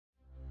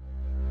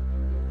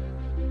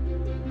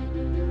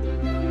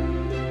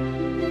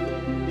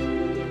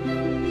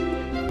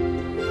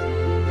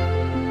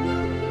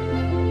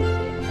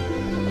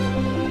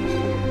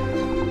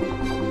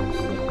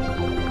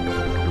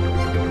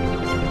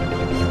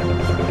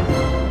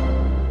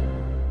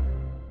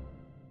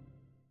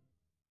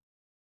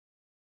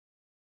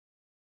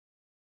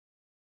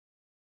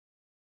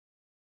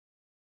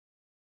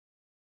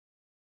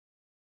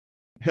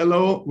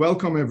Hello,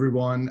 welcome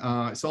everyone.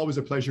 It's always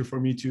a pleasure for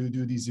me to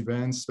do these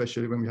events,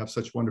 especially when we have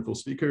such wonderful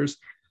speakers.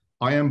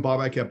 I am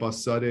Babak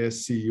Abbaszadeh,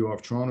 CEO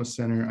of Toronto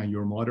Centre and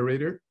your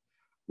moderator.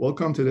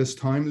 Welcome to this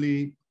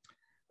timely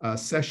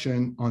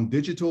session on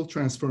digital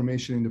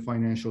transformation in the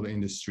financial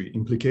industry,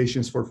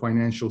 implications for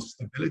financial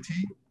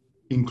stability,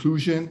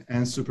 inclusion,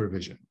 and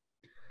supervision.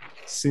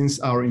 Since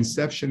our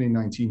inception in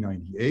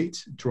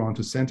 1998,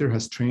 Toronto Centre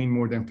has trained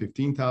more than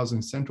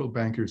 15,000 central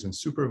bankers and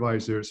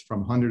supervisors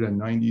from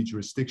 190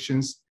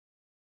 jurisdictions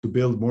to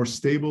build more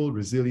stable,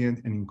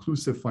 resilient, and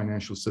inclusive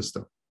financial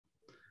system.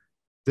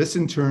 This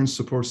in turn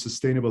supports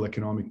sustainable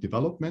economic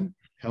development,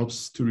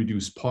 helps to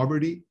reduce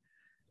poverty,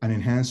 and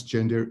enhance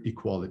gender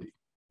equality.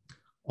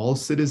 All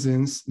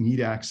citizens need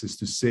access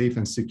to safe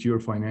and secure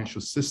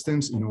financial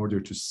systems in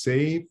order to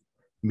save,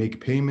 make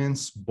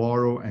payments,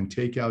 borrow, and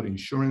take out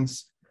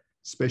insurance,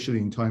 especially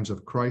in times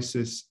of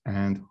crisis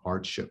and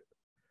hardship.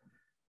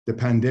 The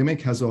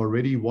pandemic has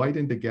already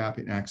widened the gap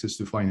in access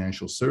to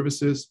financial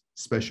services,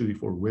 especially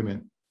for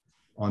women.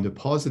 On the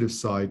positive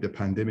side, the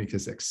pandemic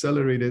has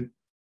accelerated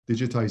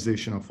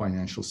digitization of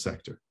financial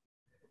sector.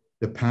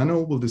 The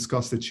panel will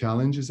discuss the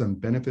challenges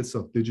and benefits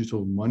of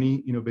digital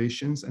money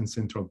innovations and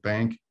central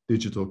bank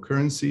digital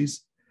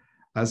currencies,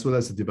 as well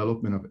as the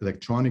development of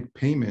electronic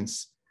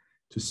payments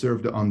to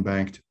serve the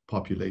unbanked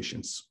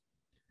populations.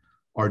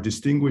 Our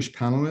distinguished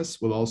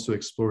panelists will also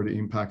explore the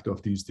impact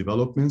of these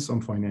developments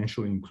on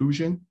financial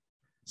inclusion,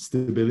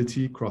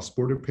 stability,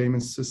 cross-border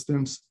payment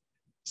systems,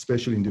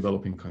 especially in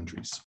developing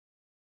countries.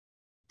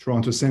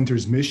 Toronto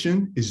Centre's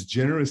mission is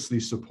generously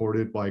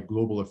supported by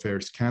Global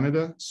Affairs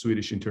Canada,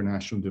 Swedish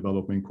International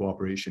Development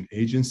Cooperation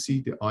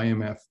Agency, the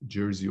IMF,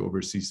 Jersey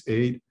Overseas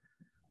Aid,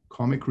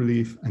 Comic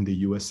Relief, and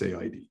the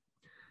USAID.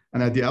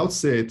 And at the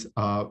outset,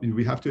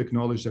 we have to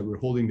acknowledge that we're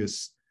holding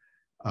this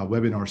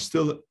webinar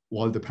still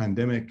while the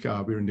pandemic,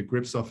 we're in the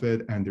grips of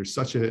it, and there's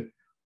such an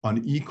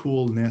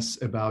unequalness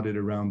about it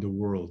around the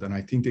world. And I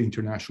think the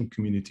international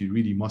community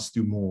really must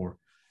do more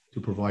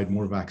to provide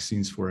more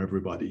vaccines for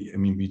everybody. I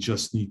mean, we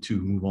just need to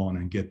move on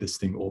and get this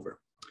thing over.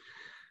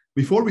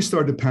 Before we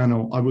start the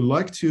panel, I would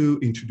like to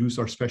introduce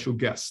our special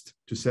guest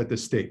to set the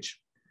stage.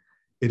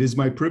 It is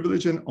my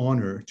privilege and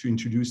honor to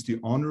introduce the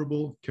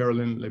Honorable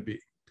Caroline Leby.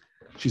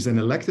 She's an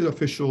elected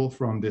official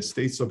from the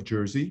States of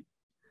Jersey.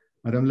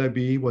 Madame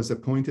Leby was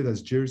appointed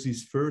as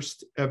Jersey's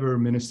first ever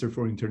Minister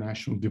for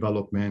International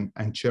Development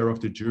and chair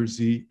of the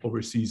Jersey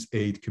Overseas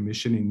Aid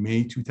Commission in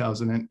May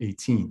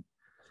 2018.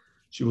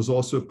 She was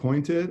also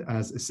appointed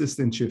as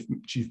Assistant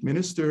Chief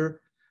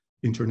Minister,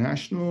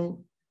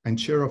 International, and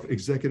chair of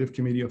Executive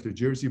Committee of the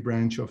Jersey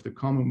branch of the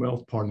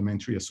Commonwealth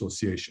Parliamentary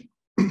Association.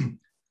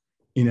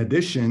 In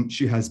addition,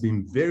 she has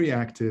been very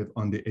active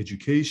on the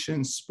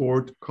education,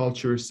 sport,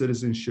 culture,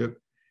 citizenship,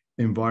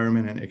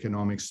 environment, and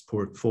economics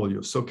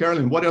portfolio. So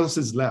Caroline, what else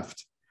is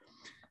left?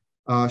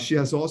 She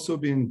has also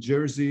been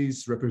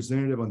Jersey's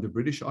representative on the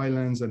British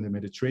Islands and the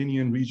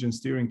Mediterranean Region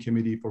Steering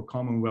Committee for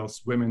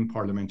Commonwealth's Women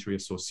Parliamentary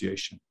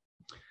Association.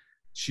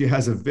 She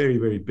has a very,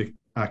 very big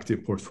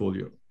active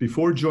portfolio.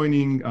 Before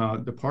joining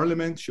the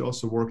parliament, she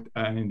also worked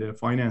in the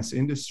finance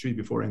industry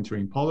before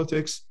entering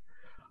politics.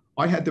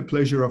 I had the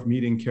pleasure of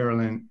meeting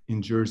Caroline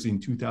in Jersey in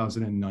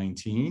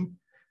 2019,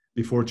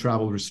 before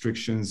travel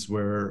restrictions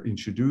were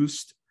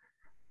introduced.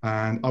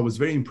 And I was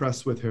very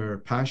impressed with her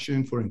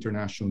passion for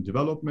international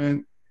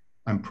development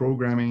and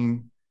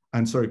promoting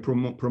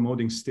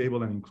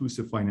stable and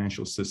inclusive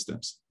financial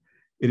systems.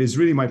 It is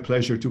really my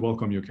pleasure to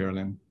welcome you,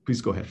 Caroline. Please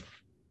go ahead.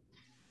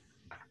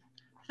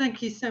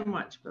 Thank you so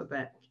much,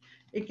 Babak.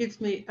 It gives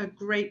me a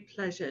great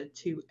pleasure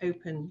to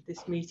open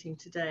this meeting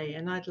today,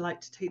 and I'd like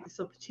to take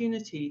this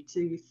opportunity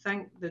to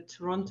thank the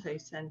Toronto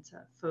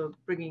Centre for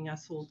bringing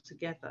us all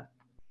together.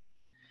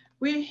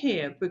 We're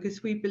here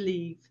because we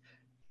believe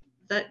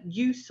that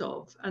use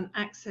of and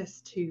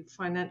access to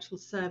financial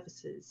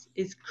services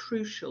is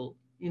crucial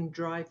in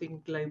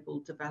driving global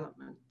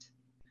development.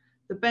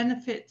 The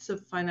benefits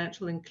of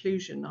financial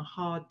inclusion are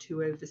hard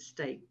to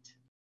overstate.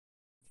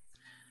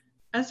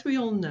 As we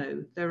all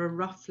know, there are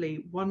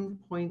roughly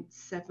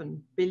 1.7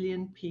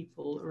 billion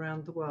people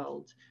around the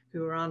world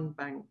who are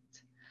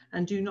unbanked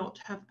and do not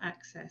have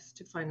access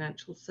to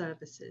financial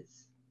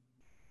services.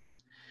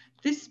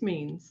 This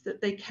means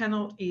that they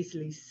cannot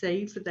easily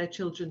save for their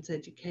children's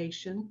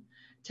education,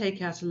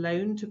 take out a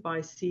loan to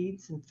buy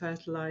seeds and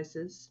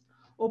fertilizers,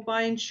 or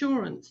buy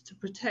insurance to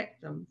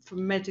protect them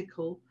from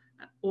medical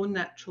or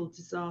natural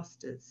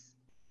disasters.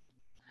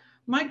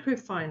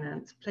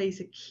 Microfinance plays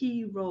a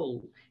key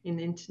role in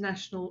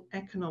international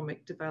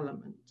economic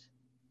development.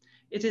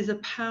 It is a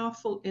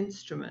powerful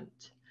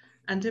instrument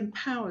and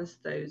empowers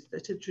those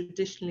that are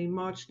traditionally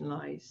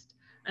marginalized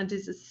and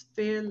is a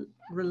sphere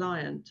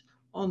reliant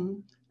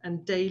on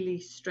and daily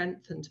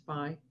strengthened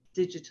by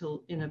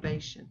digital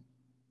innovation.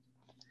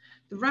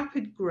 The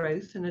rapid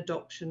growth and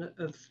adoption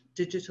of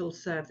digital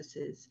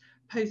services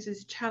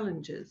poses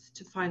challenges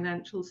to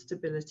financial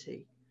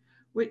stability,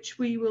 which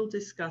we will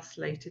discuss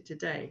later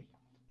today.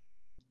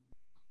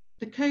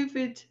 The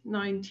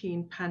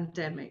COVID-19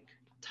 pandemic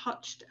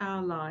touched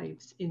our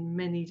lives in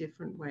many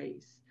different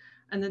ways,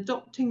 and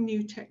adopting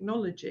new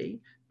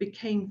technology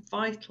became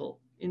vital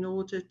in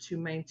order to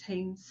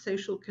maintain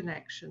social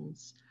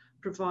connections,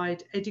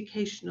 provide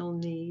educational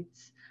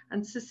needs,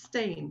 and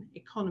sustain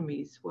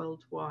economies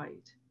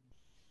worldwide.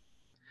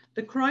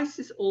 The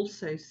crisis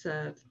also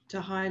served to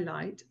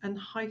highlight and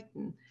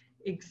heighten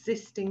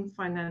existing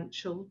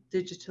financial,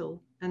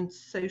 digital, and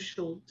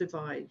social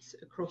divides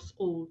across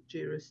all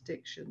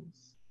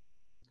jurisdictions.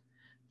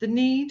 The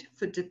need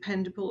for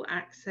dependable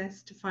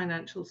access to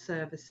financial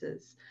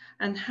services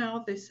and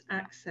how this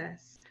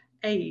access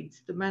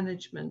aids the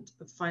management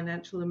of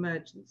financial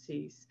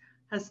emergencies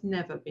has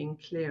never been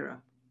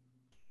clearer.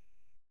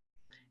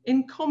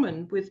 In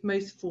common with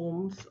most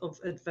forms of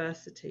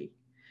adversity,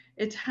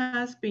 it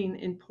has been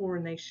in poorer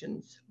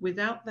nations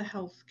without the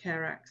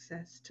healthcare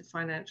access to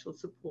financial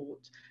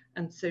support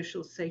and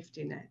social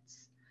safety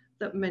nets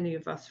that many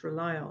of us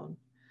rely on,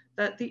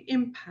 that the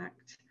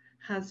impact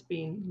has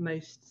been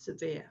most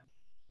severe.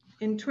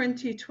 In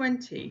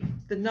 2020,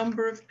 the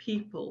number of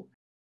people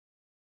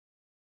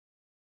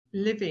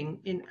living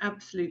in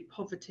absolute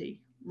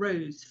poverty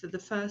rose for the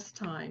first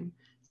time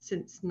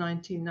since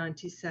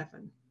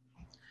 1997.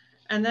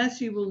 And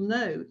as you will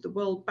know, the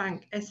World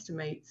Bank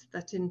estimates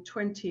that in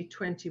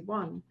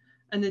 2021,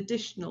 an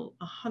additional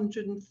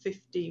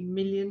 150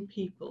 million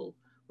people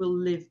will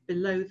live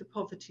below the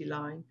poverty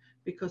line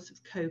because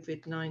of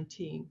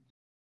COVID-19.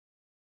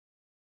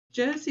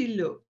 Jersey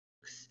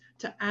looks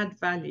to add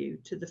value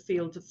to the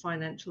field of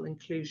financial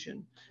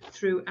inclusion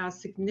through our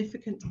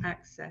significant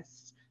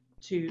access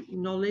to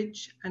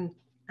knowledge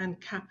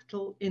and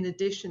capital in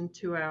addition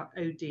to our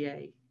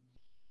ODA.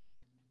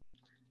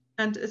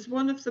 And as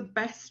one of the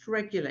best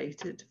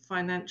regulated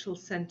financial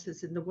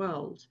centres in the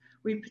world,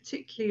 we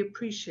particularly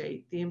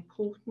appreciate the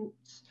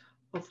importance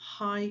of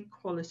high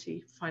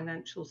quality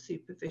financial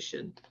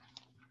supervision.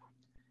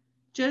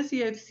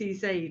 Jersey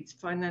Overseas Aid's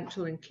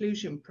financial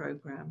inclusion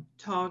programme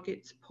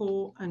targets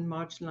poor and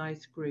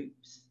marginalised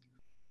groups,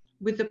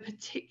 with a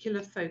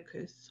particular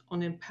focus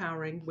on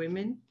empowering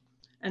women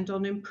and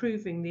on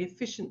improving the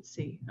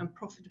efficiency and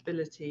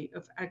profitability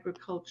of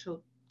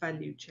agricultural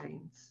value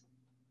chains.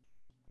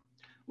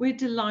 We're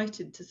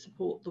delighted to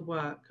support the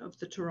work of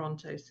the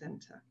Toronto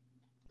Centre,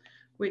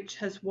 which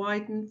has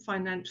widened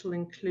financial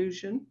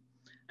inclusion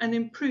and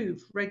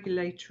improved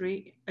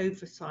regulatory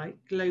oversight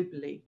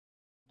globally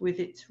with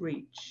its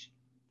reach,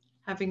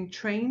 having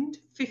trained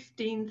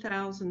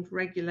 15,000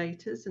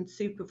 regulators and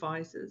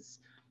supervisors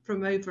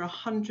from over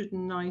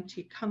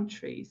 190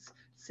 countries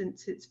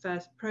since its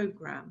first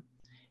programme,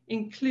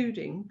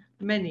 including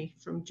many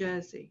from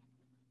Jersey.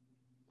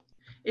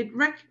 It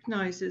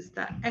recognises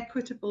that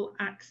equitable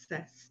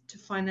access to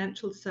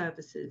financial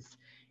services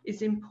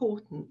is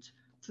important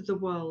for the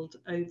world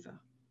over.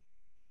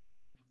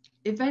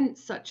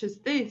 Events such as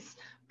this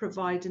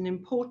provide an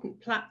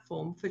important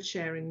platform for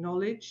sharing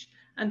knowledge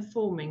and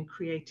forming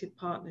creative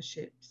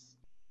partnerships.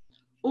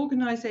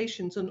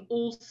 Organisations on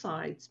all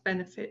sides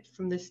benefit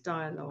from this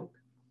dialogue.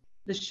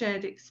 The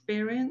shared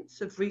experience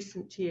of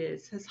recent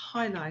years has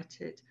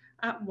highlighted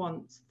at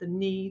once the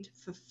need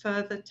for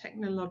further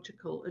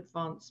technological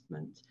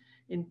advancement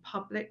in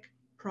public,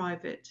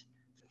 private,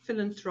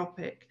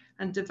 philanthropic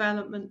and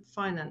development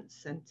finance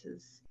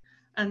centres,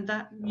 and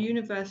that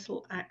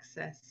universal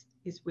access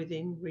is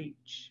within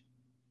reach.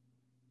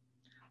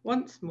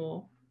 Once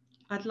more,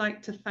 I'd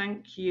like to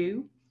thank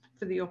you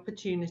for the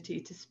opportunity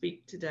to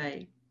speak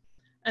today,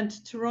 and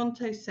to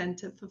Toronto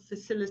Centre for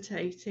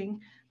facilitating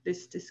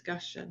this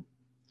discussion.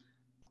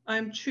 I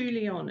am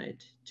truly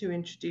honoured to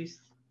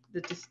introduce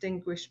the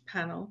distinguished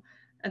panel,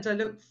 and I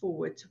look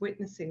forward to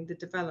witnessing the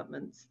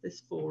developments this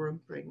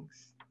forum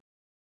brings.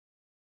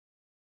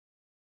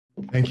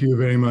 Thank you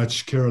very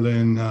much,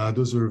 Carolyn.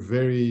 Those were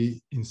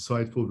very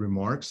insightful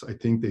remarks. I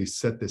think they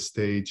set the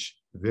stage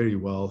very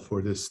well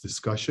for this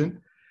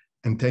discussion.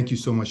 And thank you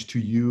so much to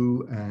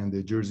you and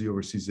the Jersey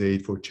Overseas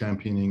Aid for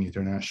championing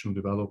international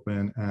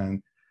development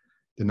and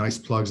the nice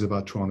plugs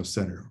about Toronto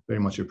Centre. Very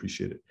much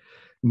appreciated.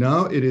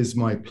 Now it is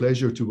my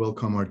pleasure to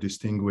welcome our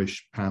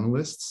distinguished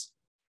panelists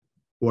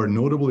who are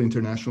notable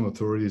international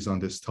authorities on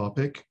this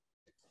topic,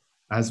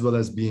 as well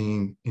as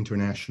being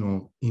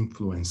international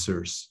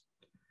influencers.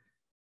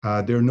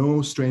 They're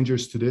no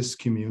strangers to this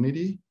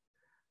community.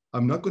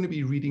 I'm not going to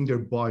be reading their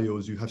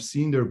bios. You have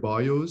seen their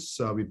bios.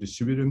 We've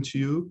distributed them to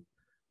you,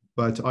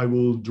 but I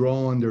will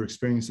draw on their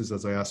experiences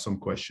as I ask some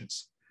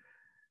questions.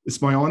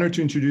 It's my honor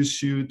to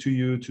introduce you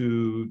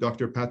to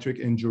Dr. Patrick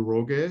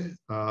Njoroge,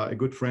 a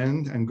good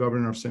friend and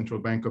governor of Central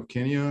Bank of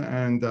Kenya.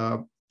 And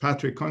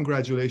Patrick,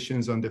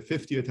 congratulations on the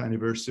 50th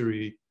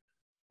anniversary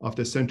of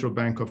the Central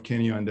Bank of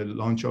Kenya and the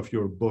launch of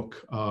your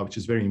book, which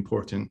is very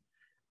important.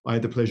 I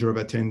had the pleasure of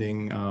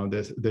attending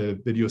the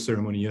video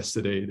ceremony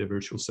yesterday, the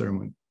virtual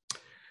ceremony.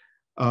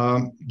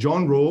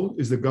 John Roll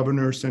is the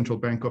governor, Central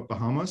Bank of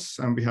Bahamas,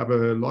 and we have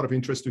a lot of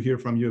interest to hear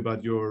from you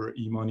about your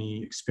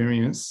e-money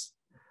experience.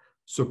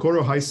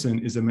 Socorro Hyson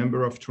is a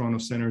member of Toronto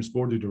Centre's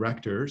board of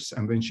directors,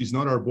 and when she's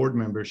not our board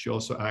member, she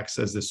also acts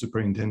as the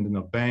superintendent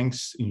of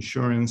banks,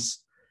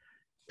 insurance,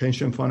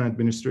 pension fund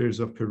administrators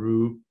of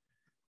Peru.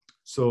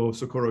 So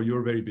Socorro,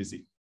 you're very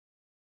busy.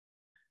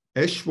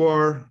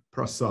 Eshwar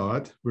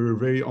Prasad, we're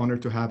very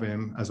honored to have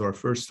him as our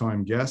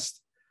first-time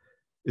guest,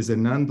 is a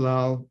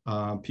Nandlal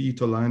P.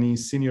 Tolani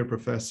Senior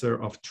Professor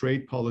of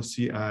Trade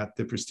Policy at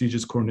the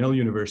prestigious Cornell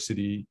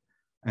University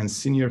and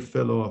Senior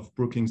Fellow of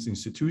Brookings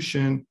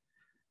Institution,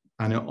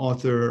 and an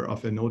author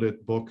of a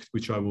noted book,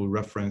 which I will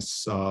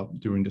reference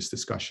during this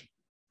discussion.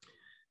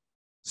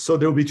 So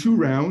there'll be two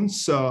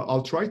rounds.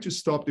 I'll try to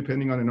stop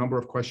depending on the number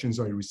of questions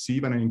I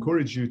receive, and I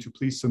encourage you to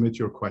please submit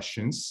your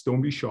questions.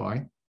 Don't be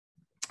shy.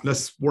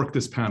 Let's work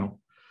this panel.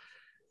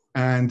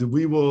 And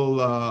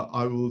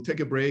I will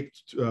take a break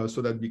so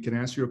that we can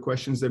answer your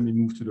questions, then we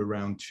move to the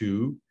round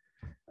two,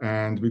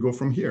 and we go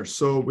from here.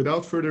 So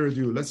without further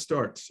ado, let's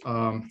start.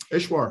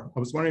 Eshwar, I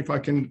was wondering if I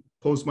can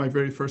pose my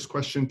very first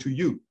question to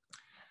you.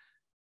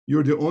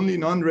 You're the only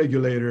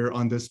non-regulator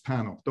on this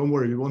panel. Don't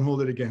worry, we won't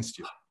hold it against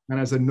you. And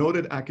as a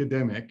noted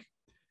academic,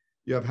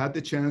 you have had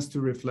the chance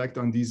to reflect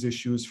on these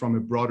issues from a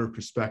broader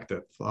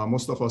perspective.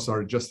 Most of us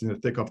are just in the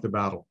thick of the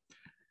battle.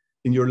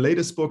 In your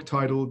latest book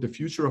titled The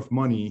Future of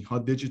Money, How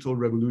Digital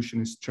Revolution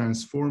is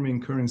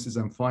Transforming Currencies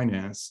and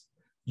Finance,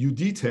 you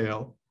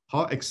detail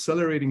how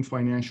accelerating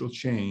financial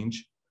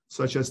change,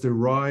 such as the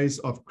rise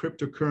of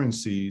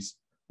cryptocurrencies,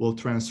 will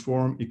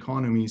transform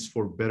economies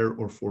for better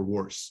or for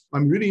worse.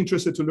 I'm really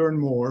interested to learn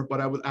more,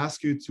 but I will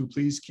ask you to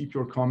please keep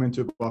your comment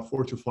to about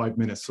 4 to 5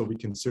 minutes so we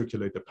can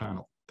circulate the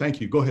panel. Thank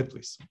you. Go ahead,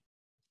 please.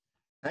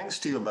 Thanks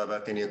to you,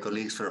 Babak, and your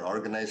colleagues for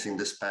organizing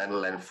this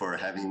panel and for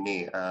having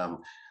me,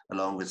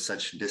 along with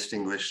such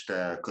distinguished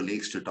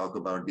colleagues, to talk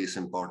about these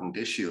important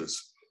issues.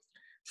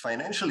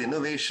 Financial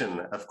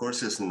innovation, of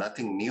course, is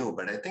nothing new,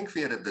 but I think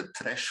we are at the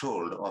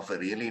threshold of a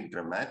really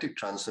dramatic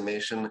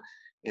transformation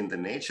in the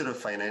nature of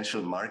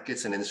financial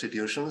markets and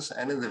institutions,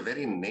 and in the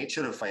very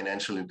nature of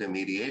financial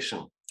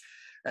intermediation.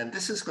 And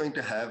this is going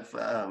to have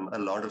a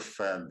lot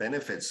of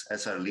benefits,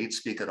 as our lead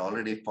speaker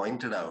already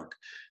pointed out.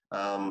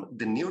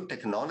 The new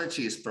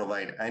technologies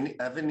provide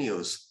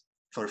avenues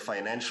for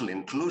financial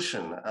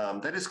inclusion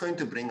that is going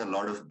to bring a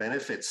lot of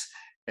benefits,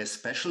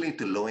 especially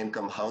to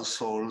low-income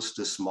households,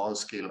 to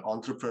small-scale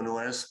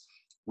entrepreneurs,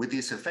 with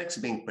these effects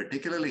being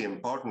particularly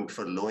important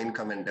for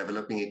low-income and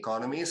developing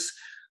economies.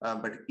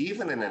 But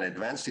even in an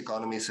advanced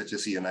economy such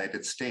as the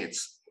United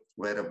States,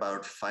 where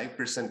about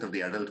 5% of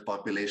the adult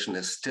population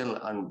is still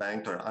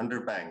unbanked or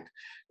underbanked,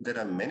 there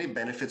are many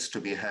benefits to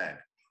be had.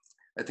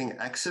 I think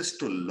access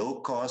to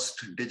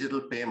low-cost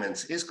digital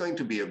payments is going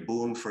to be a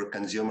boon for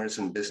consumers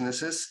and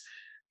businesses.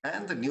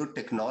 And the new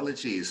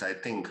technologies, I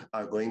think,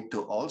 are going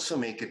to also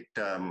make it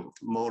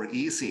more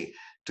easy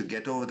to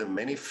get over the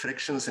many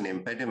frictions and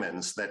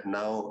impediments that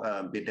now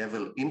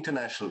bedevil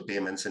international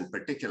payments in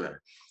particular.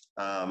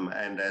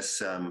 And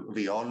as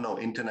we all know,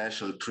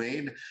 international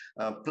trade,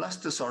 plus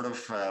the sort of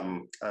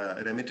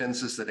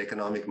remittances that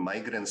economic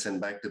migrants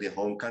send back to their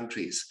home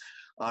countries,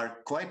 are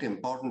quite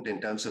important in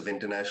terms of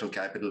international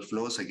capital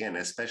flows, again,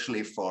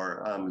 especially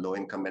for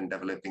low-income and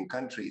developing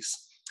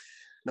countries.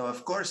 Now,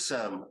 of course,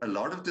 a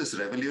lot of this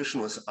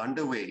revolution was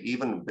underway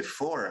even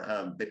before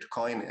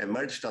Bitcoin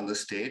emerged on the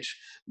stage,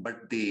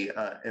 but the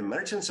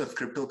emergence of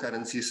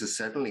cryptocurrencies has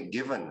certainly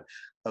given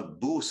a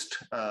boost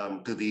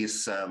to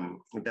these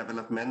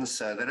developments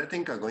that I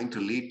think are going to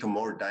lead to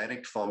more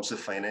direct forms of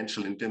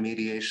financial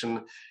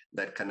intermediation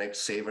that connect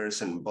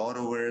savers and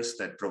borrowers,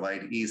 that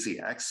provide easy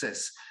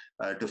access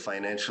to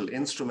financial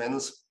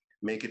instruments,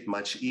 make it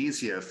much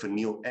easier for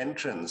new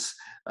entrants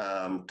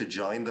to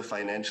join the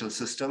financial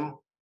system.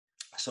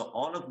 So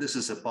all of this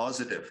is a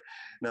positive.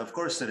 Now, of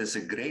course, there is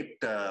a great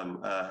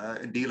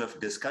deal of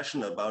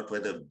discussion about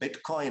whether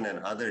Bitcoin and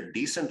other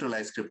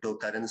decentralized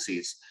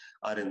cryptocurrencies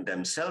are in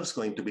themselves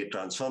going to be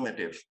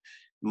transformative.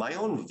 My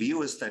own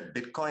view is that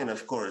Bitcoin,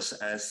 of course,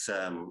 as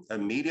a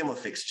medium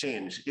of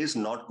exchange, is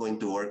not going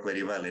to work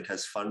very well. It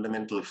has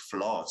fundamental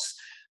flaws,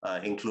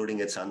 including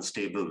its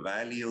unstable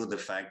value, the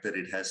fact that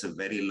it has a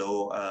very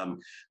low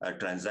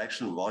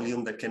transaction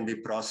volume that can be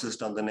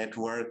processed on the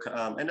network,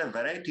 and a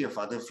variety of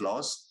other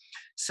flaws.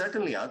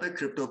 Certainly other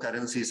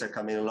cryptocurrencies are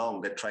coming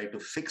along that try to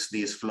fix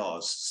these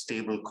flaws,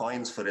 stable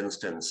coins, for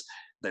instance,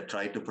 that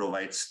try to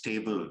provide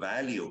stable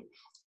value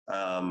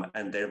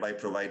and thereby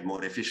provide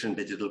more efficient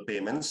digital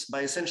payments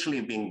by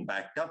essentially being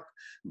backed up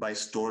by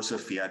stores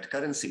of fiat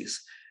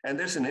currencies. And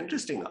there's an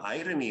interesting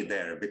irony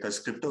there,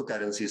 because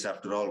cryptocurrencies,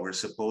 after all, were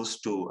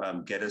supposed to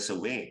get us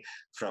away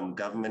from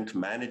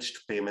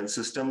government-managed payment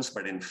systems,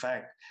 but in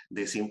fact,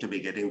 they seem to be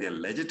getting their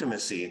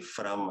legitimacy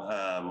from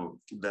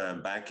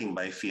the backing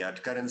by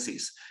fiat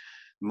currencies.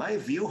 My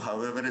view,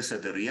 however, is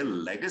that the real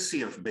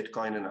legacy of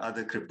Bitcoin and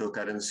other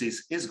cryptocurrencies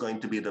is going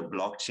to be the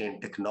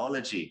blockchain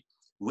technology,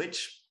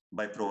 which,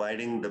 by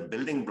providing the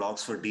building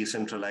blocks for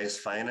decentralized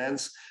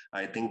finance,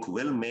 I think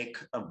will make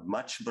a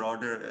much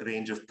broader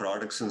range of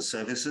products and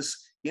services,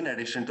 in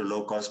addition to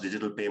low-cost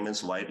digital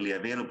payments, widely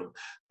available.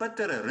 But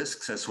there are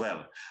risks as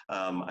well.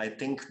 I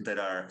think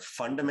there are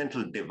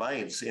fundamental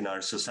divides in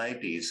our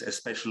societies,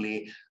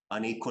 especially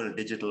unequal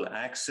digital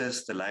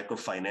access, the lack of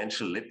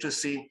financial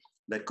literacy,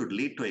 that could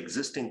lead to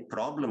existing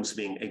problems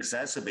being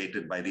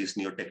exacerbated by these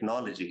new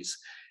technologies.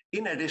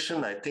 In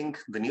addition, I think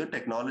the new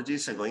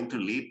technologies are going to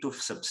lead to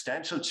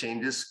substantial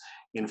changes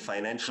in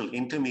financial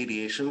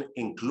intermediation,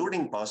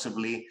 including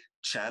possibly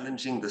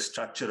challenging the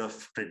structure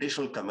of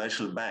traditional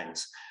commercial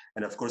banks.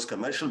 And of course,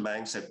 commercial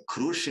banks are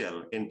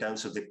crucial in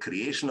terms of the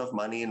creation of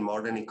money in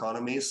modern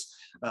economies.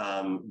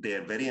 They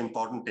are very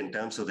important in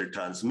terms of the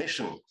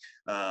transmission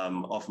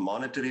of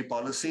monetary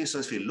policy. So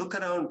as we look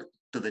around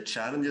to the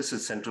challenges that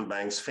central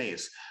banks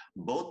face,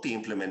 both the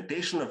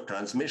implementation of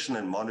transmission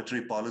and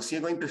monetary policy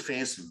are going to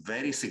face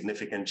very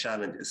significant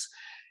challenges.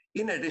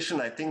 In addition,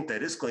 I think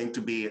there is going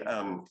to be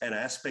an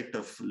aspect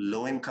of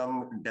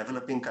low-income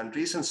developing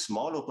countries and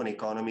small open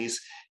economies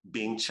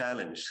being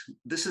challenged.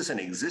 This is an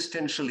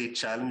existentially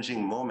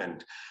challenging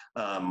moment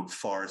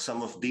for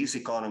some of these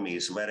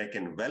economies, where I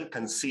can well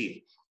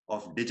conceive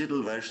of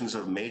digital versions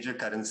of major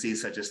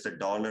currencies such as the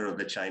dollar or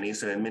the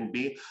Chinese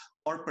renminbi,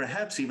 or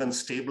perhaps even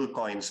stable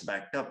coins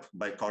backed up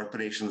by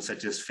corporations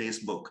such as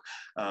Facebook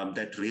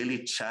that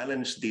really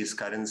challenge these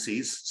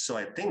currencies. So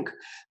I think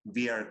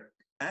we are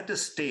at a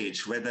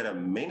stage where there are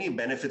many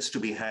benefits to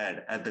be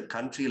had at the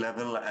country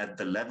level, at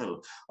the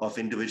level of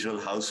individual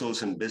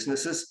households and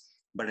businesses.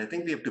 But I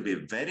think we have to be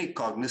very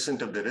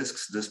cognizant of the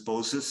risks this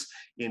poses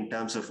in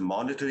terms of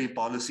monetary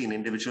policy in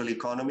individual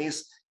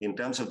economies, in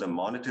terms of the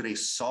monetary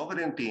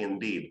sovereignty,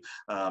 indeed,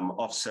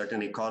 of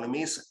certain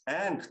economies,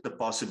 and the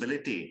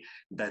possibility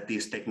that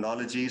these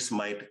technologies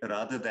might,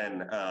 rather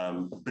than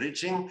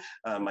bridging,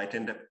 might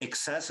end up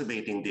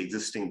exacerbating the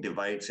existing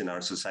divides in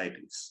our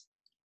societies.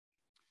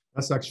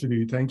 That's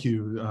actually, thank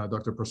you,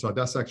 Dr. Prasad.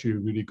 That's actually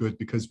really good,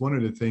 because one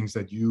of the things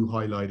that you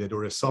highlighted,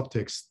 or a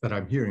subtext that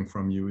I'm hearing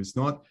from you, is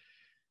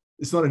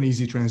it's not an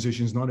easy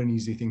transition. It's not an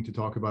easy thing to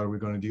talk about. We're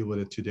going to deal with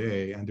it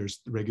today. And there's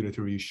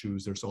regulatory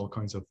issues. There's all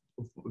kinds of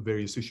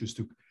various issues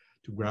to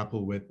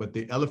grapple with. But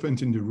the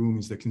elephant in the room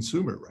is the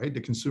consumer, right? The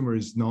consumer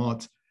is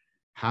not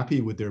happy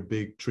with their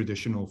big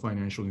traditional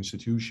financial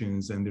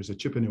institutions. And there's a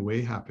chipping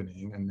away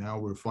happening. And now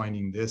we're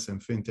finding this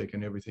and fintech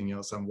and everything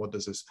else. And what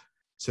does this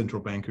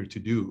central banker to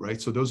do,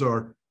 right? So those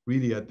are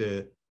really at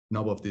the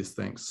nub of these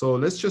things. So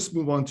let's just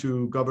move on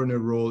to Governor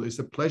Rolle. It's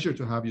a pleasure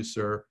to have you,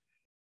 sir.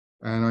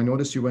 And I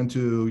noticed you went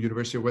to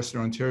University of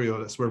Western Ontario.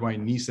 That's where my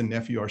niece and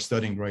nephew are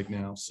studying right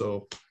now.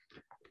 So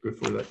good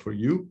for that for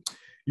you.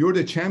 You're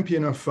the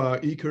champion of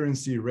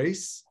e-currency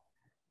race.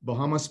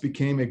 Bahamas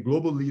became a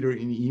global leader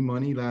in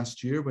e-money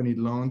last year when it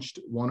launched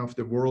one of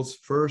the world's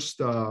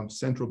first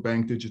central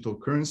bank digital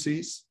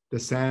currencies, the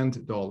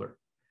sand dollar.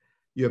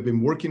 You have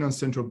been working on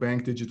central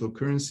bank digital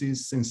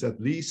currencies since at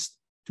least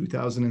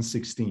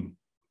 2016.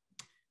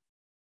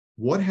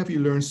 What have you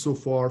learned so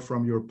far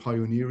from your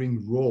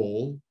pioneering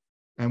role,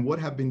 and what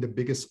have been the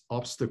biggest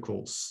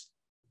obstacles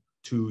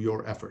to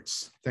your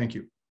efforts? Thank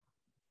you.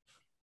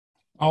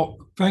 Oh,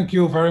 thank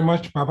you very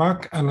much,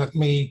 Babak. And let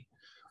me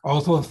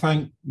also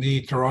thank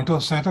the Toronto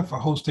Centre for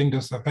hosting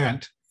this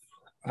event.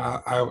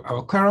 I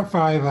will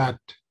clarify that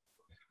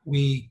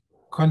we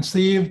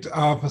conceived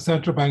of a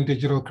central bank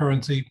digital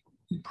currency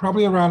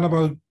probably around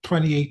about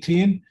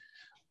 2018,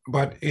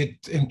 but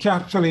it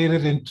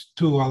encapsulated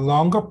into a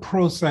longer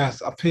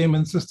process of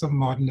payment system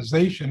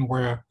modernization,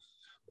 where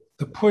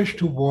the push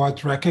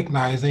towards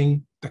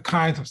recognizing the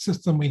kinds of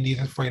system we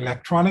needed for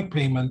electronic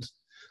payments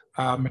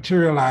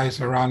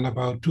materialized around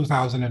about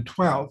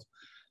 2012.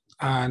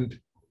 And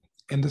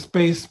in the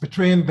space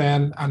between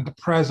then and the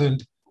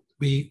present,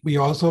 we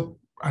also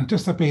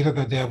anticipated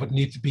that there would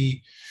need to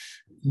be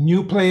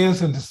new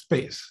players in the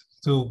space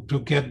to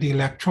get the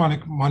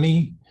electronic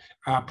money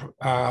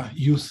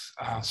use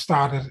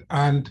started.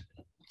 And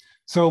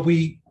so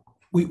we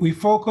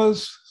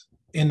focus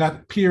in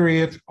that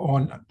period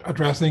on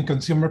addressing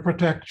consumer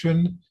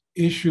protection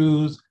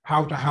issues,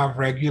 how to have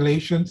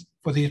regulations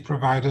for these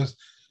providers,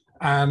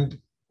 and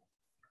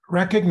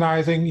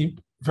recognizing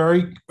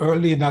very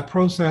early in that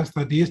process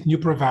that these new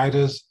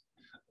providers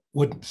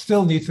would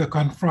still need to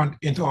confront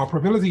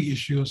interoperability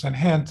issues. And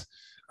hence,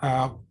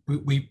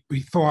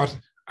 we thought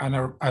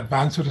and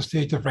advanced to the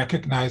stage of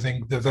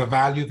recognizing the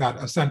value that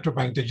a central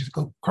bank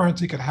digital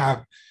currency could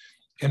have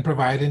in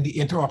providing the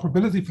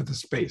interoperability for the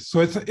space.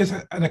 So it's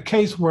a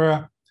case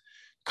where,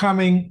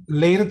 coming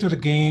later to the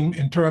game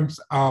in terms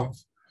of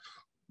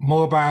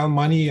mobile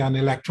money and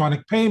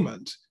electronic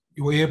payment,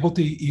 you were able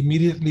to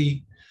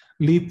immediately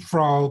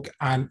leapfrog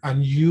and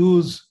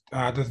use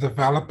the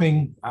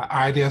developing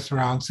ideas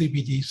around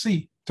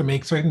CBDC to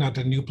make certain that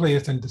the new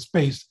players in the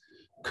space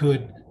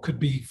could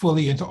be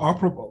fully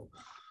interoperable.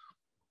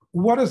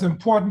 What is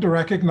important to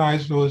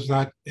recognize, though, is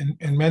that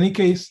in many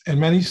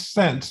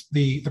sense,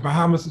 the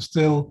Bahamas is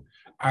still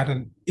at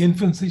an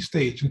infancy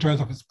stage in terms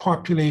of its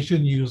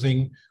population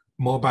using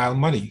mobile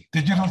money.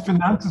 Digital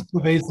finance is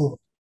pervasive,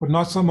 but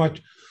not so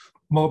much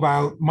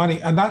mobile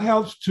money. And that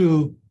helps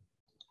to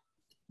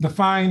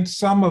define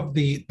some of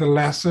the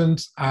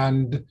lessons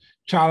and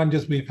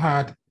challenges we've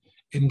had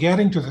in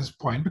getting to this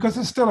point, because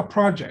it's still a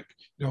project.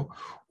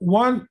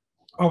 One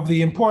of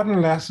the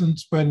important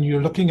lessons when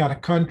you're looking at a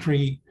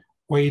country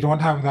where you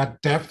don't have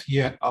that depth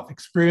yet of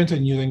experience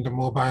in using the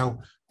mobile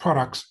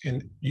products,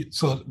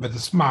 so with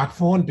the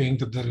smartphone being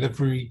the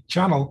delivery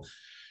channel,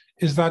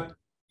 is that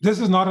this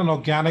is not an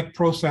organic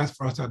process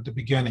for us at the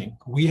beginning.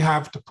 We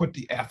have to put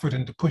the effort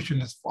into pushing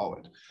this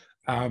forward.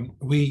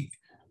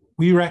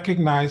 We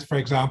recognize, for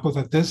example,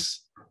 that this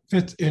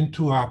fits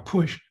into our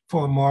push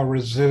for a more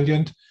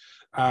resilient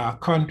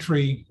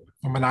country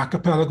from an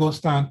archipelago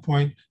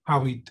standpoint,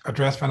 how we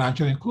address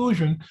financial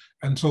inclusion.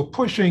 And so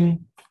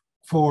pushing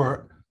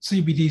for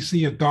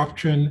CBDC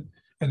adoption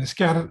in the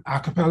scattered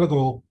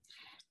archipelago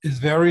is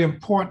very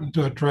important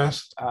to address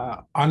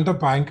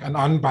underbanked and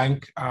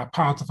unbanked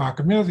parts of our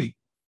community.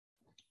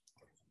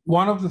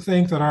 One of the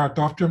things that our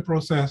adoption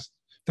process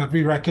that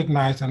we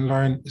recognize and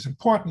learn is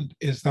important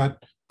is that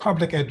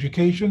public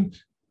education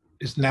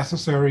is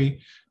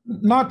necessary,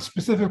 not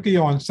specifically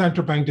on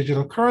central bank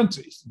digital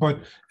currencies, but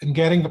in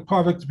getting the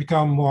public to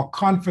become more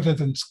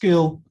confident and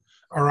skilled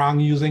around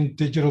using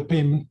digital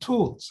payment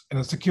tools in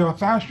a secure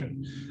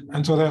fashion.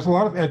 And so there's a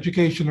lot of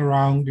education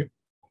around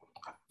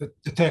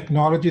the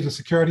technology, the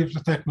security of the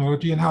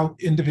technology, and how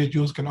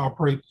individuals can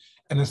operate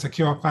in a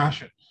secure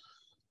fashion.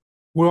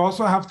 We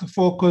also have to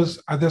focus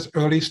at this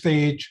early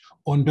stage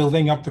on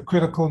building up the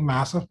critical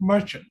mass of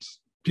merchants.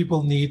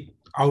 People need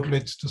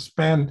outlets to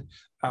spend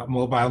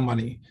mobile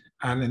money.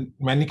 And in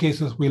many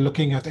cases, we're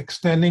looking at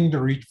extending the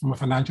reach from a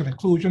financial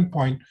inclusion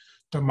point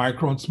to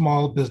micro and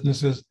small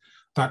businesses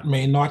that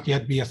may not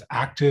yet be as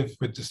active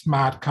with the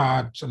smart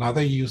cards and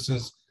other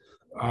uses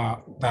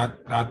that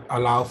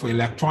allow for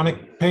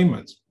electronic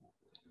payments.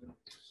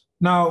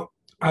 Now,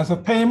 as a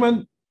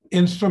payment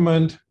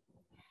instrument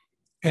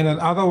in an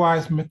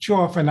otherwise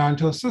mature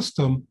financial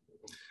system,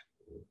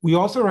 we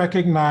also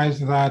recognize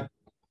that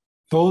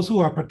those who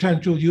are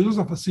potential users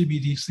of a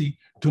CBDC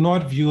do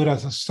not view it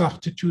as a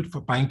substitute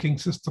for banking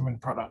system and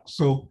products.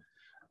 So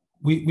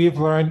we've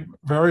learned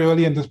very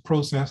early in this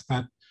process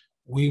that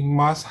we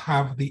must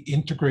have the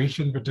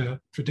integration with the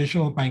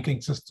traditional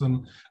banking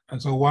system.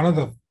 And so one of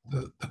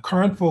the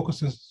current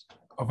focuses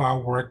of our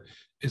work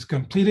is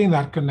completing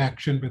that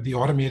connection with the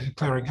automated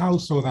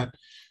clearinghouse so that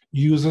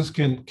users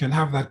can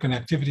have that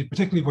connectivity,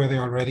 particularly where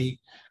they're already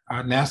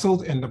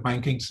nestled in the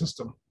banking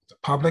system. The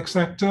public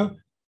sector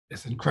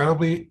is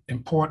incredibly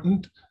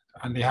important,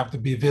 and they have to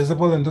be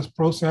visible in this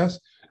process.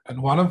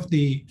 And one of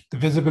the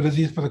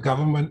visibilities for the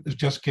government is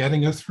just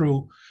getting us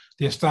through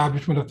the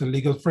establishment of the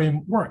legal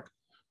framework.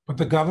 But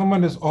the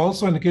government is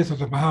also, in the case of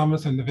the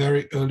Bahamas, in the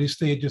very early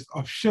stages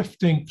of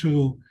shifting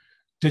to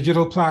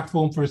digital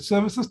platform for its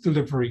services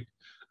delivery.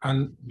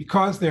 And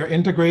because they're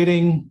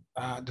integrating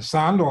the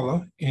sand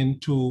dollar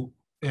into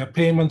their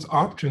payments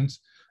options,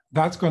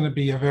 that's going to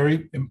be a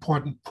very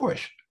important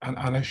push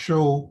and a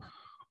show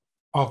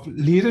of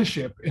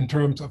leadership in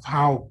terms of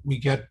how we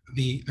get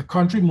the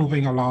country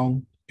moving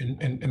along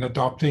in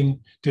adopting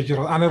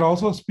digital. And it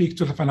also speaks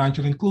to the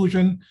financial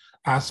inclusion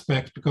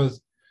aspect,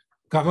 because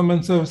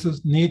government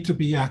services need to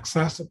be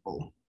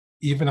accessible,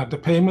 even at the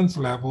payments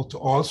level, to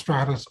all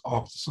stratas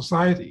of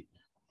society.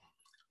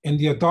 In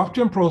the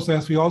adoption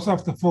process, we also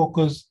have to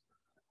focus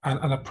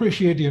and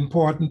appreciate the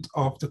importance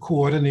of the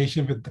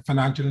coordination with the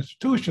financial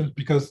institutions,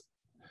 because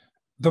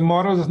the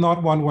model is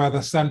not one where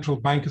the central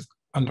bank is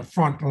on the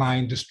front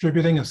line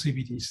distributing a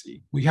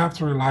CBDC. We have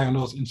to rely on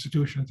those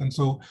institutions. And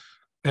so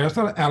there's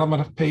an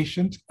element of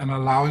patience and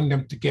allowing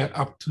them to get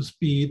up to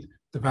speed,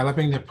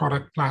 developing their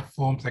product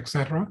platforms, et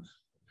cetera.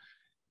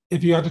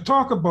 If you had to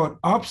talk about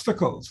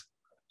obstacles,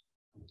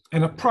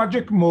 in a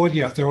project mode,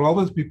 yes, there will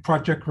always be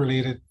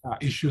project-related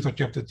issues that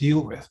you have to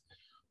deal with.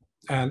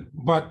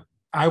 But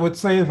I would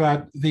say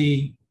that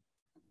the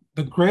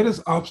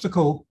greatest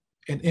obstacle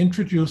in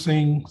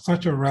introducing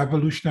such a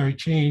revolutionary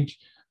change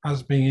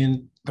has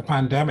been the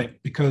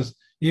pandemic, because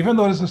even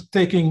though this is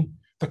taking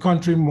the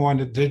country more in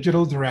the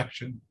digital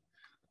direction,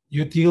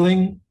 you're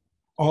dealing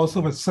also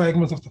with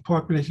segments of the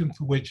population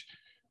for which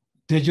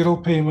digital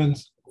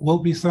payments will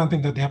be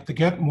something that they have to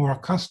get more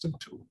accustomed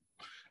to.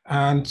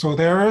 And so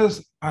there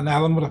is an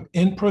element of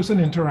in-person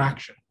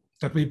interaction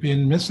that we've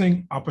been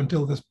missing up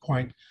until this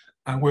point,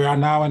 and we are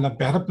now in a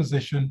better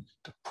position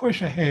to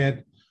push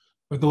ahead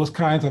with those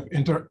kinds of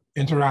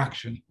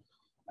interaction.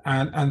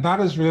 And that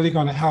is really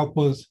going to help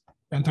us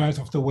in terms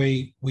of the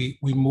way we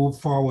move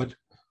forward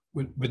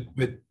with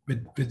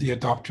the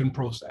adoption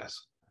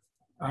process.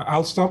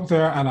 I'll stop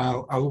there, and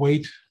I'll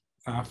wait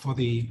for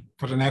the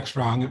next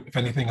round if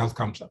anything else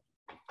comes up.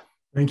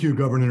 Thank you,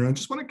 Governor. I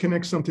just want to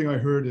connect something I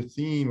heard, a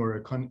theme or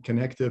a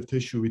connective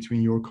tissue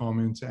between your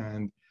comments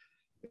and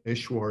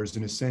Ishwar's,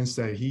 in a sense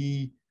that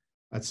he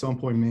at some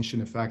point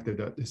mentioned the fact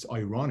that it's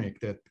ironic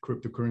that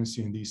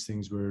cryptocurrency and these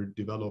things were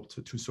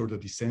developed to sort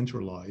of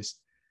decentralize,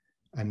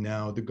 and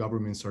now the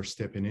governments are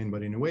stepping in.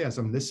 But in a way, as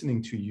I'm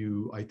listening to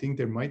you, I think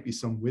there might be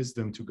some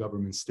wisdom to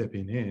government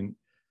stepping in,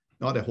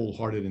 not a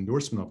wholehearted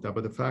endorsement of that,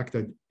 but the fact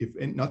that if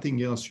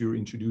nothing else, you're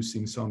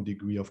introducing some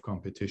degree of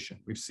competition.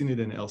 We've seen it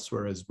in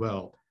elsewhere as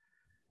well.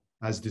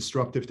 As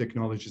disruptive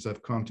technologies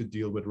have come to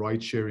deal with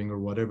ride sharing or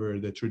whatever,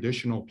 the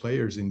traditional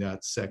players in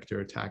that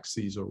sector,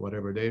 taxis or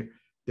whatever,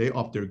 they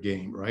up their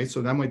game, right?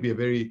 So that might be a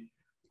very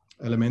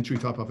elementary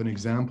type of an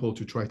example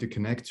to try to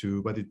connect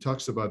to, but it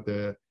talks about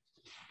the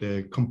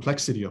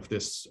complexity of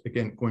this,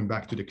 again, going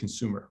back to the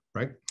consumer,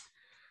 right?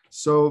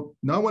 So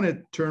now I want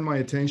to turn my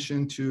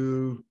attention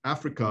to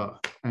Africa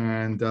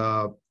and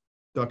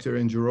Dr.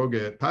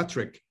 Njoroge.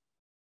 Patrick,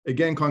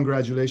 again,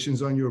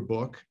 congratulations on your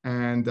book.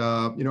 And,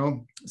 you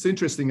know, it's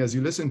interesting as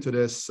you listen to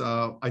this,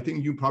 I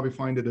think you probably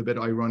find it a bit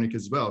ironic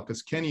as well,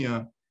 because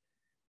Kenya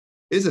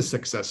is a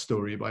success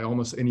story by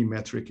almost any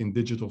metric in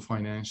digital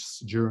finance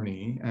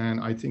journey.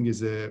 And I think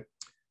is a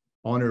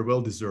honor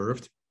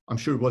well-deserved. I'm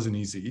sure it wasn't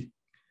easy.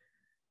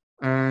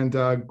 And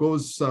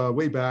goes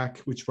way back,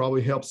 which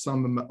probably helps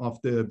some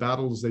of the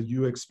battles that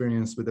you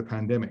experienced with the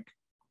pandemic.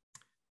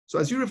 So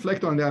as you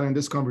reflect on that in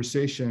this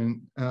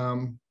conversation,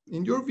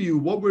 in your view,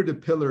 what were the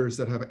pillars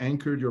that have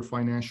anchored your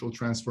financial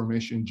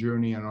transformation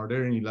journey, and are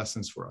there any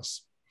lessons for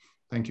us?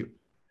 Thank you.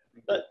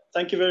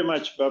 Thank you very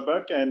much,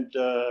 Babak, and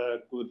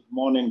good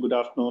morning, good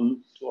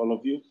afternoon to all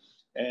of you.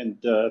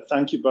 And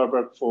thank you,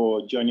 Babak,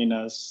 for joining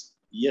us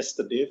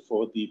yesterday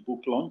for the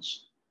book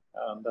launch.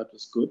 That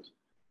was good.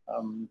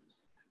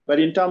 But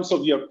in terms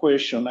of your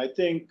question, I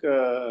think,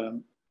 I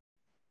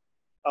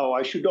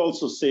should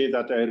also say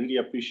that I really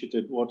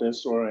appreciated what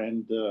Esra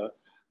and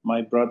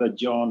my brother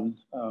John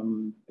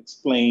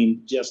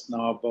explained just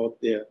now about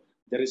their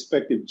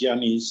respective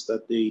journeys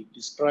that they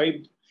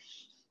described.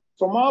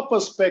 From our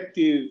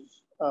perspective,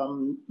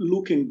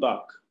 looking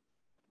back,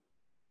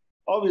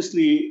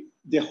 obviously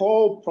the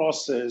whole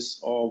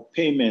process of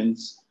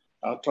payments,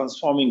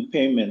 transforming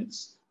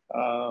payments,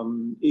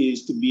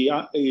 is to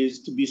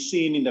be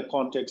seen in the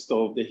context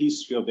of the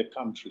history of the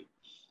country.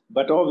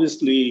 But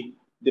obviously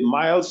the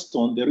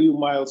milestone, the real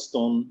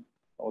milestone,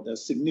 or the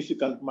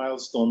significant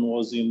milestone,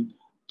 was in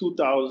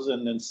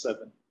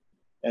 2007.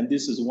 And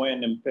this is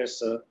when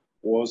M-Pesa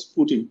was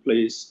put in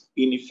place,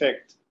 in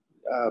effect,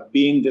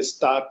 being the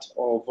start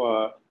of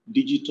a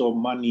digital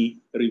money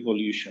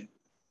revolution.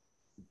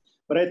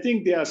 But I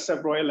think there are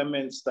several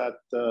elements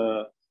that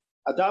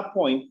at that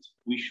point,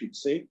 we should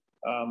say,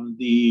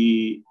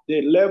 the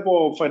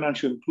level of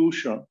financial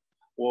inclusion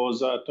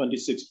was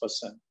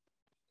 26%.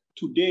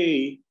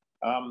 Today,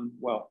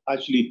 well,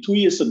 actually 2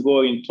 years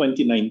ago in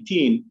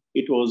 2019,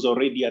 it was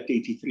already at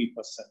 83%.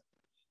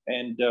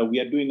 And we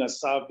are doing a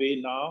survey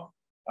now.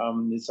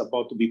 It's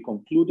about to be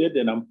concluded,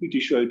 and I'm pretty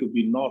sure it will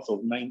be north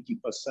of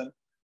 90%.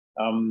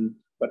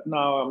 But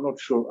now I'm not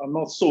sure, I'm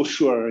not so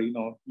sure, you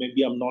know,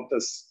 maybe I'm not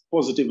as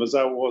positive as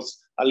I was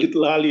a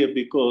little earlier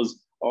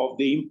because of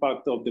the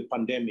impact of the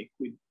pandemic.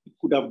 It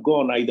could have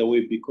gone either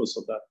way because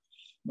of that.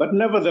 But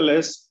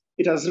nevertheless,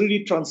 it has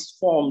really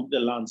transformed the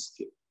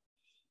landscape.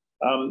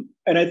 And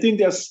I think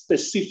there are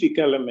specific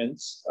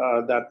elements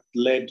that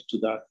led to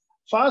that.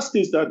 First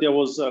is that there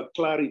was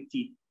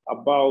clarity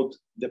about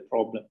the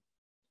problem.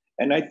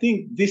 And I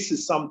think this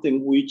is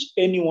something which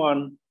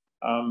anyone,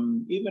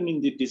 even in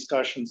the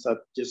discussions that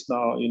just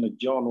now, you know,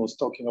 John was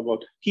talking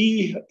about,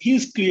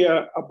 he's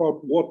clear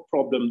about what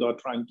problem they're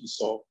trying to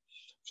solve.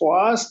 For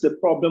us, the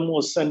problem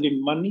was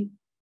sending money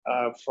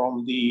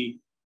from the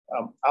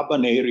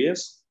urban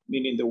areas,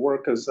 meaning the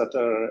workers that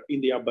are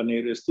in the urban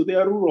areas, to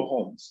their rural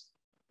homes.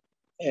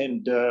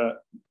 And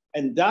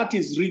that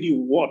is really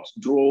what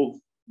drove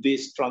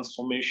this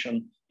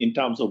transformation in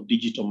terms of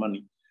digital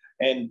money.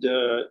 And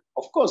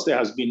of course, there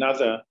has been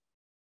other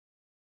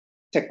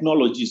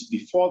technologies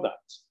before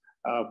that,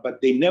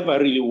 but they never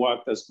really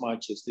worked as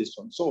much as this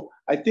one. So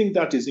I think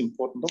that is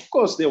important. Of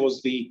course, there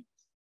was the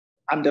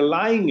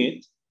underlying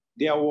it,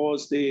 there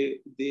was the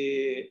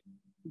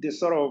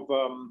sort of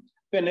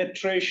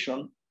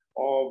penetration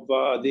of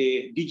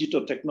the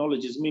digital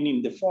technologies,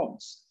 meaning the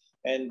phones.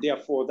 And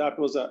therefore, that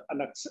was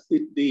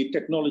the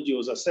technology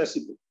was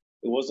accessible.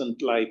 It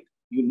wasn't like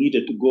you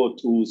needed to go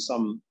to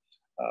some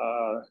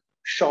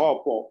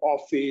shop or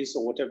office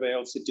or whatever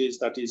else it is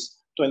that is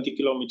 20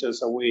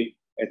 kilometers away,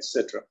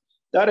 etc.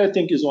 That I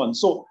think is one.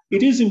 So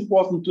it is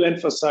important to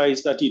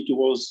emphasize that it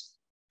was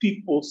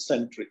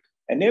people-centric.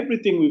 And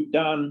everything we've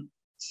done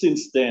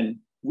since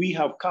then, we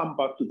have come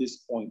back to this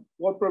point.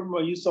 What problem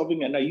are you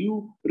solving? And are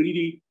you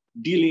really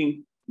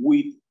dealing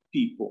with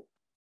people?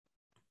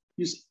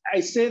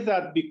 I say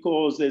that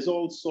because there's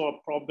also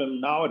a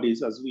problem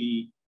nowadays as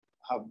we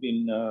have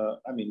been,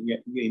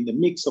 we're in the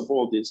mix of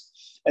all this,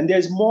 and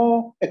there's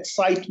more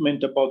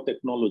excitement about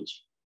technology.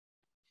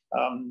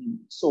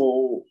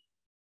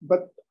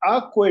 But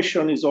our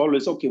question is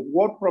always, okay,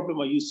 what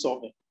problem are you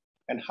solving?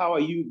 And how are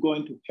you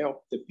going to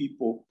help the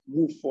people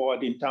move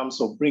forward in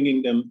terms of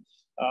bringing them,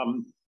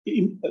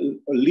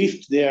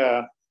 lift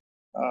their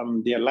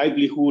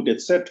livelihood,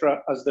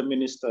 etc., as the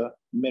minister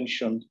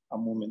mentioned a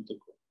moment ago.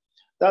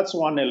 That's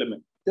one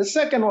element. The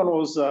second one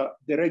was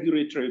the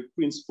regulatory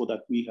principle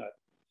that we had.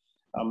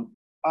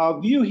 Our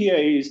view here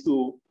is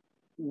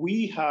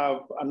we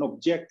have an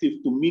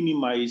objective to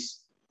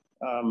minimize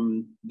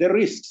the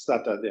risks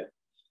that are there.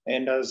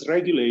 And as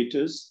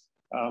regulators,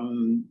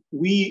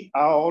 we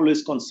are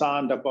always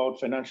concerned about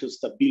financial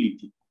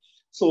stability.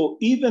 So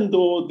even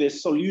though the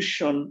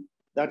solution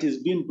that is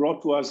being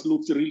brought to us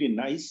looks really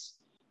nice,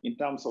 in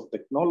terms of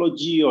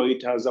technology, or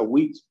it has a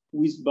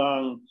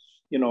whiz-bang,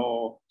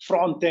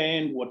 front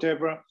end,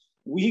 whatever.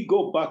 We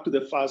go back to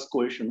the first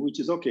question, which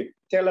is, okay,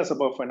 tell us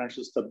about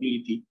financial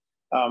stability.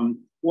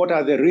 What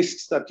are the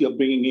risks that you're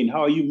bringing in?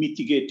 How are you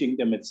mitigating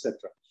them,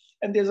 etc.?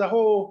 And there's a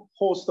whole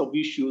host of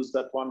issues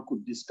that one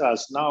could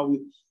discuss. Now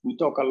we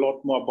talk a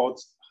lot more about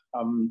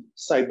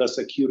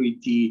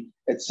cybersecurity,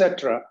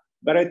 etc.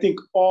 But I think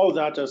all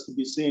that has to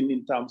be seen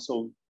in terms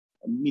of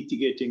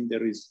mitigating the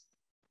risk.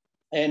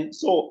 And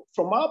so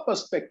from our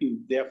perspective,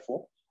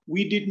 therefore,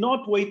 we did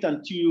not wait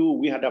until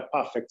we had a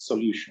perfect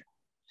solution.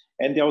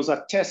 And there was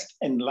a test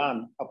and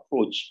learn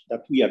approach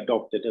that we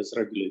adopted as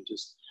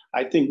regulators.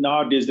 I think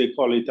nowadays they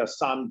call it a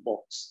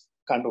sandbox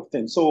kind of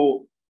thing.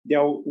 So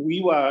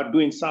we were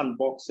doing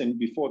sandboxing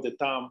before the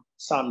term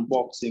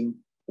sandboxing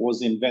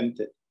was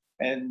invented.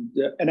 And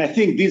I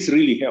think this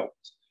really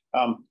helped.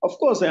 Of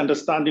course, the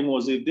understanding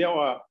was if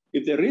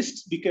the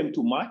risks became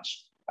too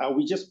much,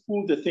 we just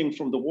pull the thing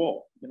from the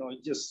wall,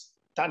 just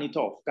turn it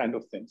off kind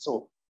of thing.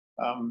 So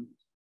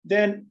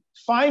then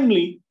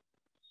finally,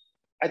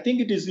 I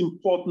think it is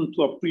important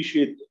to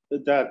appreciate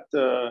that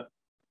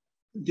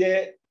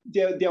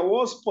there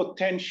was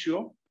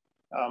potential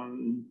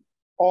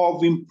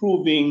of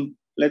improving,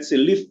 let's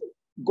say,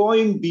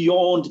 going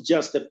beyond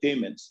just the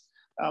payments.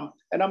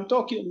 And I'm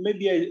talking,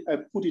 maybe I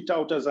put it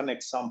out as an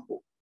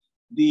example.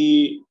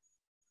 The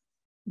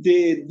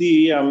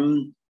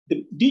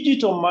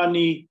digital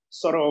money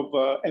sort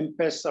of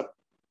M-Pesa,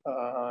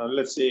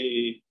 let's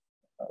say,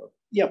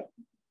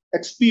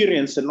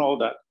 experience and all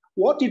that.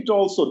 What it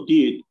also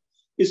did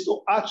is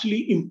to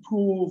actually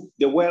improve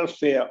the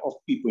welfare of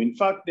people. In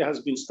fact, there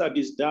has been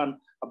studies done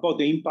about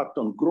the impact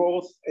on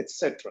growth,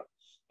 etc.,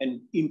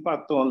 and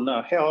impact on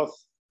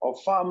health of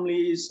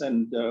families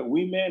and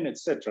women,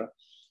 etc.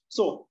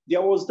 So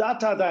there was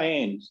that other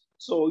end.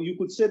 So you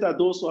could say that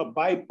those were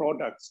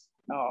byproducts.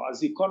 Now,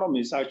 as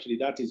economists, actually,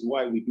 that is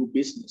why we do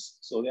business.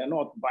 So they're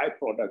not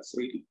byproducts,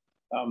 really.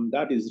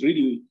 That is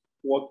really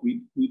what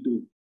we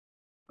do.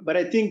 But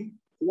I think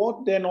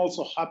what then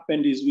also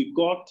happened is we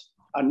got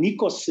an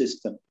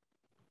ecosystem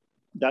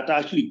that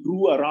actually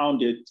grew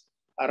around it,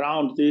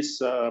 around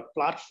these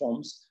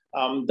platforms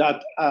and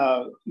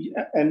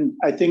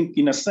I think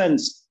in a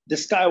sense, the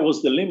sky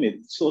was the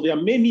limit. So there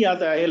are many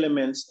other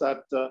elements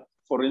that,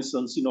 for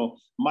instance,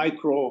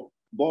 micro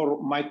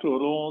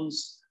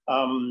loans,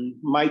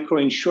 micro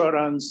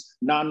insurance,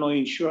 nano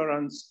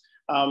insurance,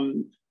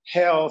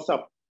 health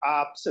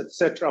apps,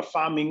 etc.,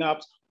 farming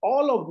apps,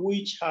 all of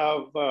which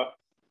have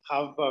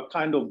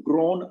kind of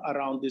grown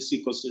around this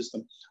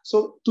ecosystem.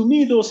 So to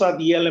me, those are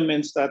the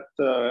elements that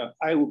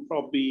I would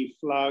probably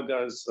flag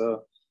as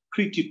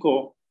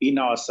critical in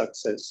our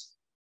success.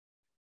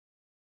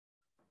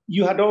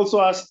 You had also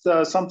asked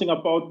something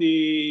about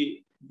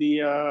the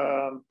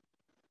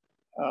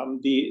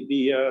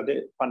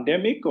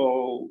pandemic,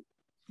 or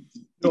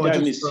did I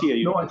mishear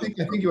you? No, I think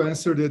you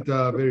answered it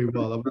very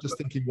well. I was just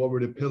thinking, what were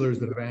the pillars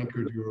that have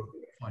anchored your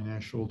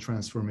financial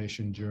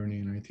transformation journey?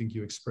 And I think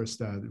you expressed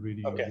that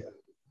really well.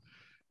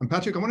 And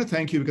Patrick, I want to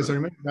thank you because I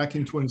remember back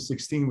in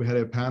 2016, we had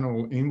a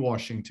panel in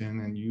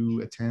Washington and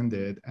you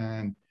attended,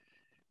 and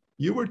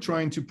you were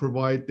trying to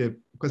provide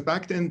because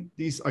back then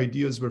these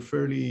ideas were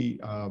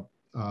fairly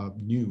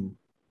new.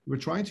 You were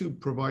trying to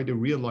provide a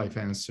real life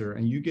answer,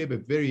 and you gave a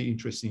very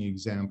interesting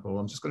example.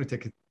 I'm just going to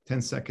take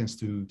 10 seconds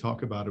to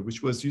talk about it,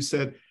 which was, you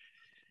said,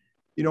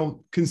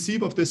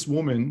 conceive of this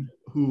woman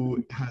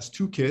who has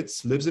 2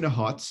 kids, lives in a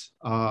hut,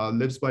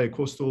 lives by a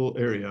coastal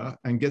area,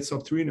 and gets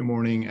up 3 in the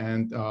morning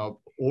and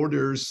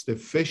orders the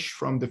fish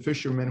from the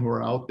fishermen who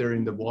are out there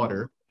in the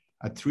water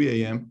at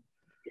 3 a.m.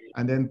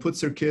 and then puts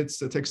her kids,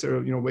 takes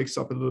her, wakes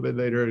up a little bit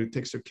later,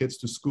 takes her kids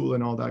to school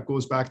and all that,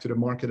 goes back to the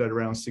market at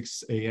around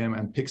 6 a.m.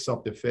 and picks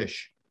up the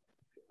fish.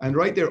 And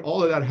right there,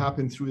 all of that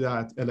happened through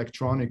that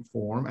electronic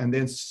form. And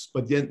then,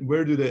 but then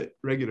where do the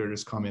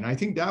regulators come in? I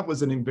think that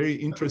was a very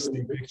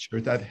interesting picture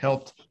that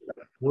helped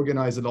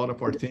organize a lot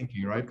of our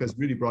thinking, right? Because it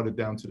really brought it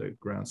down to the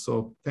ground.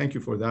 So thank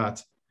you for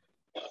that.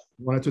 I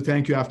wanted to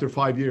thank you after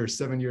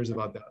 7 years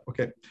about that.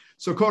 Okay,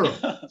 so Koro.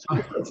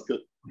 That's good.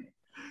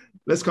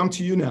 Let's come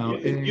to you now.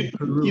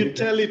 You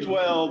tell it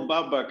well,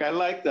 Babak. I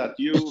like that.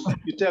 You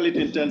tell it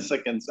in 10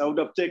 seconds. I would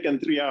have taken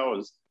 3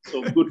 hours.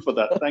 So good for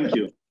that. Thank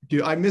you.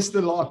 I missed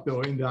a lot,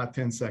 though, in that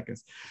 10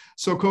 seconds.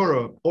 So,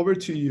 Koro, over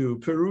to you.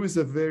 Peru is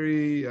a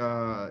very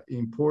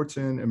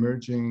important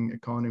emerging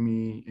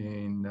economy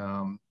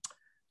in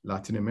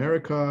Latin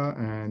America,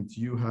 and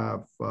you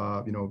have,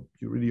 you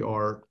really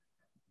are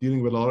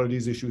dealing with a lot of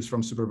these issues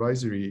from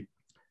supervisory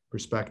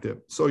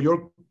perspective. So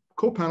your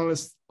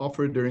co-panelists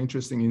offered their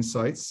interesting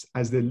insights.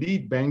 As the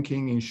lead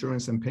banking,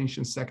 insurance, and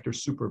pension sector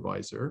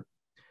supervisor,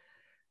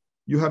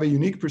 you have a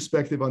unique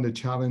perspective on the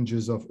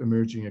challenges of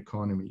emerging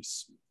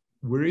economies.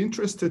 We're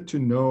interested to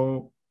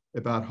know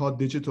about how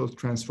digital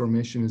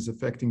transformation is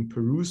affecting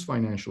Peru's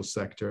financial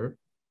sector,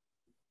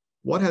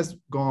 what has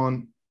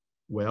gone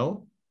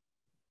well,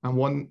 and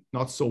what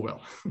not so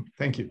well.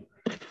 Thank you.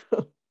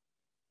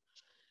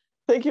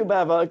 Thank you,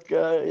 Babak.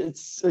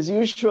 It's, as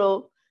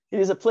usual, it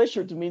is a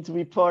pleasure to me to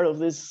be part of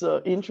this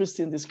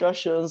interesting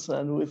discussions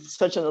and with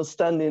such an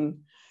outstanding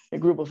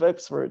group of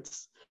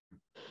experts.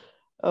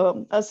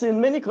 As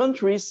in many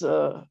countries,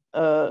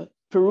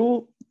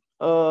 Peru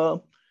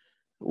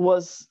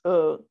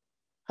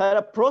had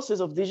a process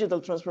of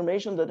digital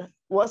transformation that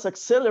was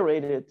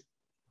accelerated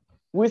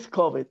with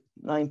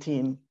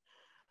COVID-19.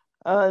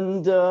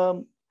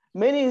 And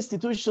many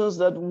institutions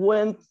that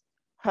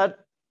had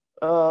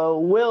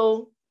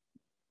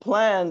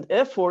well-planned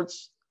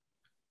efforts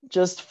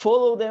just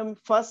follow them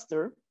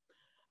faster.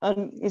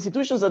 And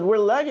institutions that were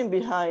lagging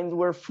behind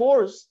were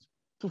forced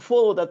to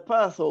follow that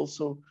path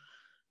also.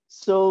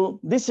 So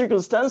these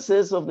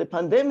circumstances of the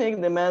pandemic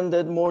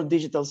demanded more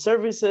digital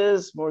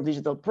services, more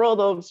digital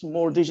products,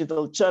 more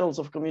digital channels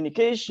of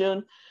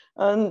communication.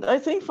 And I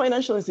think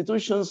financial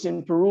institutions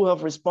in Peru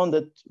have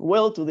responded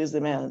well to this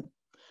demand.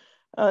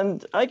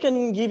 And I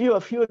can give you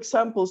a few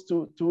examples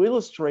to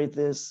illustrate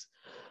this.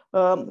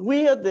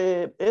 We at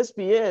the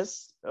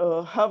SBS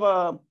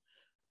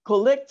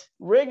collect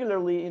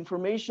regularly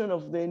information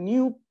of the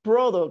new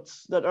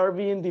products that are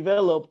being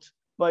developed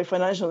by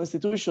financial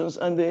institutions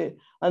and the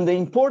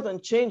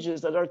important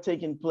changes that are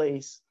taking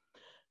place.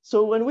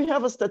 So when we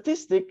have a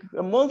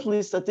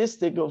monthly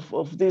statistic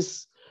of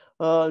these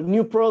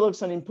new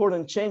products and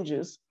important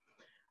changes,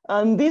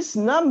 and this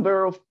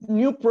number of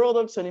new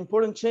products and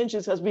important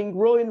changes has been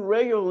growing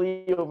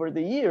regularly over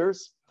the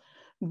years.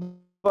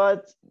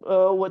 But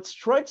what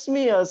strikes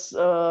me as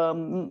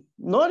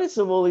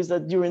noticeable is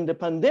that during the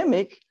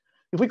pandemic,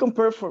 if we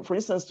compare, for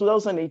instance,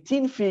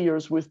 2018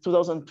 figures with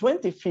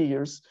 2020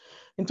 figures,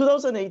 in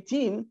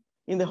 2018,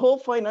 in the whole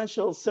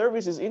financial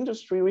services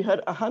industry, we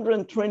had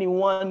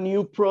 121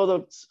 new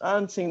products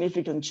and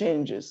significant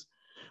changes.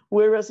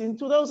 Whereas in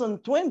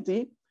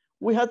 2020,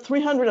 we had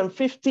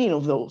 315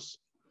 of those.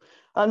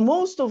 And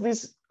most of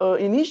these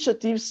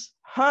initiatives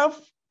have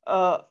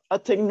a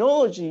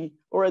technology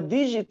or a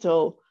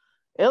digital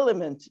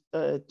element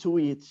to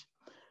it.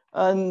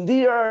 And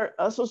they are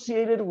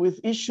associated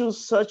with issues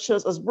such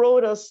as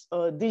broad as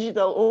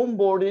digital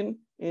onboarding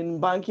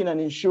in banking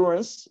and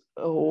insurance,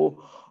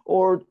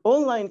 or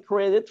online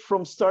credit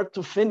from start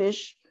to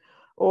finish,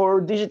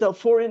 or digital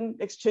foreign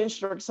exchange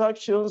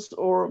transactions,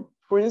 or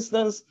for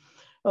instance,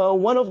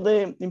 one of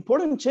the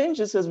important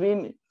changes has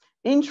been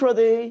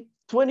intraday,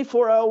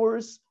 24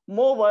 hours,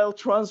 mobile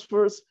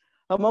transfers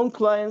among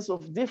clients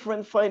of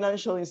different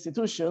financial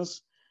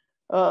institutions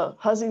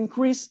has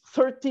increased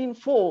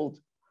 13-fold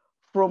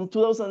from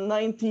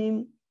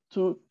 2019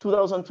 to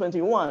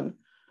 2021.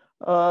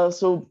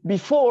 So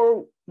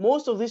before,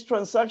 most of these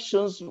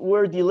transactions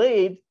were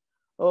delayed,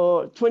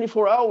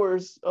 24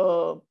 hours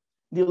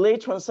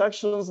delayed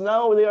transactions.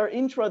 Now they are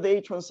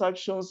intraday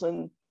transactions,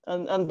 and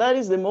that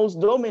is the most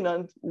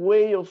dominant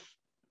way of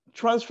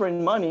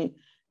transferring money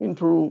in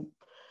Peru.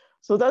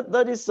 So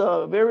that is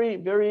a very,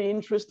 very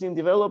interesting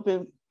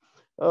development.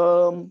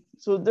 So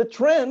the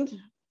trend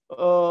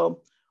towards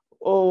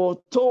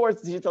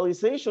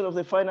digitalization of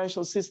the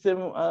financial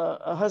system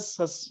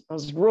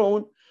has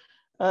grown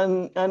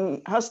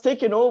and has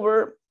taken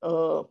over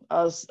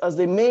as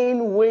the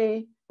main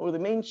way or the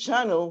main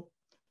channel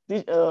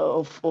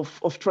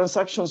of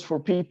transactions for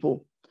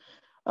people.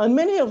 And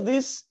many of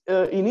these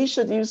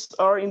initiatives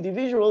are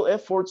individual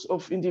efforts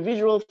of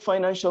individual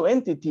financial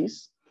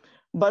entities,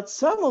 but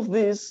some of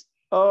these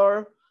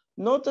are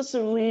not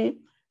necessarily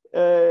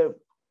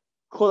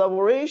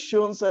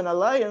collaborations and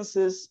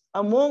alliances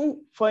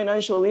among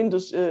financial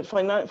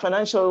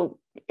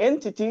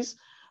entities,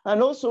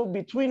 and also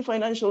between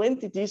financial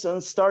entities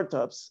and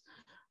startups.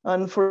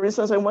 And for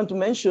instance, I want to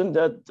mention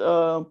that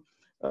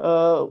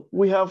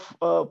we have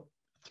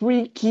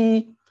 3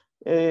 key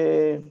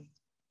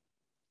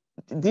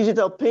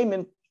digital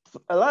payment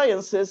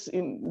alliances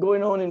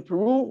going on in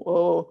Peru.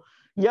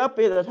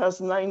 Yape that has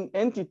 9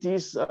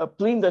 entities,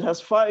 Plin that has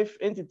 5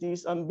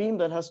 entities, and BIM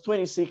that has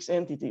 26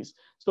 entities.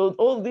 So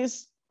all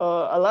these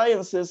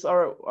alliances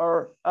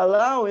are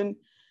allowing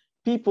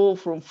people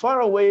from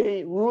far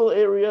away rural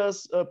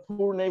areas,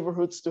 poor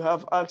neighborhoods to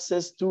have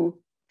access to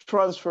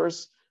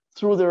transfers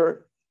through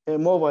their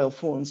mobile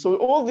phones. So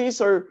all these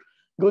are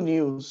good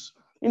news.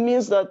 It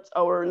means that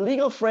our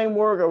legal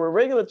framework, our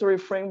regulatory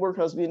framework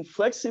has been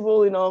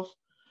flexible enough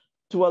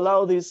to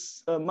allow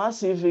this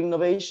massive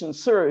innovation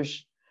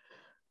surge.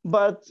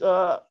 But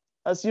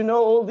as you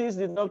know, all these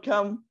did not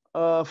come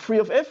free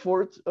of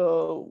effort.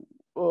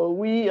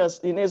 We, as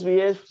in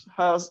SBS,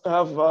 have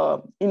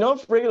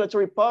enough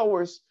regulatory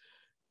powers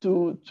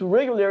to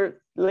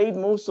regulate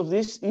most of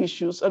these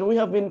issues. And we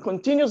have been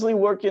continuously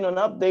working on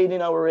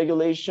updating our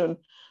regulation.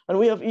 And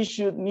we have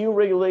issued new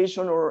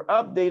regulation or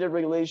updated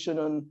regulation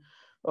on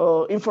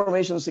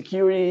information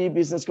security,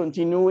 business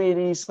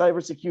continuity,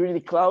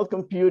 cybersecurity, cloud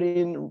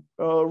computing,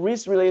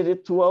 risk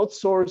related to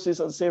outsources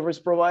and service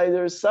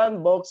providers,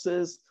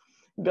 sandboxes,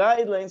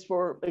 guidelines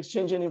for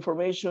exchanging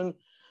information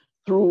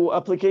through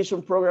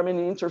application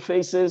programming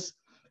interfaces,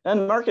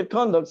 and market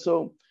conduct.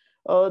 So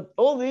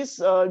all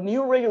these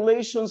new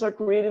regulations are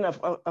creating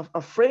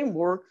a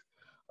framework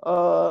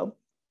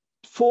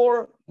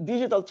for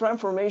digital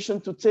transformation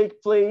to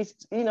take place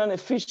in an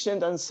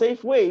efficient and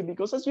safe way,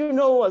 because as you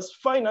know, as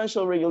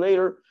financial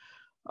regulator,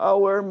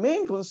 our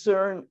main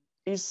concern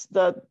is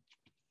that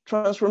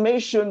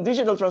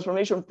digital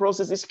transformation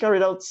process is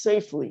carried out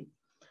safely.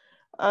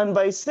 And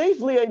by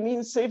safely, I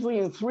mean safely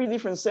in three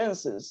different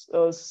senses.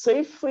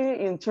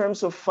 Safely in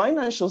terms of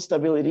financial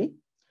stability,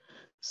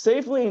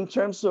 safely in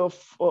terms of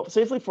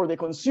safely for the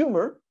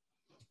consumer,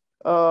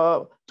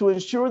 to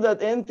ensure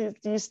that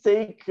entities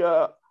take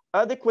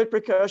adequate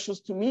precautions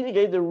to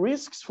mitigate the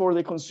risks for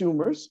the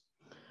consumers,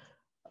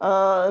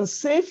 and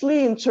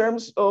safely in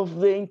terms of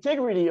the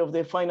integrity of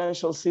the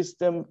financial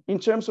system, in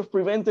terms of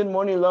preventing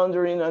money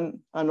laundering and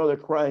other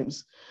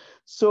crimes.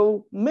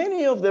 So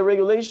many of the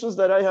regulations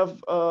that I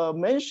have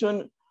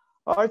mentioned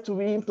are to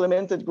be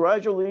implemented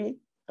gradually,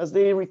 as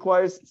they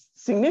require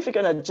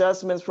significant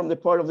adjustments from the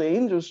part of the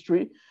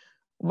industry,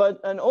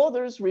 and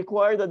others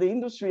require that the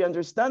industry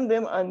understand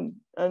them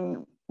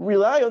and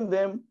rely on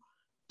them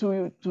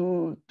to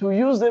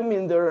use them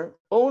in their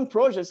own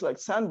projects, like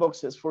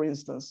sandboxes, for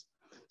instance.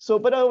 So,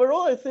 but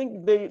overall, I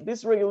think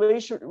this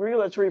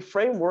regulatory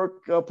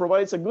framework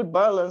provides a good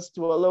balance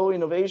to allow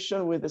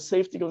innovation with the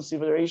safety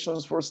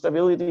considerations for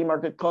stability,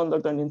 market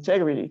conduct, and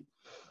integrity.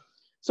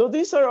 So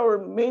these are our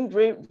main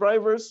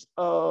drivers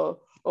of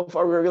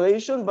our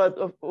regulation. But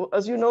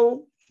as you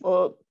know,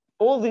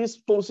 all this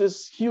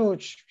poses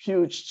huge,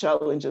 huge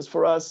challenges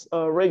for us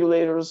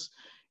regulators,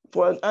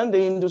 and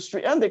the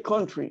industry and the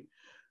country.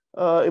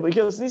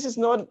 Because this is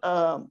not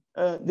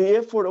the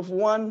effort of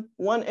one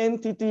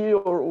entity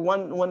or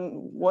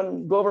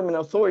one government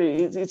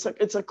authority.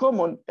 It's a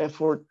common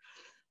effort,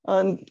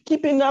 and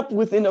keeping up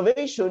with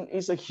innovation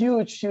is a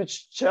huge,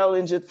 huge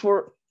challenge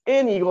for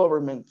any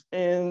government.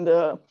 And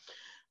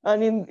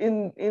in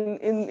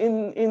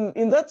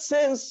that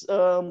sense,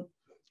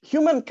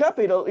 human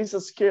capital is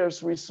a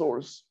scarce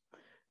resource,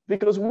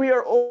 because we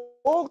are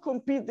all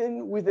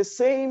competing with the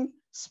same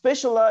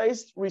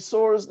specialized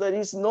resource that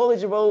is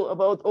knowledgeable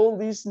about all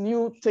these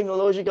new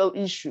technological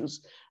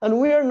issues.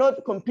 And we are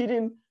not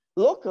competing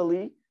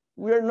locally.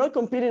 We are not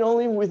competing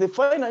only with the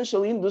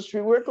financial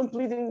industry. We're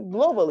competing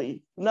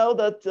globally now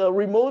that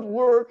remote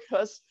work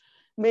has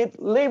made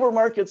labor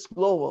markets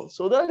global.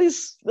 So that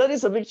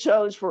is a big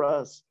challenge for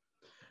us.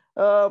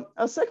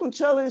 A second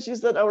challenge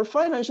is that our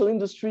financial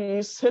industry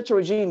is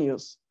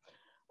heterogeneous.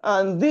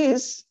 And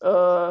this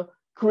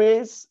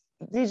creates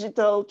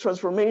digital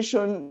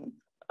transformation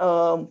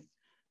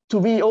to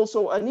be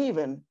also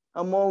uneven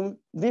among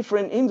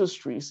different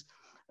industries.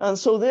 And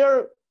so they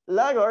are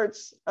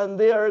laggards and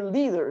they are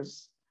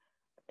leaders.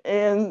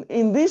 And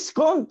in this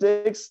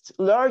context,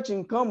 large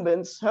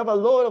incumbents have a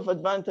lot of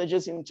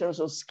advantages in terms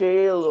of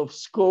scale, of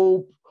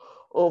scope,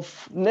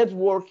 of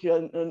network,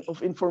 and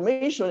of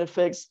information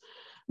effects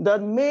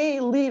that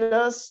may lead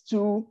us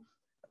to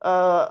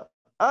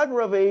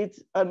aggravate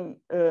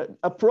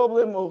a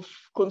problem of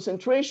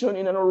concentration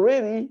in an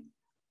already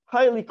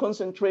highly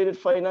concentrated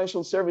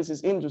financial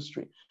services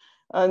industry.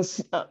 And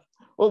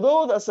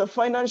although as a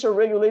financial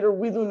regulator,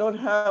 we do not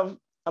have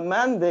a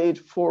mandate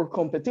for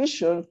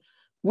competition,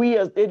 we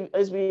as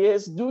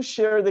SBS do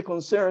share the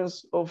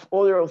concerns of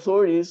other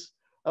authorities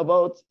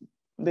about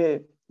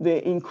the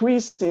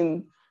increase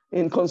in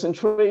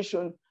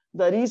concentration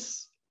that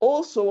is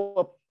also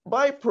a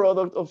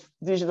byproduct of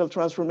digital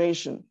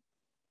transformation.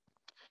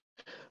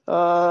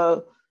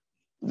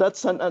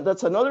 That's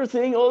another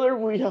thing.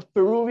 We have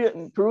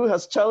Peru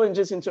has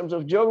challenges in terms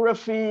of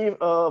geography,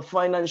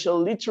 financial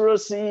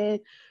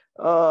literacy,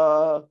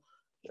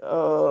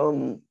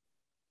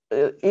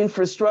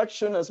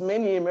 infrastructure, as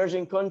many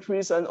emerging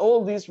countries, and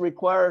all these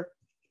require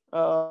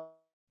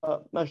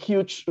a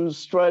huge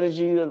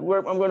strategy. That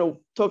I'm going to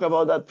talk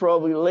about that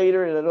probably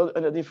later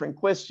in a different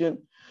question.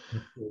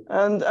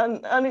 And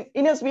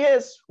in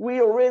SBS,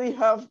 we already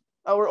have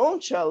our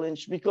own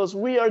challenge, because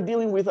we are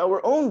dealing with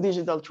our own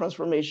digital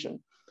transformation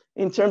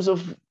in terms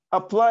of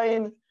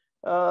applying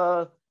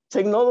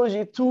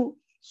technology to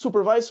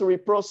supervisory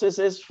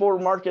processes for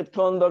market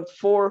conduct,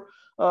 for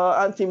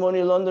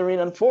anti-money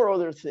laundering, and for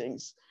other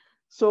things.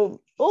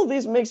 So all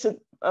this makes it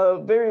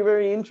a very,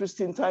 very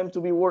interesting time to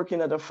be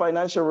working at a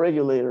financial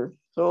regulator.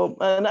 So,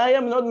 and I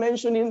am not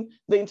mentioning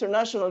the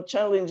international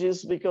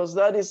challenges, because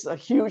that is a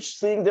huge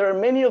thing. There are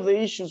many of the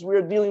issues we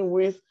are dealing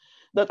with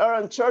that are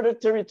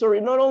uncharted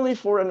territory, not only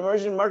for an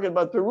emerging market,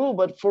 but Peru,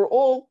 but for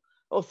all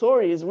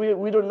authorities.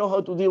 We don't know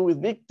how to deal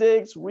with big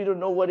techs. We don't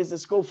know what is the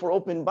scope for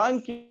open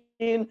banking.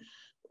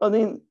 I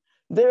mean,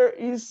 there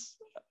is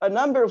a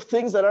number of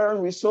things that are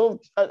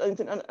unresolved at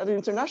the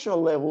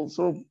international level.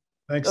 So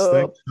thanks.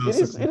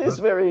 It is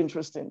very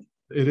interesting.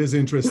 It is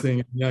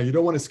interesting. Yeah, you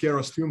don't want to scare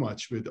us too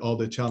much with all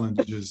the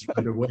challenges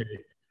right away.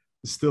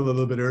 It's still a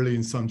little bit early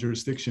in some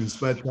jurisdictions,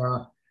 but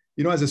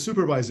you know, as a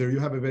supervisor, you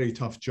have a very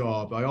tough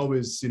job. I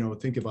always,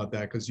 think about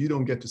that, because you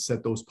don't get to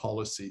set those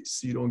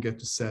policies. You don't get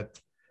to set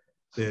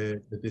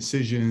the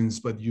decisions,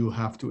 but you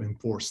have to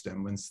enforce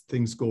them. When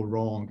things go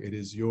wrong, it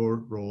is your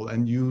role.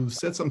 And you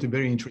said something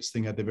very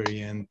interesting at the very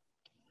end,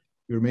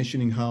 you're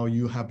mentioning how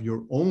you have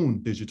your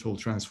own digital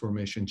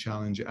transformation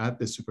challenge at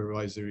the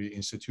supervisory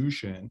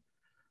institution.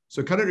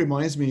 So it kind of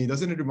reminds me,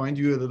 doesn't it remind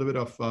you a little bit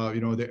of,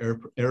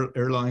 the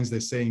airlines, they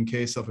say in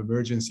case of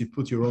emergency,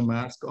 put your own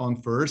mask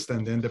on first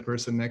and then the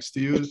person next to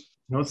you,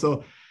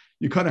 so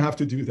you kind of have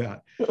to do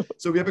that.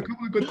 So we have a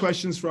couple of good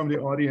questions from the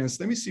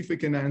audience. Let me see if we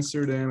can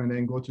answer them and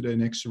then go to the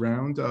next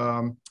round.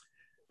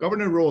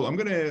 Governor Roll, I'm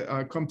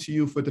gonna come to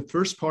you for the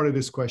first part of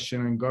this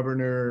question, and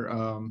Governor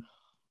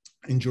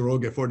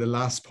Njoroge for the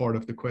last part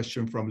of the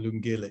question from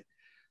Lungile.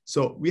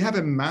 So we have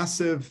a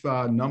massive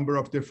number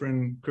of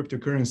different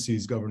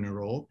cryptocurrencies, Governor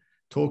Roll,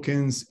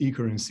 tokens,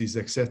 e-currencies,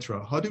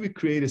 etc. How do we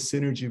create a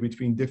synergy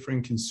between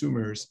different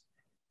consumers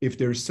if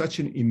there's such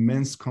an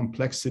immense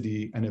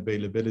complexity and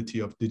availability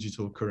of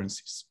digital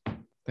currencies?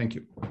 Thank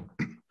you.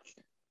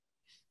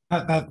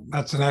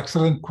 That's an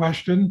excellent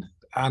question,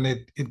 and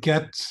it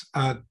gets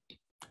at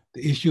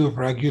the issue of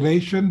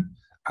regulation,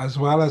 as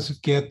well as it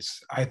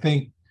gets, I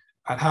think,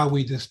 at how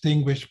we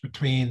distinguish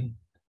between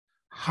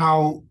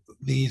how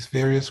these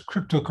various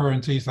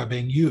cryptocurrencies are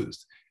being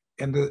used.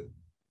 In the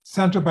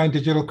central bank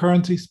digital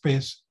currency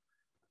space,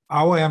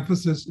 our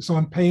emphasis is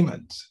on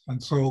payments.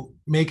 And so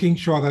making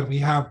sure that we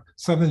have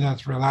something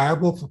that's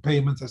reliable for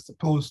payments as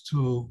opposed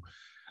to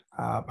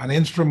an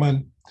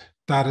instrument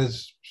that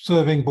is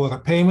serving both a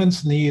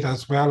payments need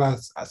as well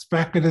as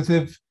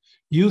speculative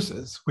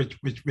uses,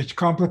 which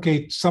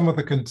complicate some of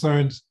the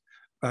concerns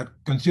that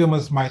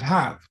consumers might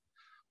have.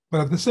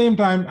 But at the same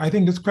time, I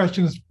think this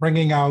question is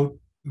bringing out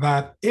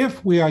that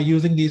if we are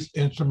using these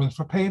instruments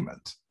for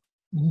payment,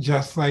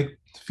 just like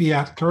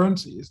fiat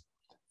currencies,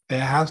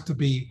 there has to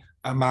be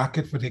a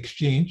market for the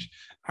exchange.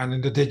 And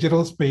in the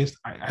digital space,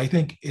 I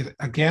think it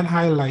again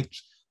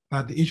highlights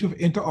that the issue of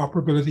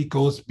interoperability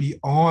goes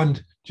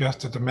beyond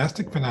just the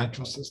domestic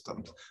financial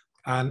systems.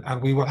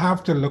 And we will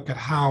have to look at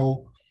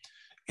how,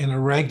 in a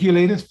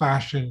regulated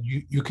fashion,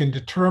 you can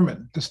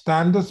determine the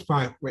standards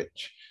by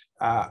which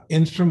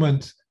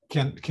instruments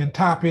can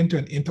tap into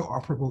an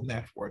interoperable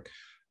network.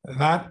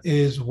 That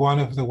is one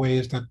of the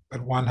ways that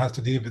one has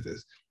to deal with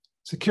this.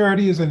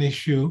 Security is an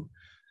issue,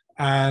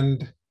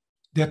 and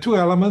there are two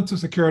elements to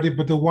security,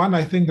 but the one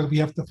I think that we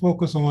have to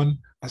focus on,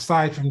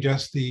 aside from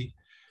just the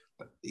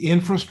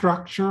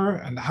infrastructure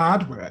and the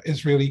hardware,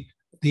 is really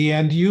the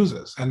end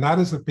users. And that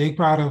is a big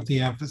part of the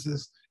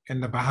emphasis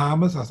in the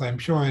Bahamas, as I'm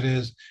sure it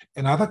is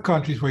in other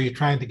countries where you're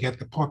trying to get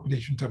the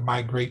population to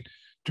migrate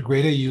to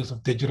greater use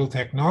of digital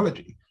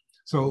technology.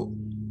 So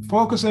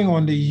focusing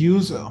on the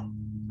user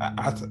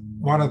as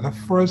one of the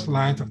first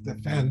lines of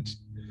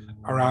defense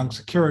around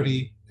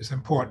security is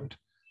important.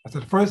 As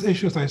the first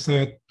issue, as I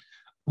said,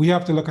 we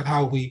have to look at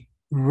how we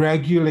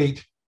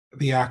regulate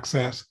the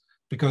access,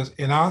 because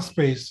in our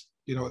space,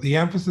 the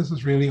emphasis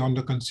is really on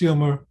the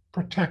consumer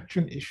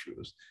protection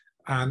issues.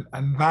 And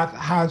that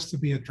has to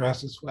be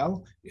addressed as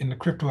well in the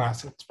crypto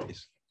asset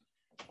space.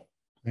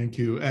 Thank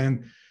you.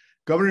 And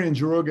Governor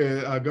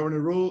Njoroge,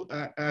 Governor Roll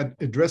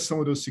addressed some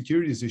of those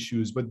securities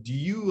issues, but do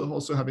you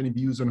also have any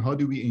views on how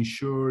do we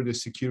ensure the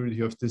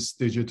security of this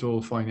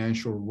digital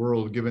financial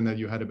world, given that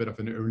you had a bit of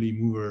an early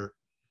mover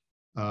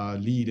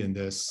lead in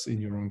this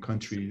in your own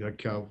country?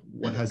 Like,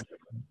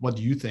 what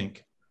do you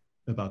think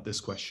about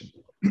this question?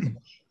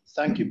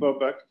 Thank you,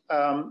 Babak.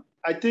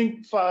 I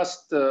think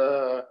first,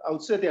 I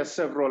would say there are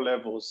several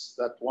levels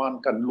that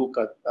one can look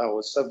at,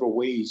 or several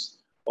ways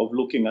of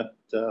looking at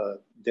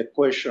the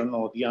question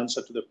or the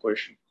answer to the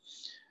question.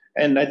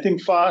 And I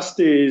think first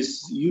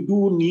is you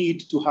do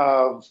need to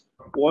have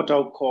what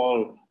I'll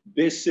call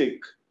basic,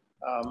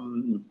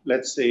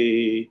 let's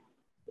say,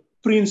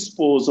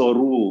 principles or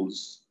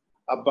rules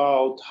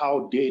about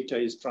how data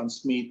is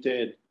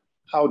transmitted,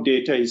 how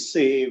data is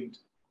saved,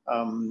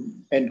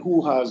 and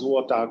who has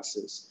what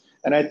access.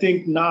 And I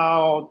think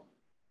now,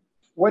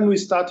 when we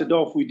started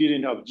off, we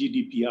didn't have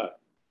GDPR.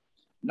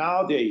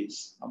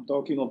 Nowadays, I'm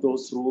talking of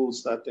those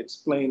rules that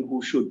explain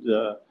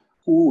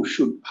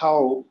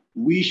how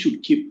we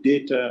should keep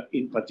data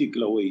in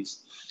particular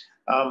ways.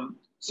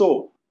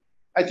 So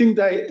I think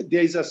that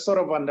there is a sort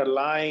of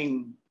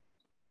underlying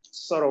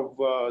set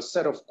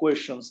of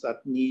questions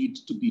that need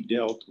to be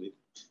dealt with.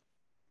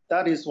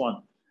 That is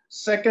one.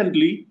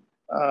 Secondly,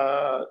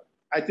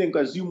 I think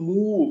as you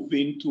move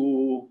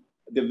into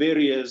the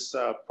various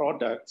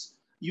products,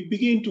 you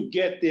begin to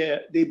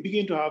they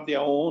begin to have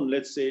their own,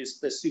 let's say,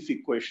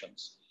 specific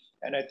questions.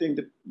 And I think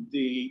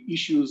the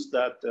issues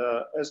that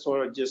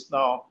Esther just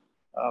now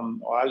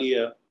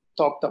earlier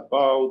talked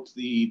about,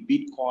 the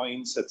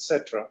Bitcoins,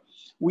 etc.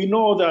 We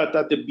know that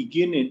at the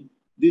beginning,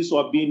 these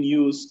were being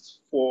used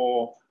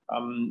for,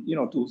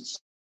 to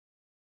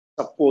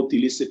support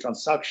illicit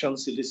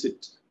transactions,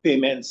 illicit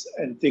payments,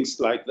 and things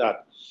like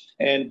that.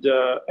 And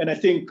I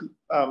think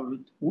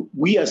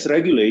we as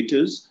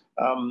regulators,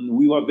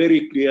 we were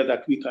very clear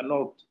that we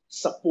cannot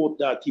support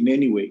that in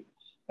any way.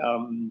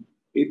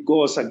 It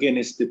goes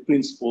against the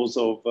principles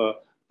of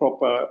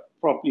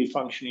properly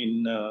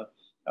functioning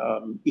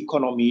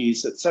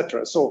economies,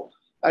 etc. So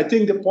I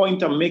think the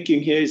point I'm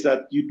making here is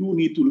that you do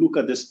need to look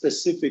at the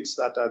specifics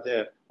that are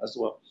there as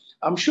well.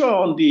 I'm sure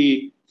on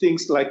the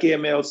things like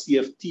AML,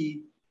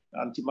 CFT,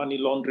 anti-money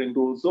laundering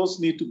rules, those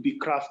need to be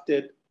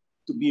crafted,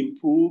 to be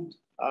improved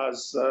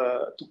as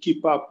to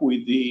keep up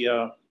with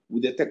the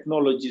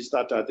technologies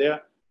that are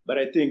there. But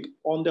I think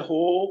on the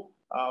whole,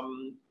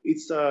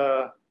 it's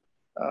a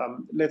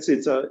let's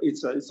say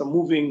it's a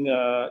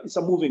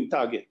moving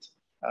target.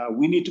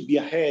 We need to be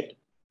ahead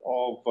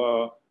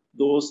of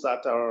those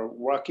that are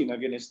working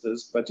against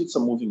us, but it's a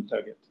moving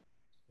target.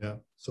 Yeah.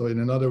 So in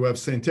another way of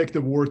saying, take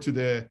the war to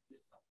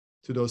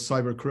those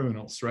cyber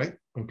criminals, right?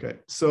 Okay.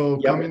 So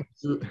yep. Coming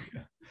to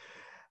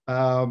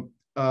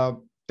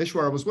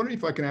Ishwar, I was wondering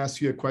if I can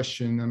ask you a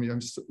question. I mean,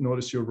 I've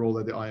noticed your role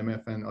at the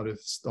IMF and other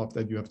stuff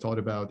that you have thought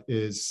about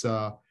is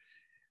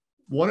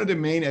one of the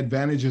main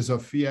advantages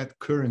of fiat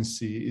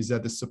currency is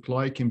that the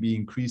supply can be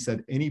increased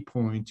at any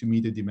point to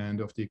meet the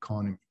demand of the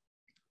economy.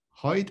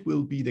 How it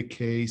will be the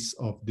case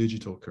of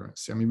digital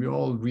currency? I mean, we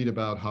all read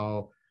about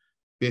how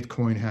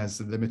Bitcoin has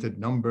a limited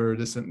number,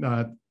 this and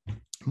that.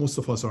 Most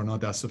of us are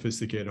not that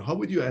sophisticated. How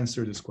would you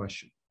answer this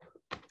question?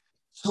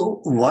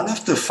 So one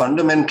of the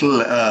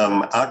fundamental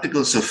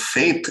articles of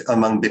faith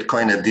among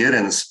Bitcoin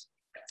adherents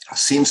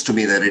seems to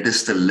be that it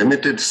is the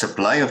limited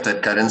supply of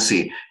that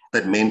currency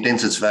that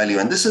maintains its value.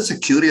 And this is a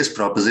curious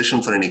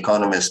proposition for an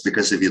economist,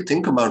 because if you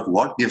think about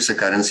what gives a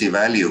currency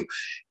value,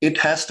 it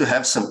has to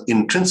have some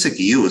intrinsic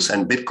use.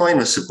 And Bitcoin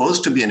was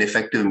supposed to be an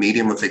effective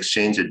medium of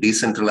exchange, a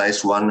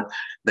decentralized one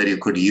that you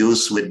could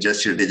use with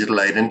just your digital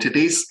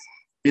identities.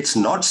 It's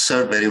not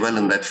served very well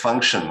in that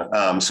function.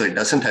 So it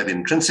doesn't have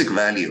intrinsic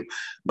value.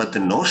 But the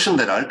notion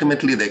that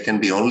ultimately there can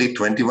be only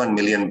 21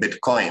 million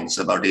Bitcoins,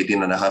 about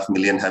 18.5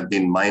 million have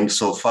been mined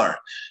so far,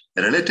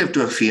 relative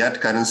to a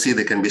fiat currency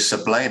that can be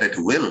supplied at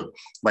will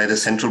by the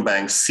central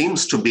bank,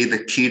 seems to be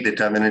the key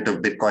determinant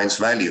of Bitcoin's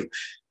value.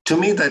 To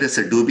me, that is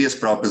a dubious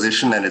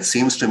proposition, and it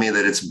seems to me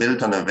that it's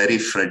built on a very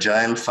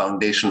fragile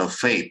foundation of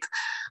faith.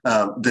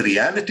 The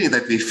reality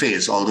that we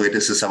face, although it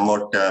is a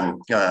somewhat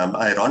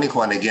ironic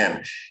one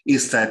again,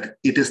 is that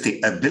it is the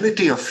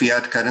ability of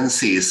fiat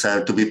currencies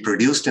to be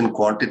produced in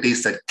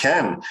quantities that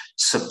can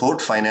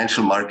support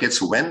financial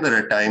markets when there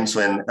are times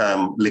when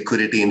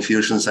liquidity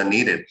infusions are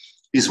needed,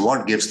 is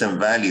what gives them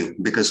value,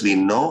 because we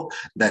know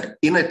that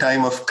in a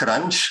time of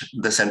crunch,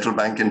 the central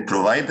bank can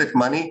provide that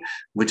money,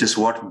 which is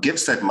what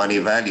gives that money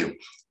value.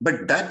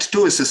 But that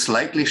too is a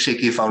slightly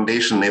shaky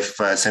foundation if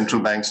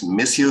central banks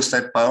misuse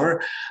that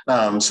power.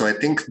 So I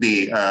think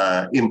the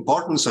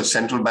importance of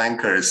central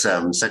bankers,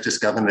 such as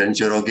Governor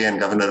Njoroge and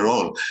Governor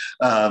Roll,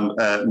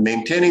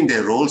 maintaining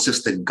their roles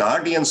as the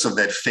guardians of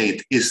that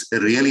faith is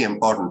really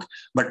important.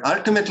 But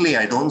ultimately,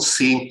 I don't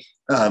see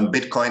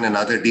Bitcoin and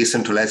other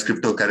decentralized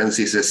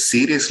cryptocurrencies as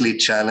seriously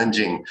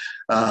challenging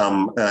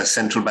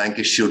central bank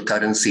issued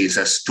currencies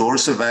as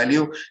stores of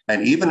value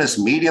and even as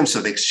mediums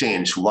of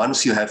exchange.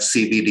 Once you have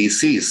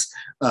CBDCs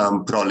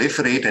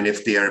proliferate, and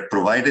if they are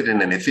provided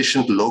in an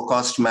efficient,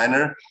 low-cost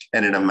manner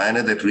and in a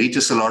manner that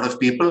reaches a lot of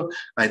people,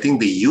 I think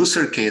the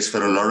user case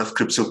for a lot of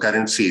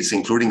cryptocurrencies,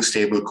 including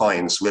stable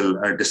coins, will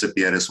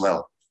disappear as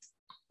well.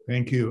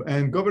 Thank you.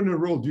 And Governor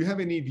Roll, do you have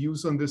any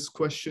views on this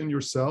question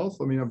yourself?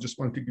 I mean, I just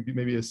wanted to give you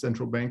maybe a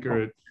central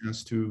banker a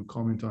chance to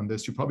comment on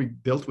this. You probably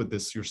dealt with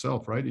this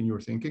yourself, right, in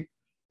your thinking?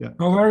 Yeah.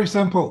 Oh, very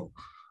simple.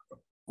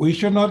 We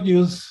should not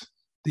use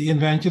the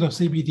invention of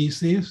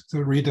CBDCs to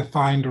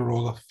redefine the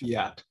role of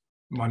fiat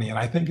money. And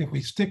I think if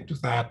we stick to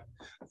that,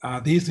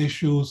 these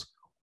issues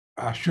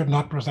should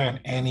not present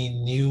any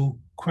new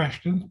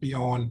questions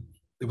beyond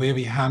the way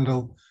we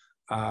handle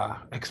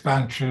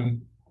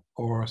expansion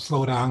or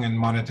slowdown in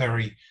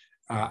monetary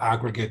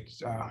aggregate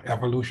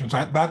evolution.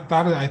 So that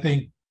I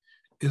think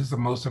is the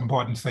most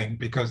important thing,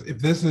 because if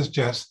this is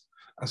just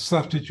a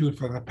substitute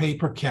for the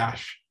paper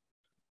cash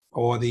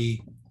or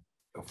the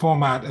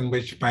format in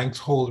which banks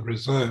hold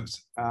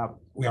reserves,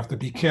 we have to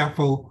be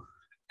careful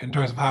in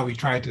terms of how we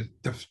try to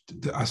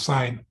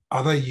assign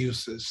other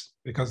uses,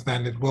 because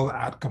then it will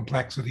add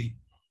complexity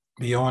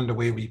beyond the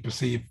way we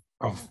perceive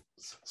of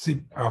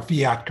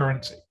fiat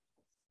currency.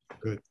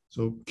 Good.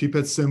 So keep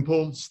it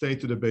simple, stay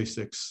to the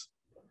basics,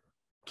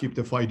 keep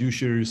the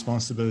fiduciary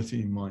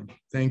responsibility in mind.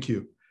 Thank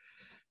you.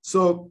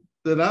 So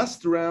the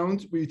last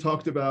round, we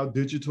talked about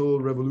digital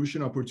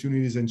revolution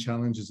opportunities and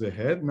challenges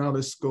ahead. Now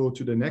let's go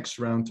to the next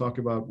round, talk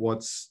about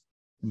what's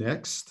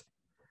next.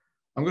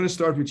 I'm going to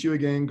start with you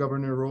again,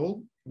 Governor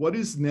Roll. What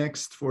is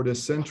next for the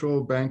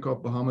Central Bank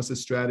of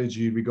Bahamas'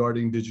 strategy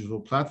regarding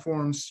digital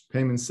platforms,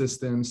 payment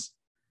systems,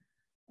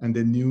 and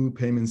the new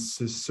payment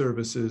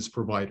services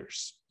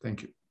providers?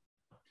 Thank you.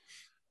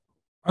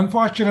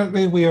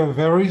 Unfortunately, we are a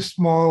very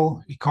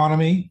small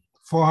economy,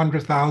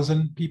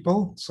 400,000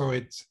 people. So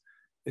it's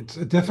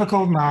a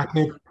difficult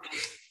market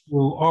to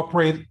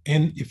operate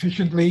in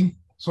efficiently.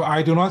 So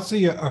I do not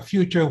see a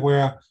future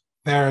where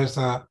there is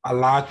a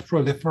large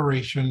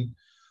proliferation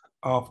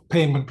of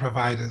payment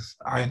providers.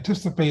 I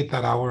anticipate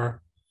that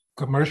our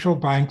commercial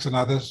banks and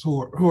others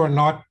who are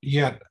not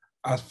yet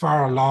as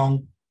far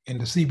along in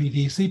the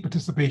CBDC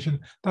participation,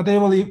 that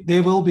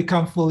they will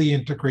become fully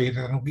integrated,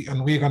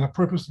 and we're going to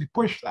purposely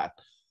push that.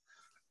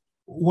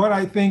 What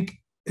I think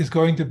is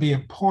going to be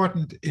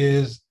important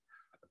is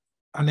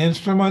an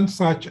instrument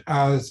such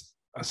as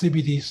a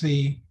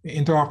CBDC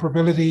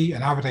interoperability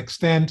and how it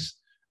extends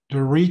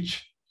the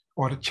reach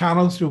or the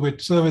channels through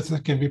which services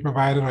can be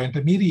provided or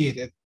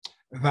intermediated,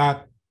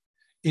 that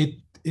if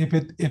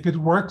it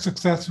works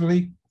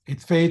successfully,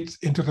 it fades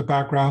into the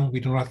background.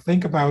 We do not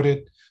think about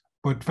it,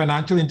 but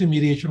financial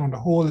intermediation on the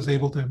whole is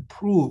able to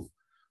improve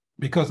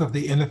because of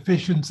the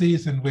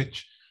inefficiencies in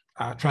which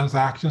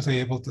transactions are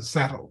able to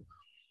settle.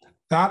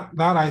 That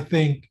I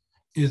think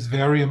is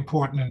very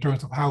important in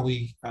terms of how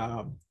we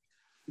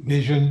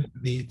vision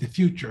the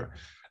future.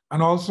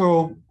 And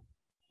also,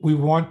 we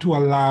want to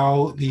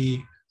allow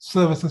the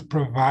services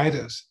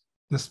providers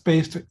the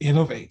space to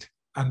innovate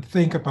and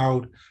think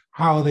about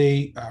how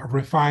they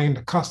refine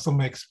the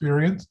customer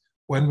experience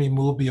when we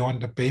move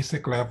beyond the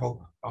basic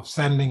level of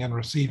sending and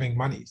receiving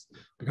monies.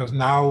 Because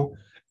now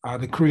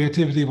the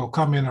creativity will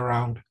come in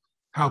around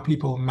how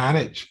people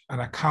manage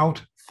and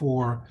account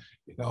for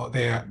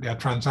their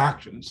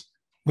transactions,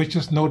 which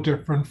is no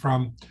different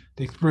from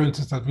the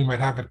experiences that we might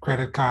have with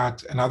credit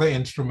cards and other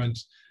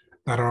instruments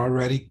that are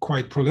already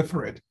quite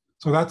proliferate.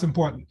 So that's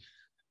important.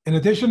 In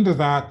addition to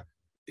that,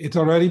 it's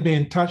already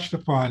been touched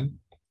upon.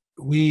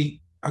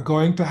 We are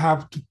going to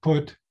have to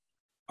put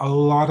a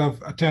lot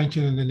of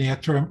attention in the near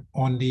term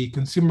on the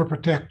consumer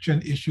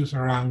protection issues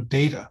around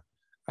data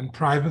and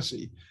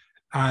privacy.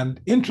 And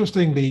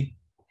interestingly,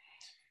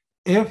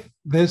 if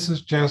this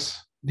is just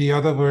the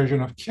other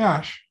version of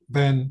cash,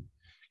 then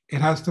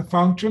it has to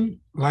function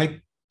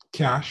like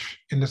cash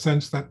in the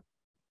sense that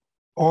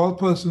all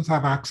persons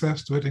have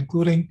access to it,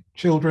 including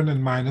children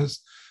and minors.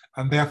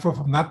 And therefore,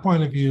 from that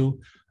point of view,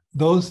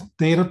 those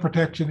data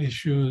protection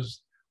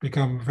issues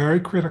become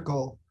very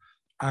critical.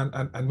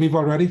 And we've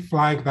already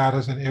flagged that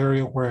as an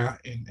area where,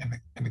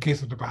 in the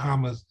case of the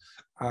Bahamas,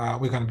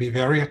 we're going to be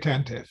very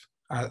attentive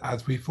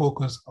as we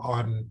focus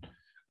on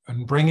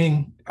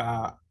bringing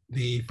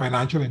the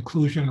financial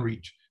inclusion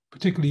reach,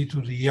 particularly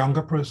to the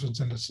younger persons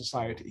in the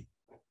society.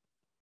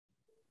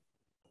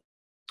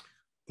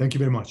 Thank you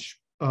very much.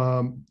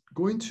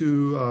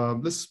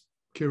 Let's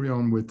carry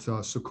on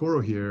with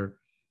Socorro here.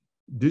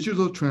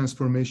 Digital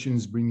transformation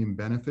is bringing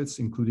benefits,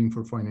 including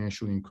for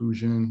financial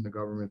inclusion. The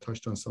government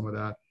touched on some of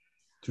that,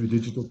 through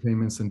digital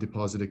payments and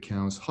deposit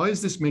accounts. How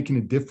is this making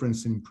a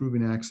difference in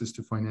improving access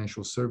to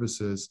financial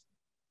services,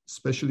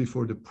 especially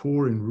for the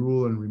poor in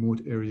rural and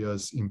remote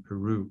areas in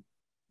Peru?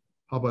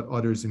 How about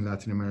others in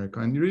Latin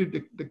America? And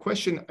really the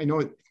question, I know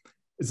it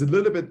is a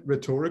little bit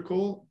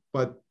rhetorical,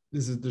 but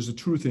there's a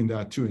truth in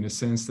that too, in a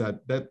sense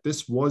that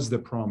this was the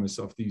promise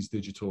of these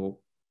digital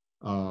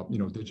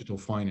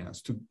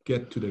finance to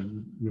get to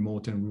the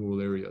remote and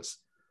rural areas.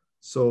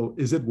 So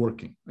is it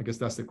working? I guess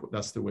that's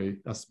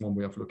one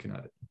way of looking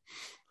at it.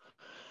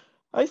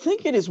 I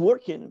think it is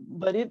working,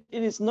 but it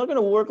is not going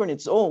to work on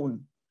its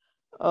own.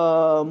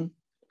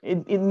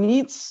 It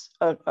needs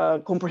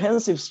a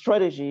comprehensive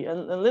strategy.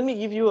 And let me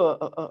give you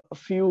a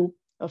few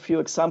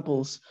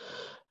examples.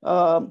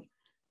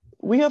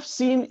 We have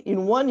seen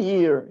in 1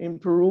 year in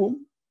Peru,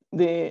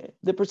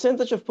 the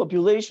percentage of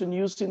population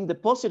using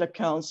deposit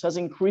accounts has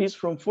increased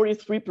from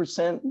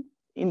 43%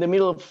 in the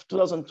middle of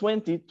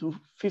 2020 to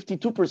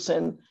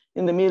 52%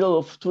 in the middle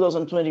of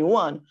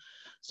 2021.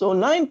 So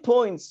 9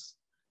 points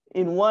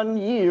in 1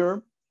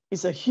 year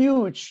is a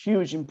huge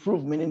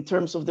improvement in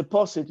terms of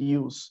deposit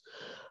use.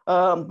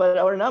 But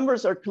our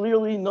numbers are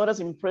clearly not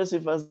as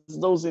impressive as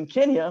those in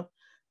Kenya,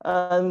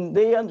 and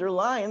they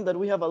underline that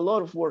we have a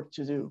lot of work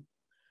to do.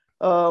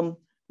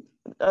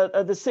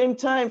 At the same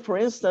time, for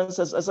instance,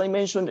 as I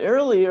mentioned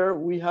earlier,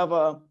 we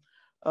have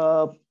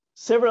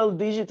several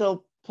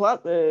digital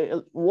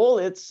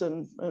wallets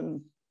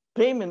and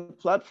payment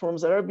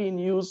platforms that are being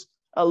used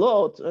a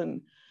lot.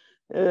 And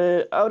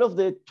out of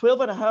the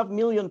 12.5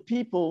 million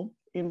people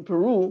in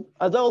Peru,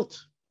 adult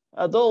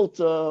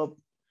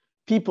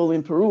people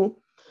in Peru,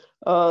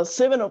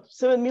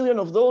 7 million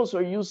of those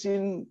are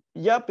using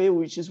Yape,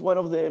 which is one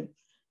of the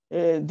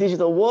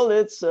digital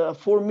wallets.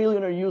 4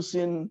 million are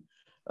using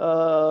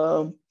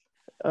Plim,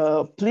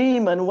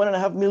 and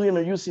 1.5 million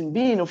are using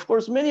Bean. Of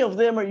course, many of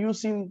them are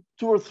using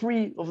 2 or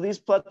 3 of these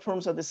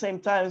platforms at the same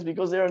time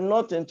because they are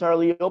not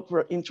entirely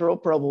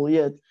interoperable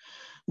yet.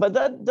 But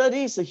that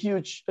is a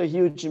huge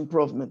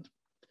improvement.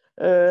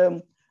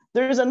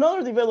 There is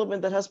another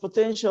development that has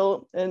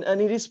potential,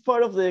 and it is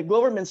part of the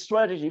government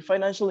strategy,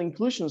 financial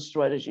inclusion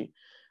strategy.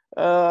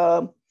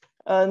 And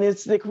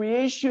it's the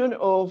creation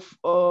of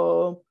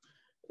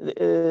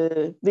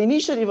the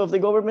initiative of the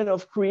government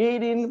of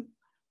creating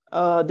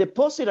a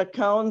deposit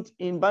account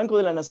in Banco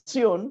de la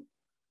Nación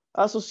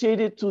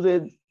associated to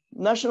the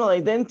national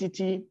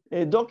identity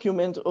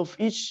document of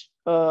each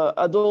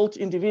adult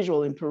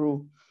individual in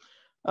Peru.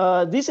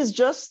 This is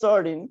just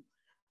starting,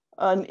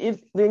 and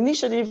the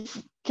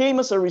initiative came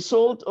as a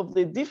result of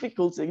the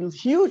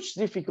huge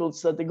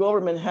difficulties that the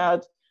government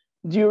had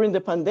during the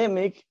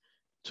pandemic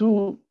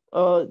to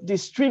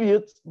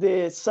distribute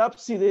the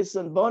subsidies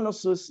and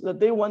bonuses that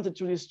they wanted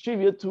to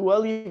distribute to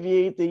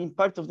alleviate the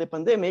impact of the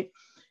pandemic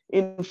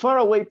in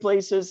faraway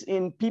places,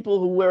 in people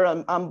who were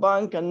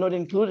unbanked and not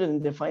included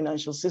in the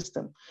financial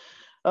system.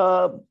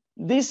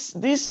 This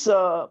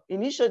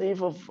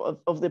initiative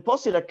of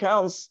deposit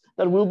accounts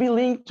that will be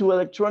linked to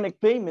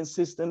electronic payment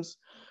systems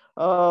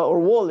or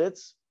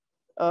wallets,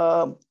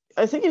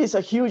 I think it is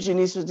a huge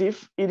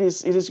initiative. It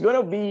is going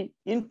to be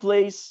in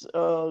place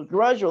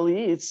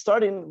gradually. It's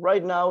starting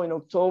right now in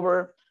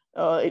October.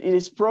 It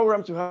is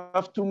programmed to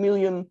have 2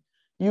 million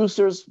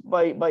users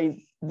by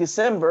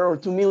December, or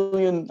 2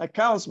 million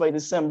accounts by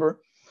December.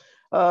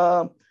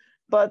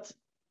 But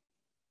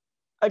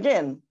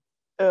again,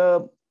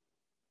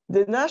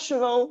 the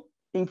national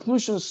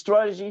inclusion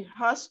strategy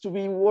has to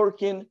be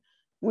working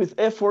with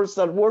efforts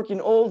that work in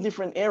all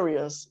different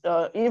areas,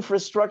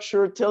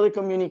 infrastructure,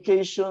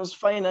 telecommunications,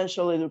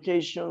 financial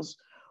educations,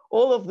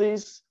 all of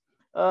this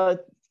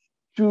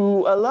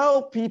to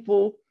allow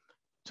people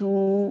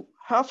to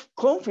have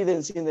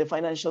confidence in the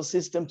financial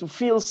system, to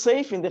feel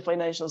safe in the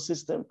financial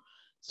system.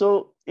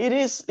 So it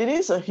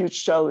is a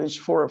huge challenge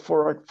for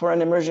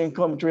an emerging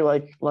country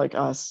like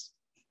us.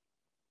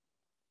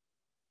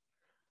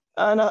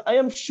 And I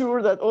am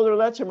sure that other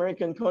Latin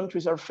American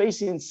countries are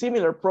facing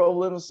similar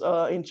problems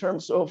in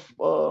terms of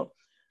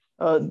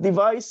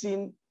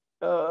devising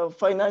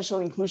financial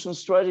inclusion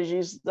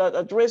strategies that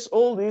address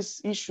all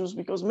these issues,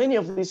 because many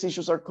of these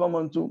issues are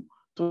common to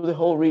the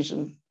whole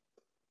region.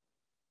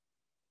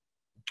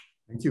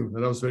 Thank you.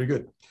 That was very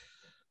good.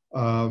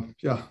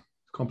 Yeah,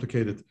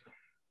 complicated.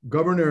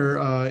 Governor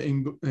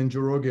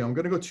Njoroge, I'm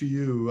going to go to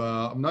you.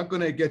 I'm not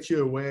going to get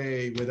you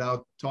away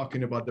without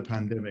talking about the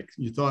pandemic.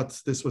 You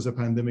thought this was a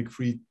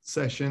pandemic-free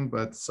session,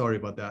 but sorry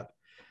about that.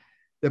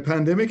 The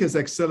pandemic has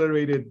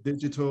accelerated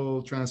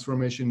digital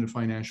transformation in the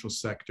financial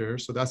sector.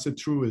 So that's a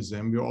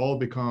truism. You all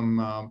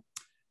become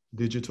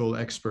digital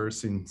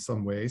experts in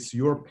some ways.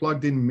 You're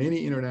plugged in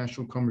many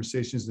international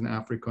conversations in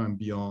Africa and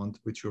beyond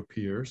with your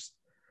peers.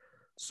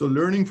 So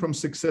learning from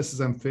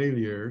successes and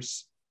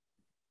failures,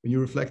 when you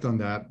reflect on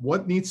that,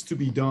 what needs to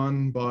be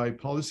done by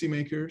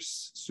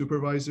policymakers,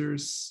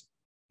 supervisors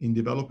in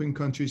developing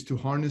countries to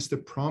harness the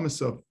promise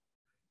of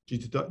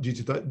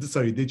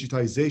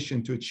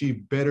digitization to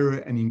achieve better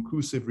and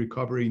inclusive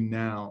recovery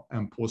now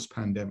and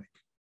post-pandemic?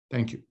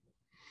 Thank you.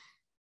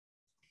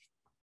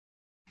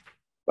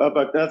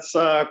 But that's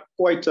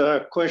quite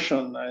a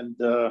question, and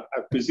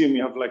I presume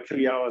you have like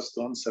 3 hours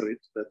to answer it,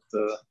 but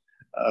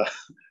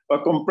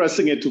we're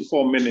compressing it to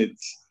 4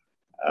 minutes.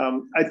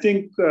 I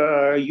think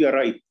you're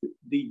right.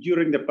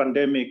 During the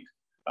pandemic,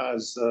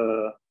 as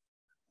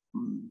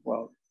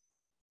well,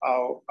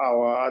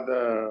 our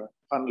other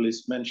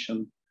panelists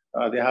mentioned,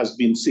 there has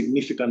been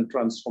significant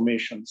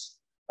transformations.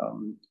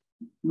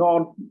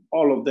 Not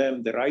all of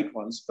them the right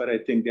ones, but I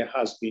think there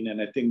has been,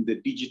 and I think the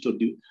digital,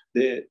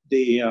 the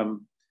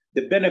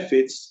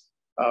benefits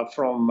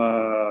from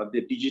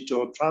the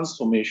digital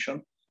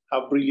transformation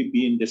have really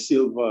been the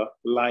silver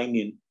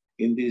lining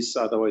in this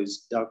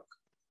otherwise dark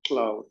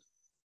cloud.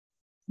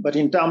 But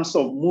in terms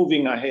of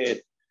moving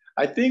ahead,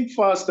 I think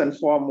first and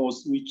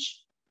foremost,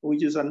 which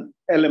is an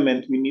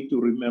element we need to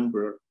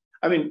remember.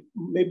 I mean,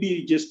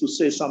 maybe just to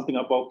say something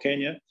about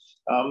Kenya.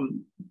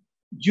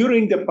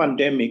 During the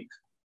pandemic,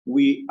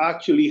 we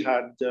actually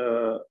had,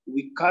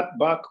 we cut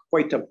back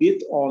quite a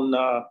bit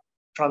on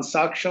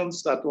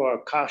transactions that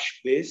were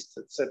cash-based,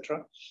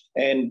 etc.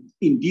 And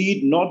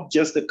indeed, not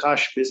just the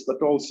cash-based,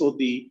 but also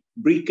the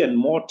brick and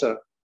mortar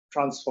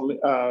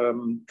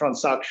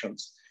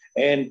transactions.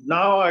 And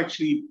now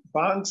actually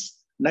banks,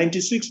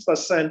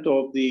 96%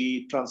 of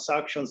the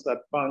transactions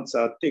that banks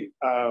are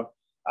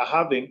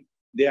having,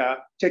 they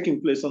are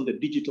taking place on the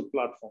digital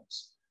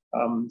platforms.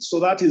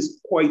 So that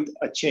is quite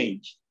a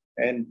change.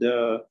 And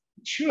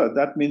sure,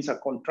 that means a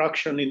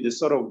contraction in the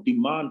sort of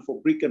demand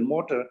for brick and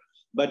mortar,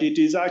 but it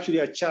is actually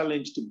a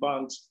challenge to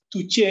banks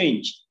to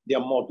change their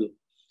model.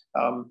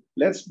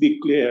 Let's be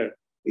clear,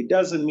 it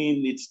doesn't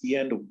mean it's the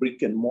end of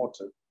brick and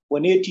mortar.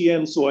 When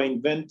ATMs were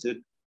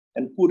invented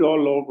and put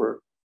all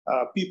over,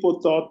 people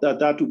thought that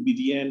that would be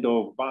the end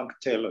of bank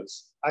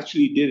tellers.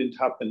 Actually, it didn't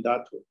happen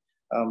that way.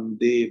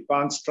 The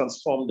banks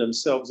transformed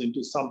themselves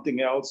into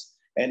something else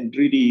and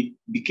really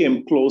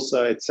became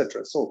closer,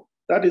 etc. So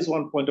that is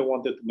one point I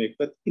wanted to make.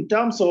 But in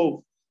terms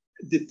of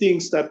the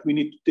things that we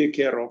need to take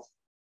care of,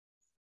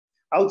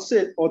 I would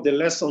say, or the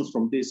lessons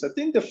from this, I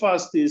think the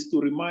first is to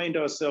remind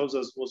ourselves,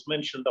 as was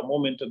mentioned a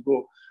moment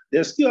ago,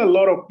 there's still a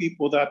lot of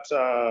people that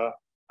are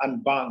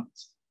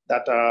unbanked,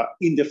 that are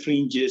in the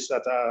fringes,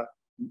 that are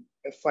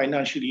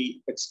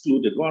financially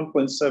excluded,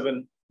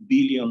 1.7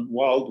 billion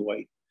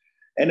worldwide.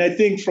 And I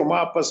think from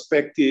our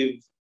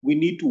perspective, we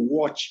need to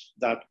watch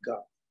that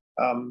gap.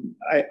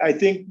 I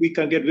think we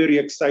can get very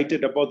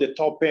excited about the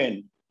top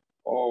end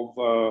of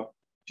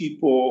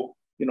people,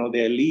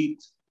 the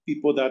elite,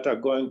 people that are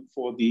going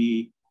for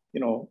the,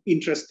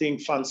 interesting,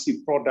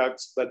 fancy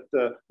products, but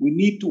we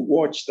need to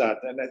watch that.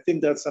 And I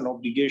think that's an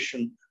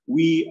obligation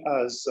we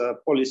as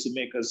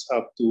policymakers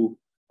have to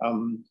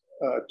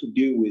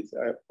deal with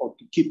or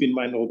to keep in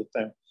mind all the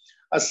time.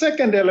 A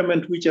second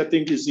element, which I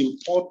think is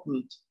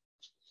important,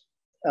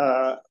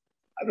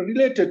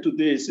 related to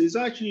this is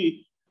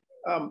actually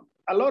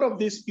a lot of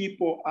these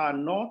people are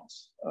not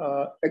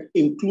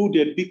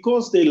included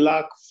because they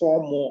lack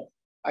formal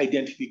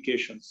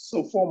identifications,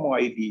 so formal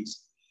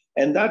IDs.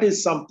 And that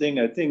is something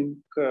I think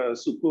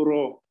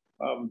Sukuro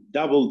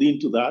dabbled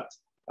into that.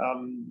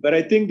 But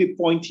I think the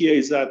point here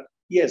is that,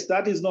 yes,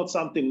 that is not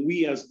something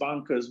we as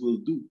bankers will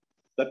do,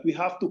 but we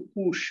have to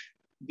push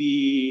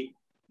the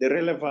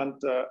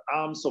relevant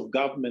arms of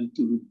government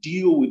to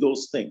deal with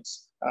those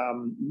things,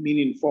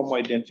 meaning formal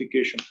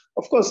identification.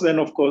 Of course,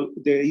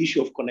 the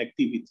issue of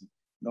connectivity,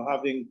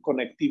 having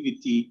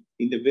connectivity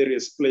in the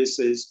various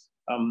places,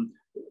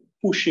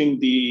 pushing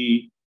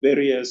the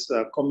various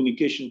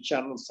communication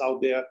channels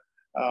out there.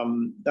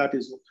 That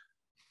is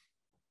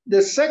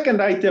the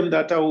second item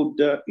that I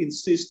would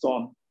insist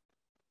on,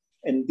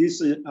 and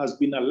this has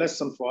been a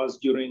lesson for us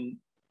during,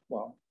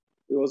 well,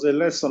 it was a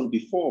lesson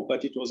before,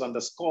 but it was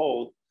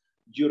underscored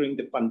during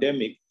the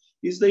pandemic,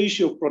 is the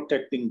issue of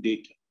protecting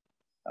data.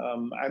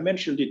 I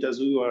mentioned it as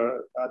we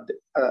were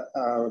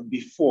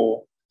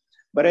before,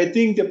 but I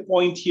think the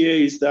point here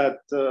is that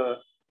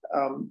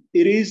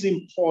it is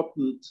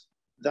important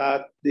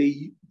that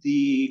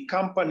the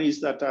companies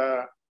that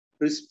are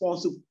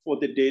responsible for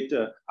the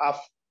data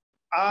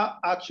are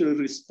actually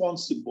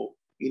responsible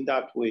in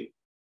that way.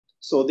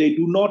 So they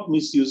do not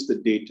misuse the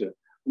data.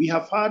 We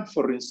have had,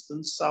 for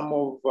instance, some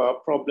of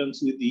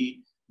problems with the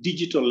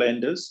digital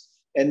lenders,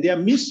 and they are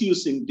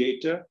misusing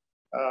data.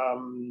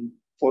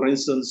 For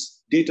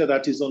instance, data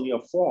that is on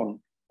your phone,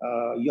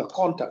 your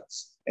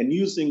contacts, and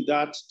using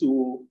that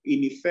to,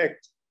 in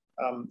effect,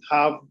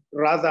 have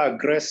rather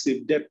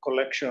aggressive debt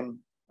collection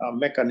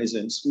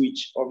mechanisms,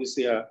 which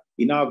obviously are,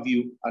 in our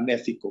view,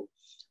 unethical.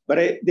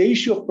 But the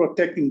issue of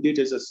protecting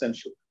data is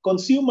essential.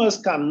 Consumers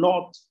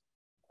cannot,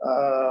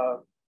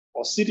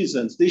 or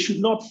citizens, they should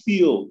not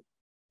feel,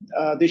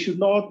 they should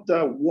not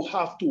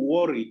have to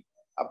worry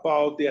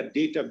about their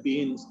data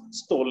being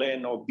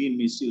stolen or being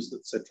misused,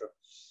 etc.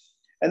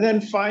 And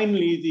then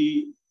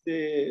finally,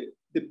 the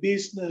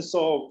business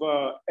of,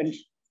 and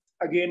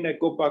again, I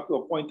go back to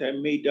a point I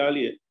made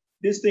earlier,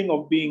 this thing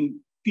of being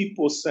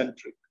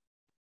people-centric.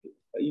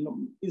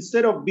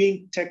 Instead of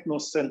being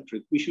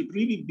technocentric, we should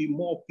really be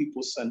more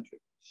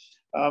people-centric.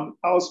 I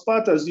was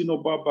part, as you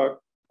know, Babak,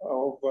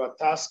 of a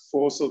task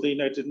force of the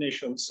United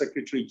Nations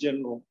Secretary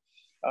General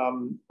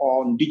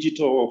on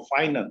digital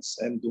finance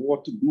and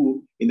what to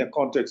do in the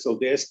context of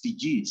the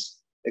SDGs,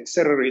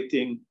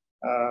 accelerating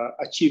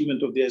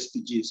achievement of the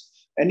SDGs.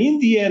 And in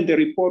the end, the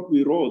report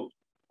we wrote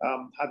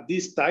had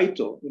this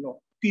title,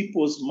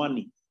 people's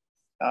money,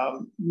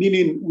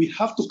 meaning we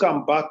have to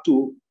come back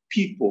to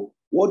people.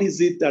 What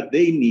is it that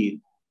they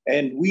need?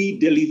 And we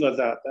deliver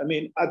that. I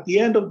mean, at the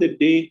end of the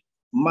day,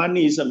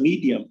 money is a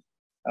medium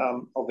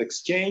of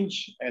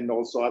exchange and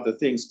also other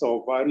things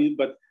to value,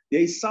 but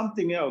there is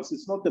something else.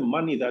 It's not the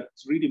money that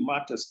really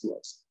matters to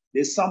us.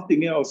 There's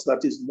something else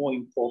that is more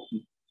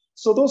important.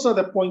 So those are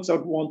the points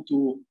I'd want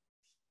to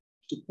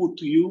put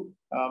to you.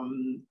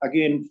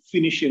 Again,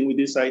 finishing with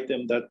this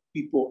item that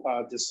people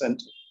are the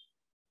center.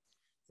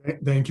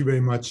 Thank you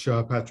very much,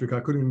 Patrick.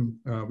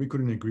 We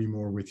couldn't agree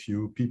more with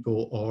you.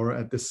 People are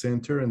at the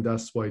center, and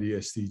that's why the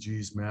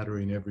SDGs matter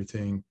in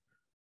everything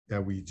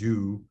that we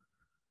do,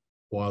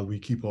 while we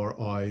keep our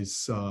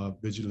eyes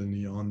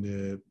vigilantly on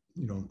the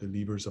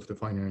levers of the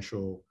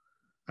financial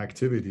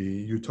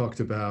activity. You talked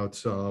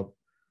about a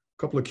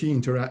couple of key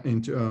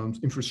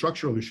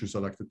infrastructural issues.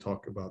 I'd like to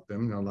talk about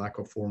them. Lack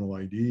of formal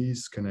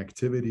IDs,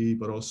 connectivity,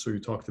 but also you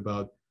talked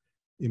about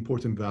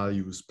important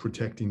values,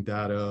 protecting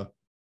data,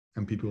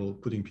 and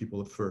putting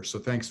people first. So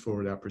thanks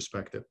for that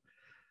perspective.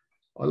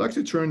 I'd like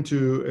to turn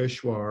to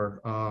Eshwar.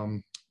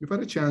 We've had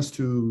a chance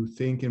to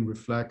think and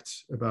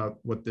reflect about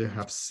what they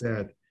have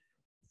said.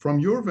 From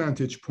your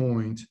vantage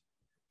point,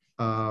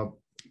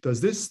 does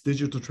this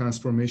digital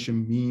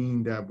transformation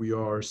mean that we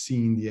are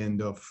seeing the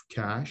end of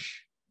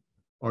cash?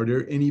 Are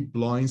there any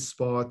blind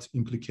spot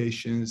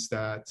implications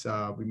that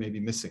we may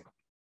be missing?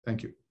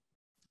 Thank you.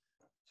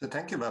 So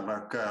thank you,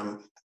 Babak.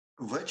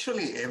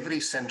 Virtually every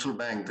central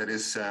bank that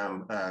is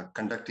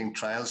conducting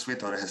trials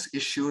with or has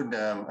issued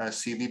a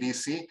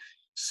CBDC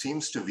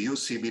seems to view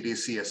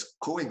CBDC as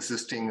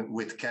coexisting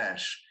with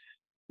cash,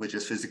 which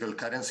is physical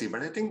currency.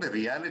 But I think the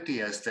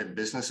reality is that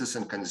businesses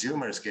and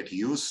consumers get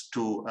used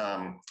to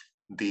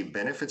the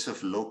benefits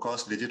of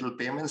low-cost digital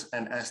payments,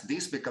 and as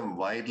these become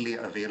widely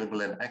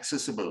available and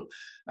accessible,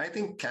 I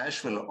think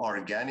cash will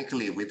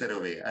organically wither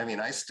away. I mean,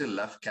 I still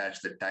love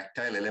cash. The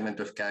tactile element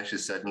of cash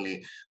is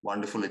certainly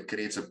wonderful. It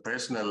creates a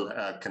personal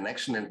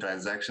connection in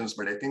transactions,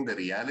 but I think the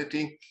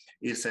reality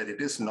is that it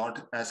is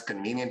not as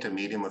convenient a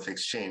medium of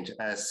exchange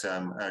as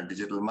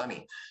digital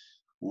money.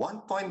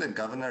 One point that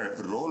Governor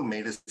Roll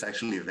made is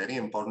actually very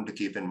important to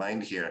keep in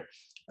mind here.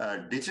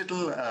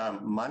 digital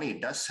money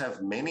does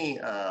have many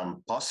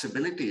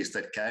possibilities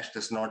that cash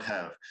does not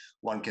have.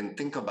 One can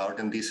think about,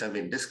 and these have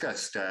been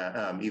discussed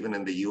even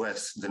in the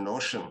US, the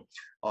notion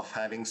of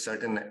having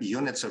certain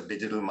units of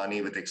digital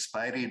money with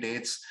expiry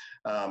dates,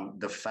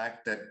 the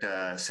fact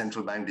that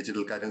central bank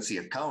digital currency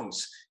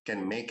accounts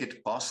can make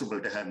it possible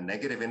to have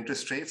negative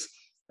interest rates.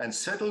 And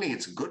certainly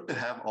it's good to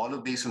have all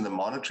of these in the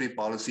monetary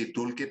policy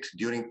toolkit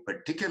during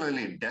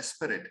particularly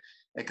desperate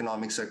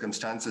economic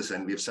circumstances.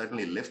 And we've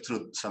certainly lived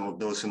through some of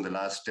those in the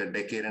last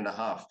decade and a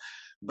half.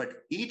 But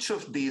each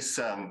of these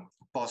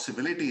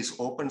possibilities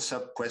opens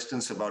up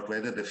questions about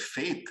whether the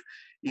faith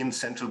in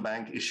central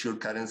bank issued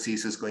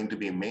currencies is going to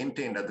be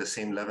maintained at the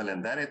same level.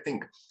 And that, I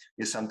think,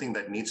 is something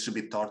that needs to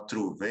be thought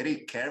through very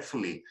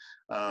carefully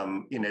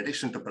in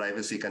addition to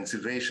privacy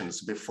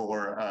considerations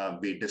before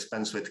we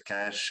dispense with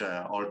cash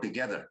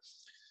altogether.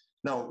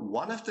 Now,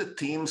 one of the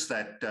themes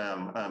that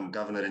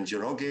Governor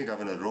Njoroge,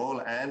 Governor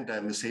Roll, and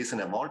Ms. Hazen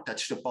have all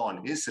touched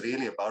upon is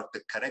really about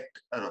the correct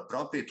or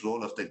appropriate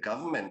role of the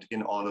government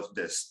in all of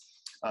this.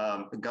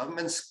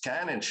 Governments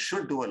can and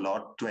should do a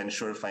lot to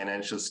ensure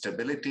financial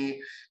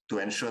stability, to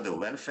ensure the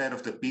welfare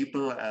of the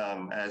people.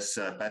 As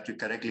Patrick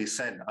correctly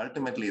said,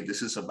 ultimately,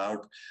 this is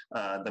about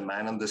the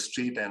man on the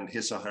street and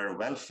his or her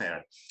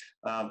welfare.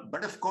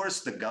 But of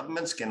course, the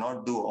governments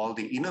cannot do all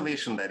the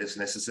innovation that is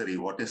necessary.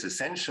 What is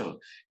essential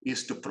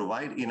is to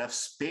provide enough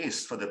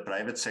space for the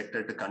private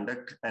sector to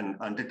conduct and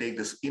undertake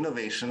this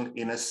innovation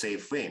in a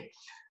safe way.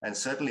 And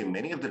certainly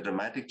many of the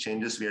dramatic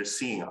changes we are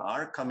seeing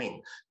are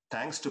coming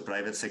thanks to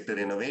private sector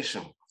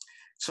innovation.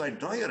 So I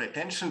draw your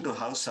attention to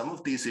how some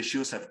of these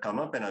issues have come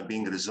up and are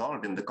being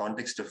resolved in the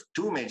context of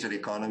two major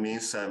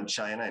economies,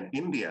 China and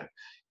India.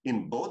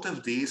 In both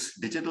of these,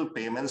 digital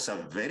payments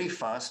are very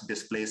fast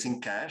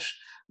displacing cash,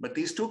 but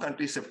these two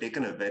countries have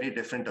taken a very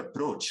different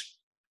approach.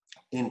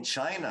 In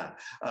China,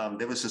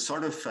 there was a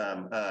sort of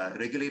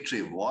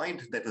regulatory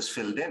void that was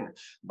filled in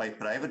by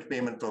private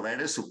payment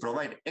providers who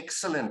provide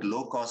excellent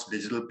low-cost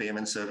digital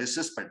payment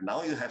services. But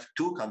now you have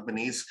two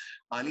companies,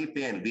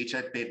 Alipay and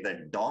WeChat Pay,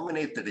 that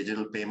dominate the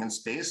digital payment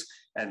space.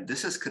 And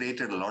this has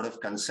created a lot of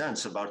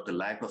concerns about the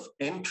lack of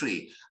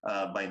entry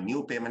by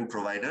new payment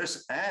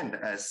providers. And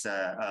as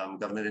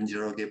Governor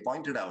Njoroge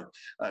pointed out,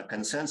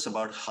 concerns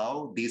about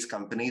how these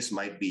companies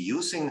might be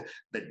using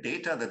the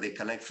data that they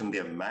collect from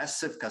their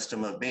massive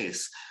customer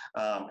base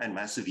and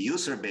massive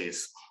user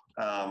base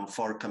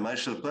for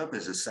commercial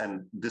purposes.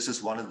 And this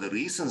is one of the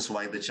reasons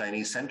why the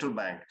Chinese central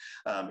bank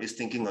is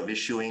thinking of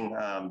issuing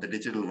the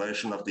digital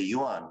version of the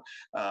yuan,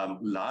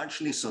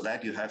 largely so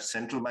that you have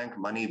central bank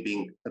money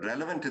being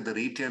relevant at the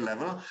retail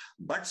level,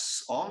 but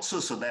also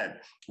so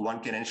that one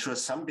can ensure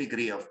some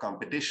degree of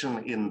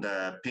competition in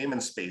the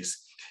payment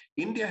space.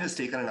 India has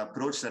taken an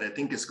approach that I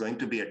think is going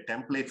to be a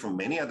template for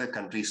many other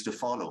countries to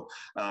follow.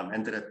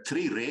 And there are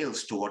three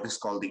rails to what is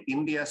called the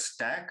India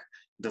Stack.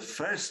 The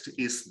first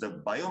is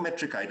the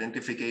biometric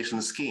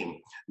identification scheme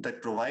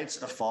that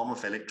provides a form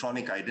of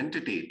electronic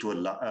identity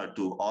to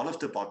all of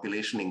the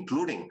population,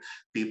 including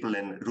people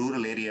in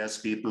rural areas,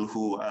 people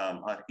who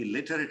are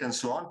illiterate and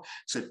so on.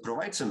 So it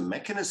provides a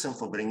mechanism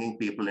for bringing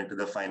people into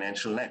the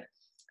financial net.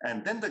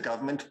 And then the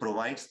government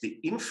provides the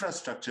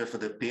infrastructure for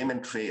the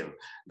payment trail.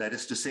 That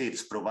is to say,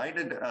 it's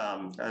provided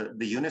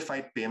the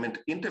unified payment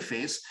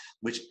interface,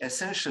 which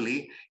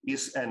essentially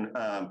is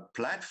a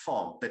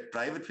platform that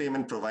private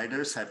payment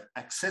providers have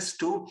access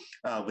to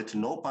with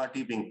no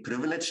party being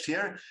privileged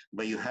here,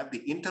 where you have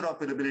the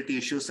interoperability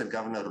issues that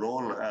Governor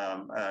Roll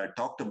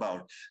talked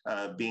about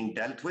being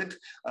dealt with,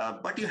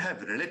 but you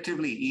have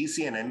relatively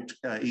easy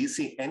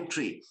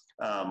entry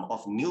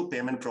of new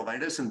payment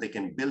providers, and they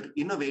can build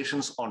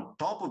innovations on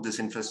top of this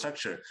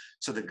infrastructure.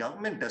 So the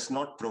government does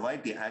not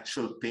provide the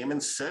actual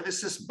payment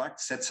services, but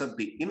sets up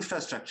the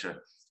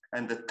infrastructure.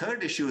 And the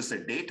third issue is the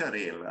data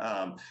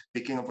rail.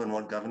 Picking up on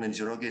what Governor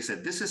Njoroge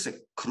said, this is a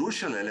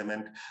crucial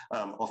element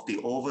of the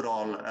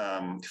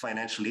overall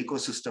financial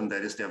ecosystem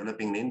that is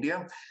developing in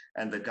India.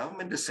 And the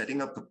government is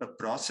setting up a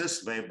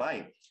process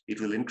whereby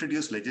it will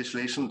introduce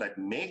legislation that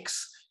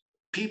makes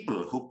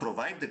people who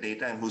provide the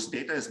data and whose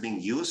data is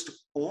being used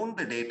own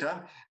the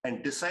data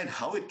and decide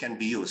how it can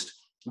be used.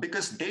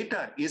 Because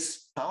data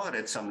is power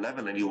at some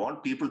level, and you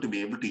want people to be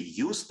able to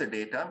use the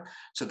data.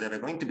 So there are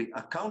going to be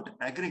account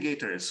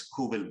aggregators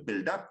who will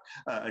build up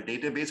a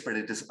database, but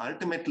it is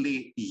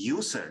ultimately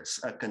users,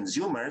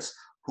 consumers,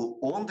 who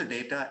own the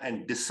data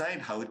and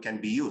decide how it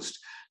can be used.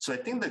 So I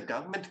think the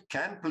government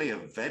can play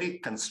a very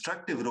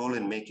constructive role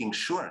in making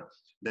sure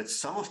that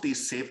some of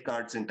these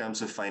safeguards in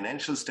terms of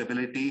financial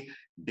stability,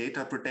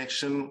 data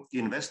protection,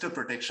 investor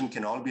protection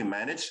can all be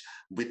managed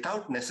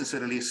without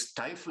necessarily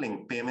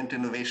stifling payment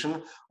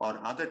innovation or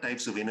other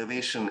types of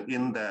innovation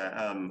in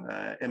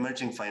the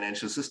emerging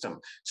financial system.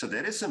 So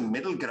there is a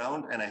middle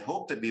ground, and I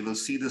hope that we will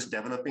see this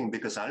developing,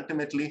 because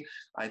ultimately,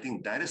 I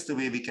think that is the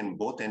way we can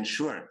both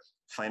ensure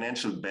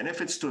financial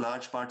benefits to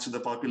large parts of the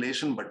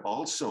population, but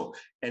also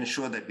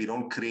ensure that we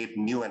don't create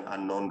new and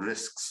unknown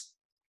risks.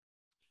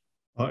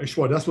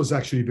 Ishwar, that was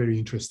actually very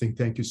interesting.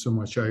 Thank you so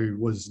much. I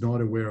was not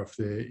aware of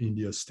the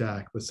India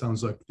stack, but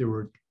sounds like they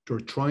were are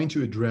trying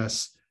to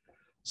address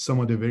some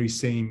of the very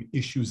same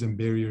issues and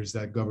barriers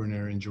that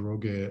Governor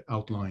Njoroge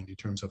outlined in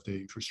terms of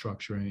the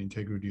infrastructure and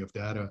integrity of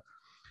data.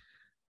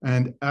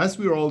 And as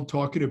we're all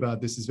talking about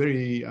this, is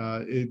very,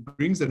 it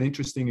brings an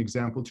interesting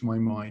example to my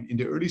mind. In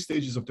the early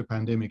stages of the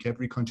pandemic,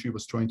 every country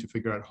was trying to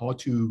figure out how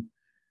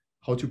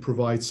to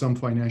provide some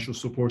financial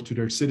support to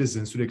their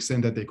citizens to the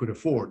extent that they could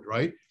afford,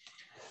 right?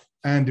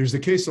 And there's a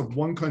case of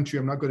one country,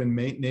 I'm not going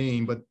to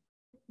name, but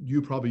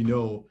you probably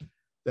know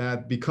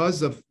that because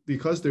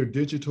their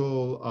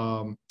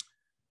digital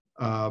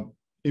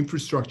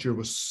infrastructure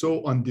was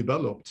so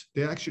undeveloped,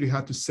 they actually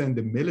had to send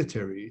the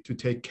military to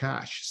take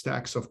cash,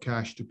 stacks of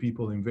cash to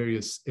people in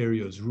various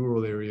areas,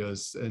 rural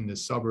areas, in the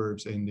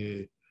suburbs, in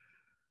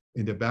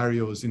the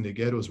barrios, in the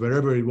ghettos,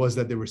 wherever it was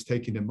that they were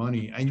taking the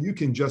money. And you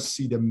can just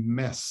see the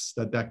mess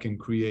that can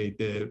create,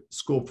 the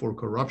scope for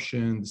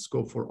corruption, the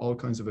scope for all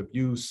kinds of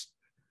abuse,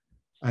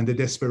 and the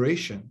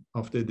desperation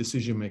of the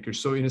decision makers.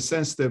 So in a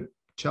sense, the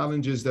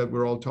challenges that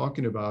we're all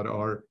talking about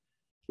are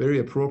very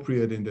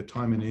appropriate in the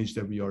time and age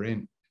that we are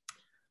in.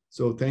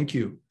 So thank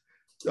you.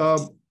 I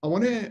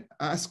want to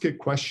ask a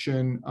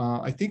question.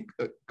 I think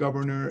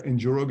Governor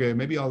Njoroge,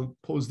 maybe I'll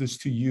pose this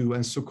to you,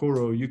 and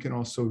Socorro, you can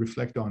also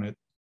reflect on it.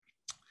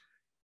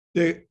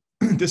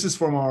 This is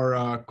from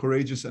our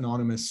Courageous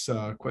Anonymous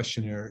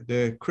questionnaire.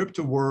 The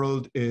crypto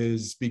world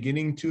is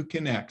beginning to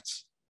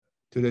connect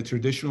to the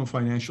traditional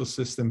financial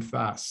system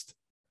fast,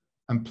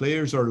 and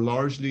players are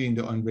largely in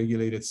the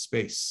unregulated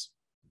space.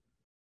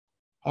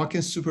 How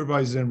can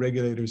supervisors and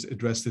regulators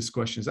address this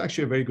question? It's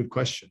actually a very good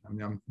question. I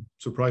mean, I'm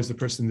surprised the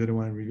person didn't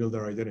want to reveal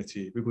their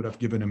identity. We would have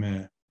given him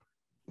a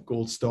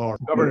gold star.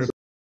 Governor.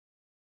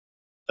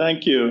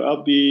 Thank you.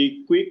 I'll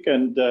be quick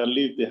and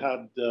leave the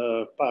hard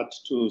part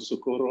to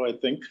Socorro, I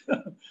think.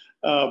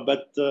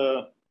 But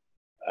the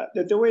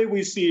way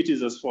we see it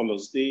is as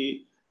follows.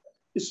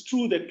 It's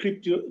true that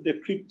the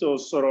crypto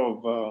sort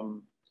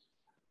of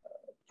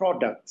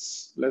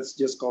products, let's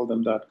just call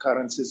them that,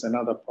 currencies and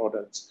other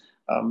products,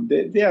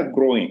 they are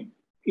growing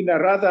in a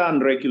rather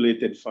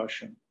unregulated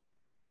fashion.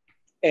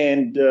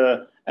 And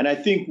I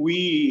think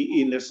we,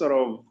 in the sort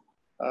of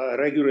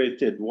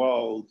regulated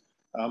world,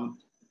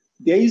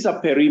 there is a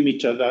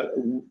perimeter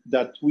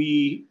that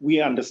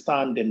we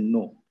understand and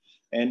know.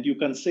 And you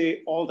can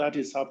say all that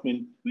is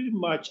happening pretty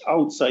much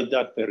outside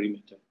that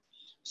perimeter.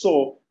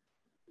 So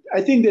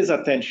I think there's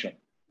a tension.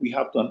 We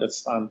have to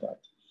understand that.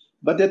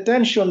 But the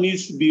tension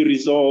needs to be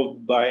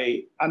resolved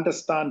by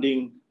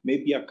understanding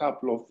maybe a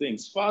couple of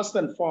things. First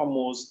and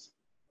foremost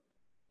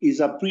is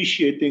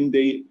appreciating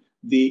the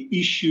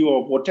issue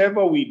of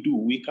whatever we do,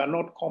 we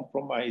cannot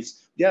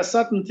compromise. There are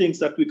certain things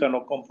that we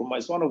cannot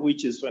compromise, one of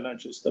which is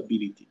financial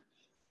stability.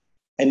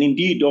 And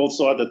indeed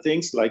also other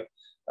things like,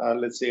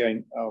 let's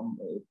say,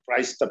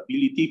 price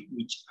stability,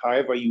 which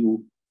however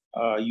you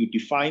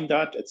define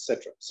that,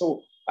 etc.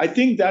 So I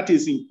think that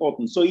is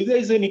important. So if there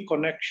is any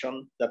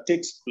connection that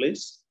takes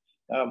place,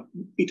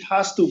 it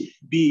has to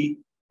be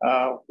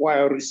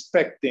while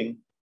respecting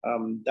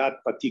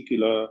that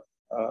particular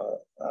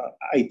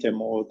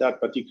item or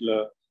that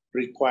particular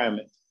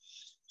requirement.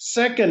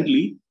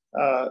 Secondly,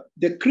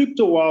 the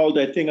crypto world,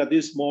 I think at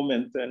this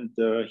moment, and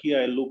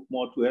here I look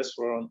more to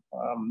Esferon,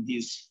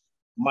 he's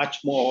much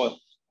more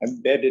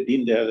embedded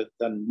in there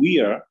than we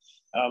are.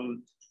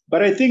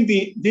 But I think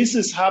this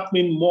is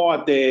happening more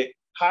at the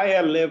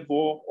higher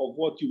level of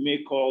what you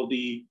may call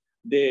the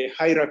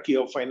hierarchy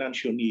of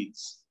financial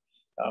needs.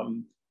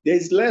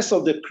 There's less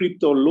of the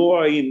crypto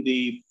lower in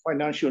the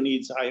financial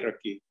needs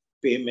hierarchy,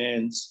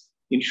 payments,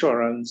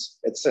 insurance,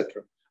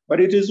 etc. But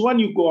it is when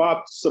you go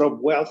up sort of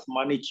wealth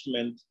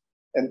management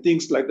and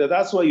things like that,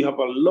 that's why you have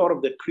a lot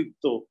of the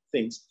crypto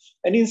things.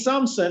 And in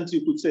some sense,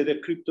 you could say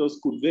that cryptos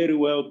could very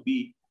well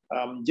be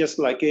just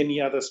like any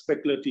other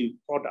speculative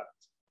product,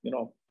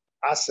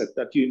 asset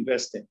that you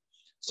invest in.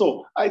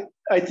 So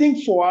I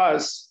think for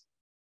us,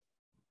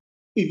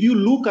 if you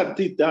look at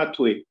it that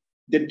way,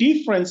 the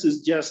difference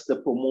is just the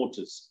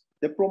promoters.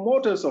 The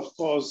promoters, of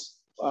course,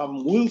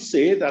 will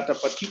say that a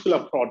particular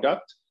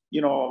product,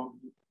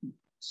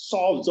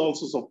 solves all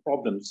sorts of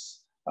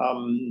problems.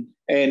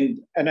 And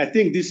I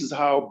think this is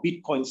how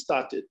Bitcoin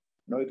started.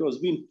 It was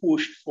being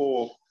pushed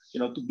for,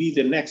 to be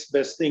the next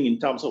best thing in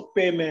terms of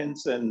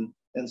payments and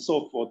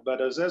so forth.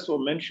 But as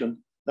Eswa mentioned,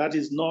 that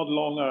is no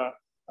longer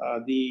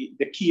the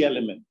key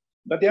element.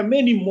 But there are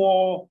many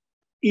more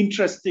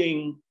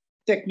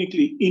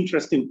technically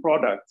interesting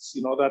products,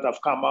 that have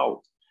come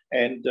out,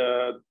 and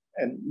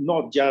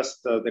not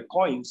just the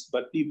coins,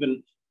 but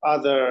even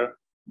other,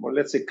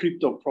 let's say,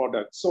 crypto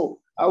products. So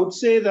I would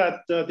say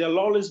that there'll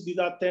always be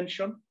that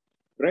tension.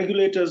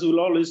 Regulators will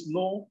always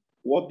know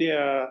what they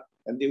are,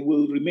 and they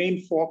will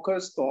remain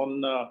focused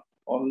on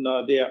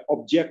their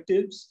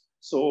objectives.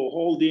 So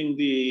holding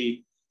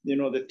the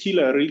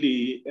tiller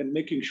really and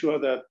making sure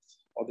that,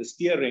 or the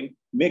steering,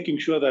 making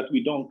sure that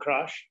we don't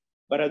crash.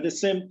 But at the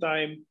same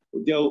time,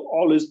 there'll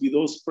always be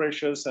those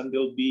pressures, and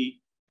they'll be,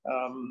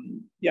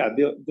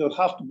 they'll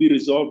have to be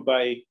resolved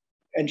by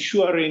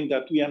ensuring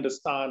that we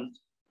understand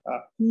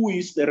who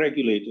is the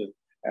regulator.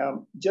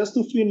 Just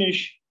to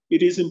finish,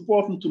 it is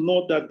important to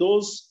note that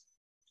those,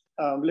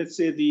 let's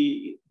say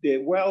the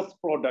wealth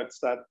products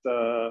that,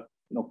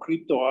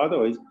 crypto or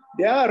otherwise,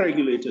 they are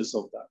regulators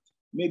of that.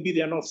 Maybe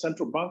they're not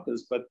central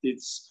bankers, but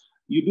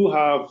you do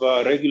have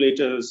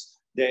regulators,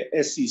 the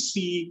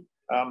SEC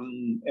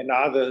and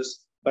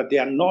others, but they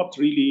are not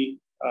really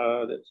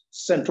the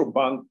central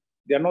bank.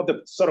 They are not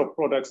the sort of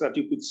products that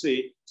you could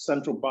say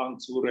central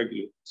banks will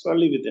regulate. So I'll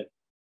leave it there.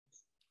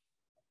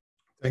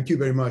 Thank you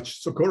very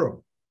much.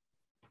 Socorro.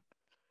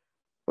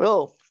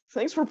 Well,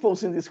 thanks for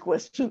posing this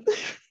question.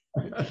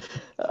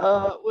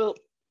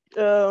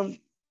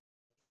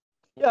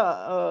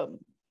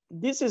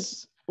 This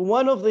is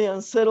one of the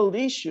unsettled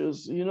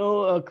issues.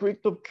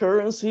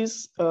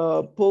 Cryptocurrencies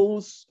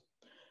pose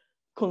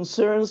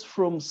concerns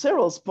from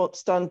several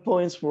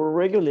standpoints for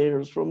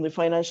regulators, from the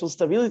financial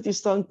stability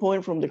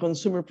standpoint, from the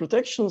consumer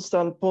protection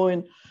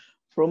standpoint,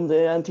 from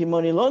the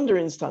anti-money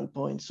laundering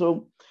standpoint.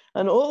 So,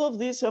 and all of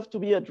these have to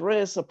be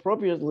addressed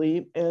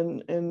appropriately.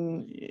 And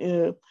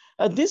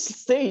at this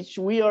stage,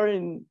 we are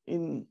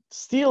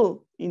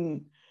still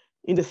in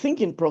the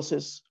thinking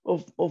process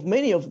of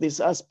many of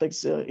these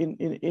aspects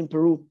in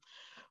Peru.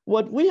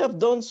 What we have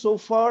done so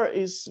far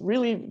is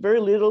really very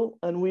little,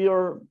 and we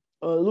are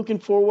looking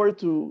forward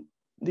to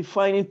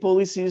defining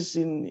policies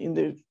in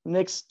the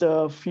next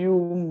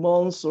few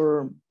months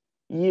or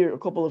a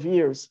couple of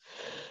years.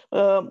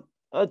 At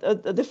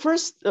the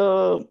first,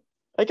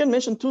 I can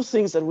mention two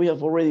things that we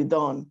have already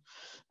done.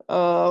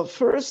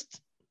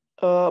 First,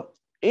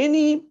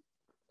 any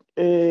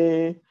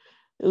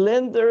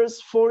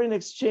lenders, foreign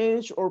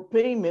exchange, or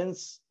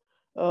payments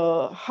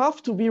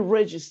have to be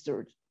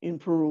registered in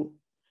Peru.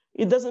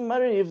 It doesn't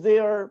matter if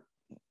they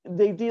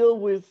deal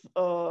with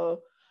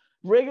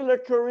regular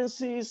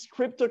currencies,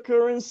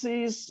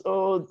 cryptocurrencies,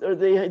 or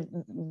they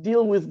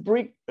deal with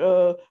brick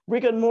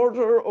and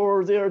mortar,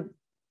 or they are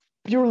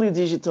purely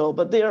digital,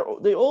 but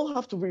they all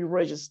have to be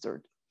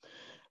registered.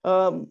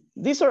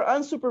 These are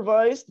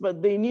unsupervised,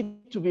 but they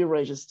need to be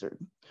registered.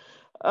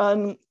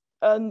 And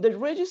the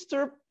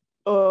register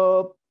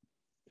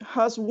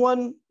has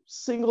one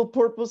single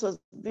purpose at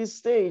this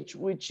stage,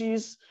 which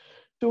is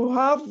to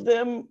have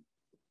them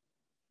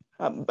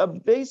a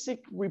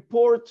basic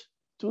report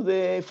to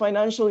the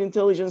Financial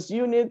Intelligence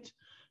Unit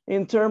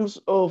in terms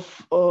of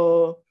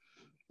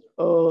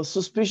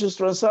suspicious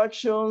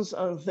transactions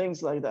and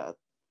things like that.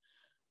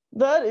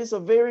 That is a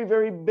very,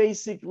 very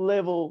basic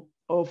level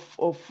of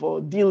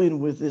dealing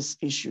with this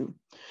issue.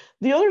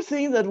 The other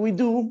thing that we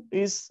do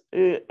is,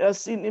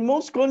 as in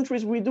most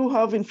countries, we do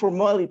have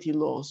informality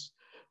laws,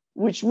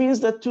 which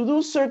means that to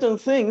do certain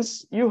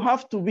things, you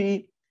have to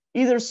be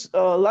either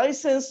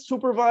licensed,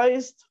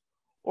 supervised,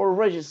 or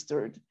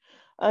registered.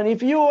 And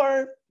if you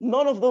are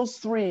none of those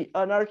three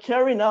and are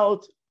carrying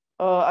out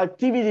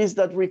activities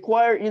that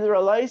require either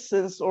a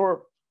license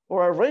or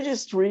a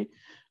registry,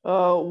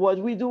 what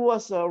we do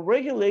as a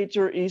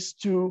regulator is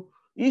to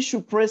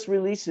issue press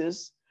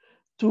releases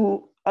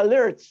to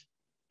alert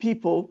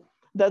people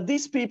that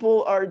these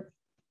people are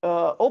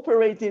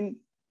operating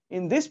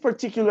in this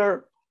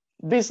particular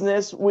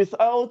business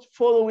without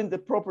following the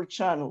proper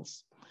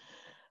channels.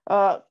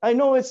 I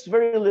know it's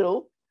very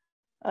little,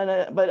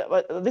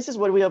 but this is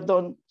what we have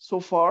done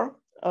so far.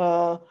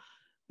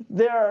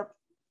 There are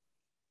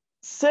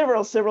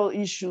several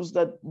issues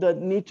that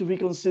need to be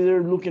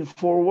considered looking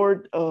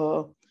forward.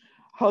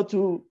 How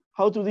to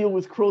deal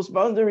with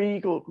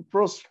cross-boundary,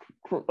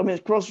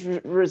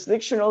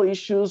 cross-jurisdictional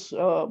issues.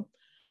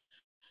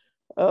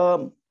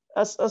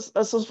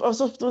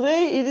 As of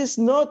today, it is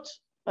not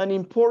an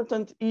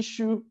important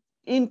issue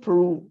in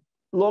Peru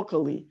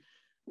locally.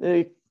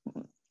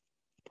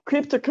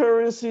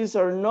 Cryptocurrencies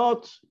are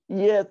not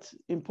yet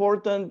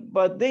important,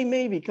 but they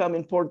may become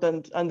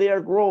important, and they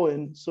are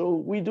growing. So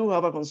we do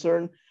have a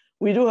concern.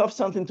 We do have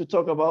something to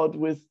talk about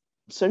with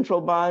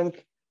central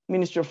bank,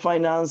 Ministry of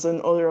Finance,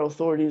 and other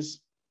authorities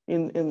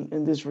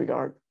in this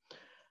regard.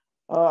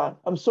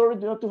 I'm sorry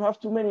not to have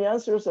too many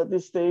answers at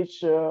this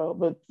stage,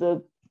 but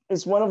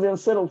it's one of the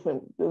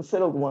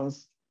unsettled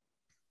ones.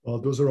 Well,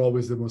 those are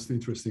always the most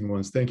interesting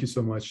ones. Thank you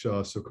so much,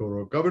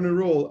 Socorro. Governor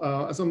Roll,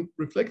 as I'm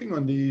reflecting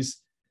on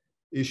these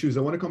issues,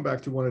 I want to come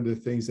back to one of the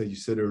things that you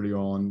said earlier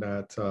on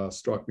that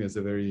struck me as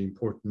a very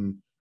important,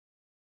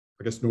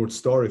 I guess, North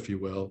Star, if you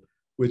will,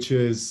 which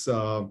is,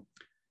 on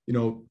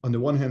the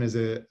one hand, as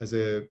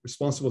a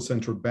responsible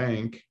central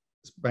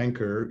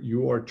banker,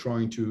 you are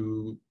trying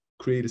to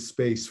create a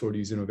space for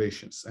these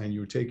innovations, and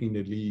you're taking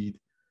the lead,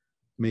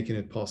 making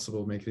it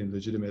possible, making it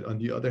legitimate. On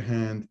the other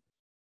hand,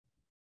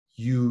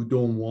 you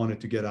don't want it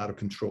to get out of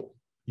control.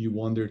 You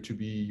want there to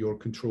be your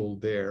control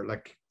there.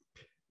 Like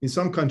in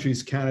some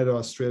countries, Canada,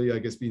 Australia, I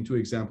guess being two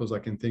examples I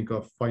can think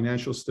of,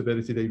 financial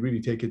stability, they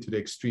really take it to the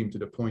extreme, to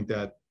the point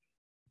that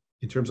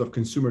in terms of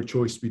consumer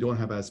choice, we don't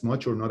have as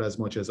much or not as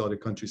much as other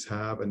countries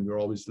have, and we're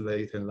always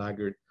late and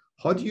laggard.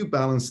 How do you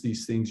balance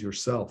these things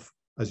yourself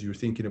as you're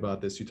thinking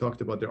about this? You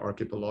talked about the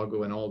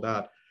archipelago and all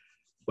that,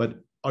 but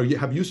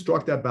have you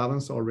struck that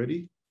balance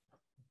already?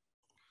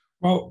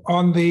 Well,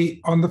 on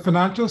the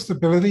financial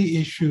stability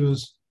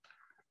issues,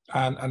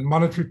 and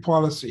monetary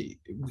policy,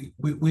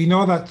 we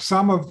know that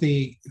some of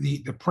the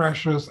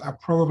pressures are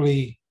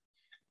probably,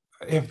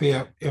 if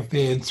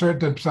they insert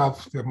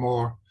themselves, they're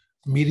more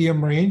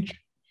medium range.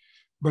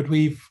 But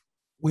we've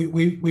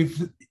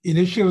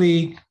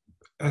initially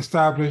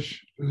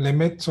established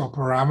limits or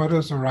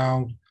parameters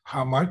around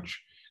how much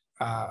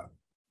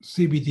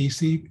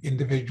CBDC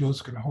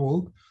individuals can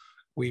hold.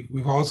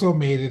 We've also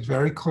made it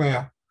very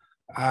clear,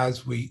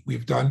 as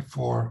we've done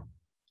for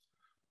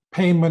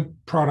payment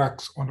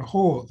products on the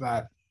whole,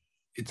 that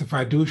it's a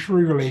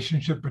fiduciary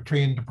relationship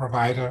between the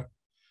provider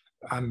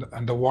and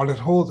the wallet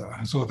holder.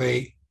 And so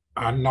they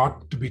are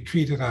not to be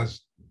treated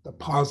as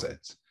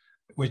deposits,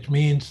 which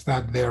means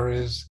that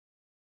there's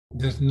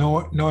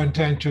no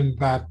intention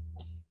that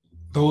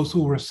those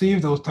who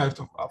receive those types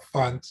of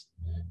funds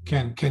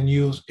can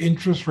use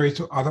interest rates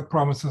or other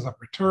promises of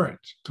returns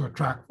to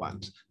attract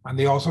funds. And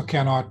they also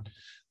cannot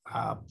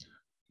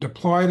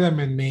deploy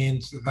them in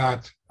means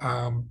that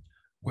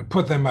would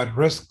put them at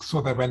risk, so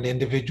that when the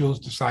individuals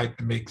decide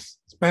to make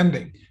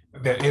spending,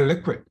 they're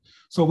illiquid.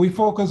 So we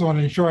focus on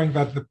ensuring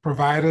that the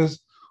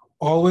providers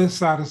always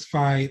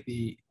satisfy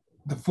the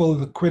full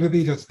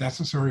liquidity that's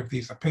necessary if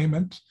these are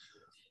payments,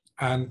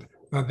 and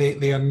that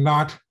they are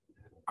not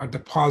a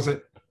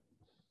deposit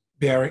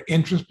bearing,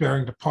 interest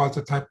bearing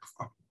deposit type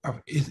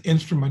of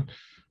instrument,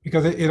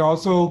 because it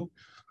also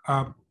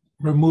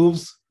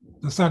removes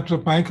the central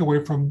bank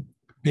away from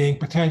being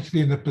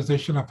potentially in the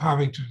position of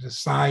having to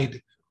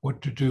decide what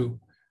to do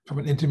from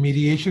an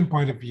intermediation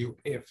point of view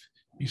if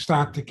you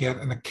start to get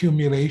an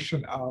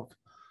accumulation of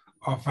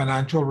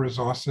financial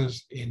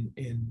resources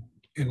in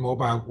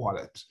mobile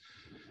wallets.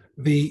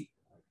 The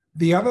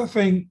other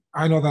thing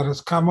I know that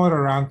has come out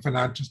around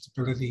financial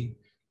stability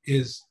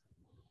is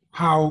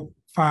how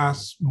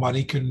fast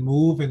money can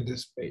move in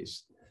this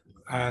space.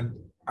 And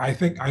I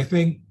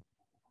think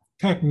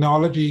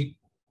technology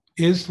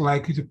is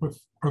likely to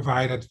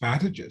provide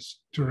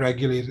advantages to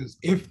regulators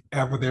if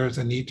ever there is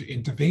a need to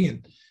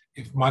intervene,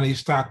 if money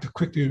start to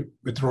quickly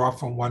withdraw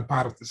from one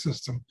part of the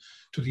system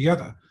to the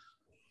other.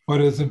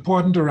 But it's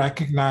important to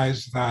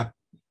recognize that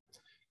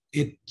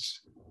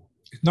it's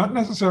not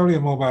necessarily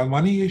a mobile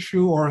money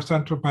issue or a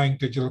central bank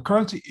digital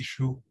currency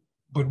issue,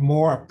 but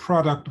more a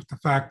product of the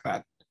fact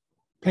that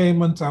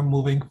payments are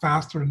moving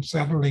faster and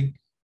settling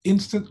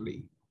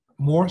instantly,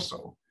 more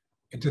so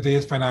in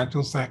today's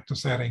financial sector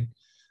setting.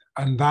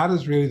 And that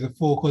is really the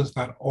focus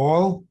that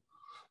all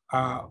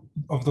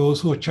of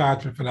those who are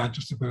charged with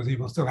financial stability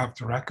will still have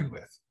to reckon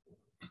with.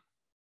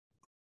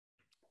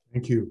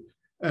 Thank you.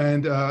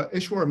 And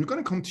Ishwar, I'm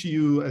going to come to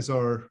you as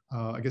our,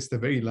 I guess, the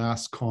very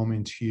last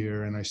comment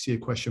here. And I see a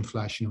question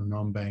flashing on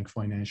non-bank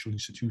financial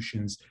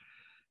institutions.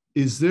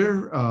 Is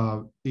there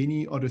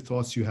any other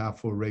thoughts you have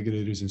for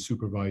regulators and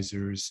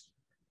supervisors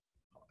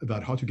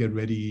about how to get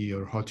ready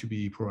or how to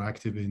be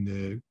proactive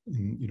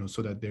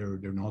so that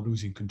they're not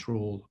losing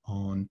control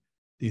on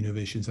the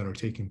innovations that are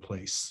taking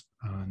place?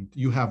 And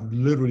you have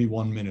literally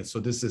 1 minute, so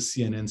this is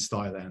CNN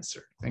style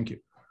answer. Thank you.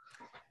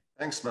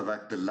 Thanks,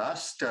 Babak.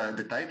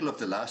 The title of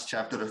the last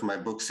chapter of my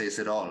book says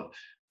it all.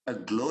 A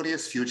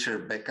glorious future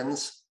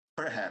beckons,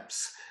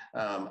 perhaps.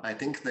 I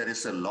think there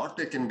is a lot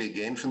that can be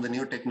gained from the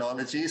new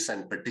technologies,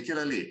 and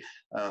particularly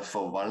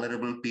for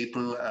vulnerable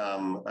people,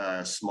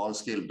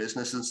 small-scale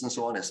businesses and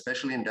so on,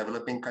 especially in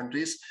developing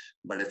countries.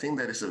 But I think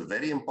there is a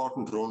very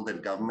important role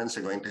that governments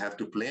are going to have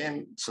to play,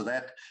 and so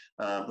that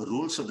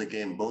rules of the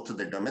game, both at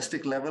the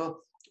domestic level,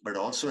 but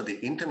also at the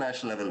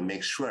international level,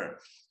 make sure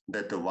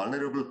that the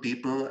vulnerable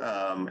people,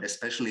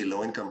 especially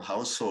low-income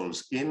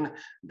households in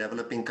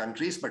developing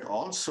countries, but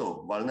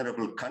also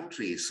vulnerable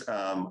countries,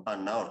 are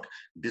not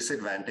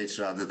disadvantaged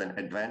rather than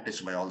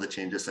advantaged by all the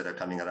changes that are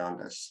coming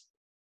around us.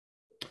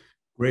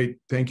 Great,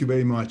 thank you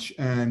very much.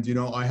 And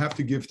I have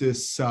to give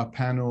this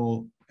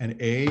panel an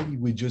A.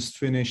 We just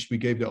finished, we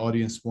gave the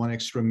audience 1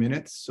 extra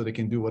minute so they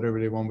can do whatever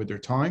they want with their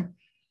time.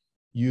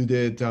 You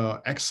did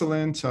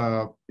excellent.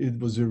 It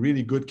was a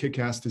really good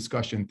kick-ass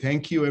discussion.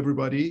 Thank you,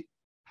 everybody.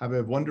 Have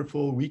a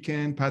wonderful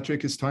weekend.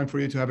 Patrick, it's time for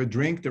you to have a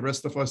drink. The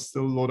rest of us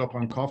still load up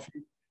on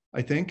coffee,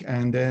 I think.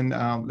 And then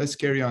let's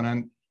carry on.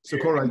 And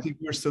Socorro, I think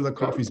we're still at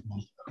coffee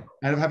zone.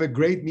 And have a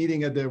great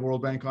meeting at the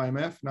World Bank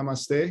IMF.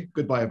 Namaste.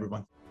 Goodbye,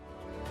 everyone.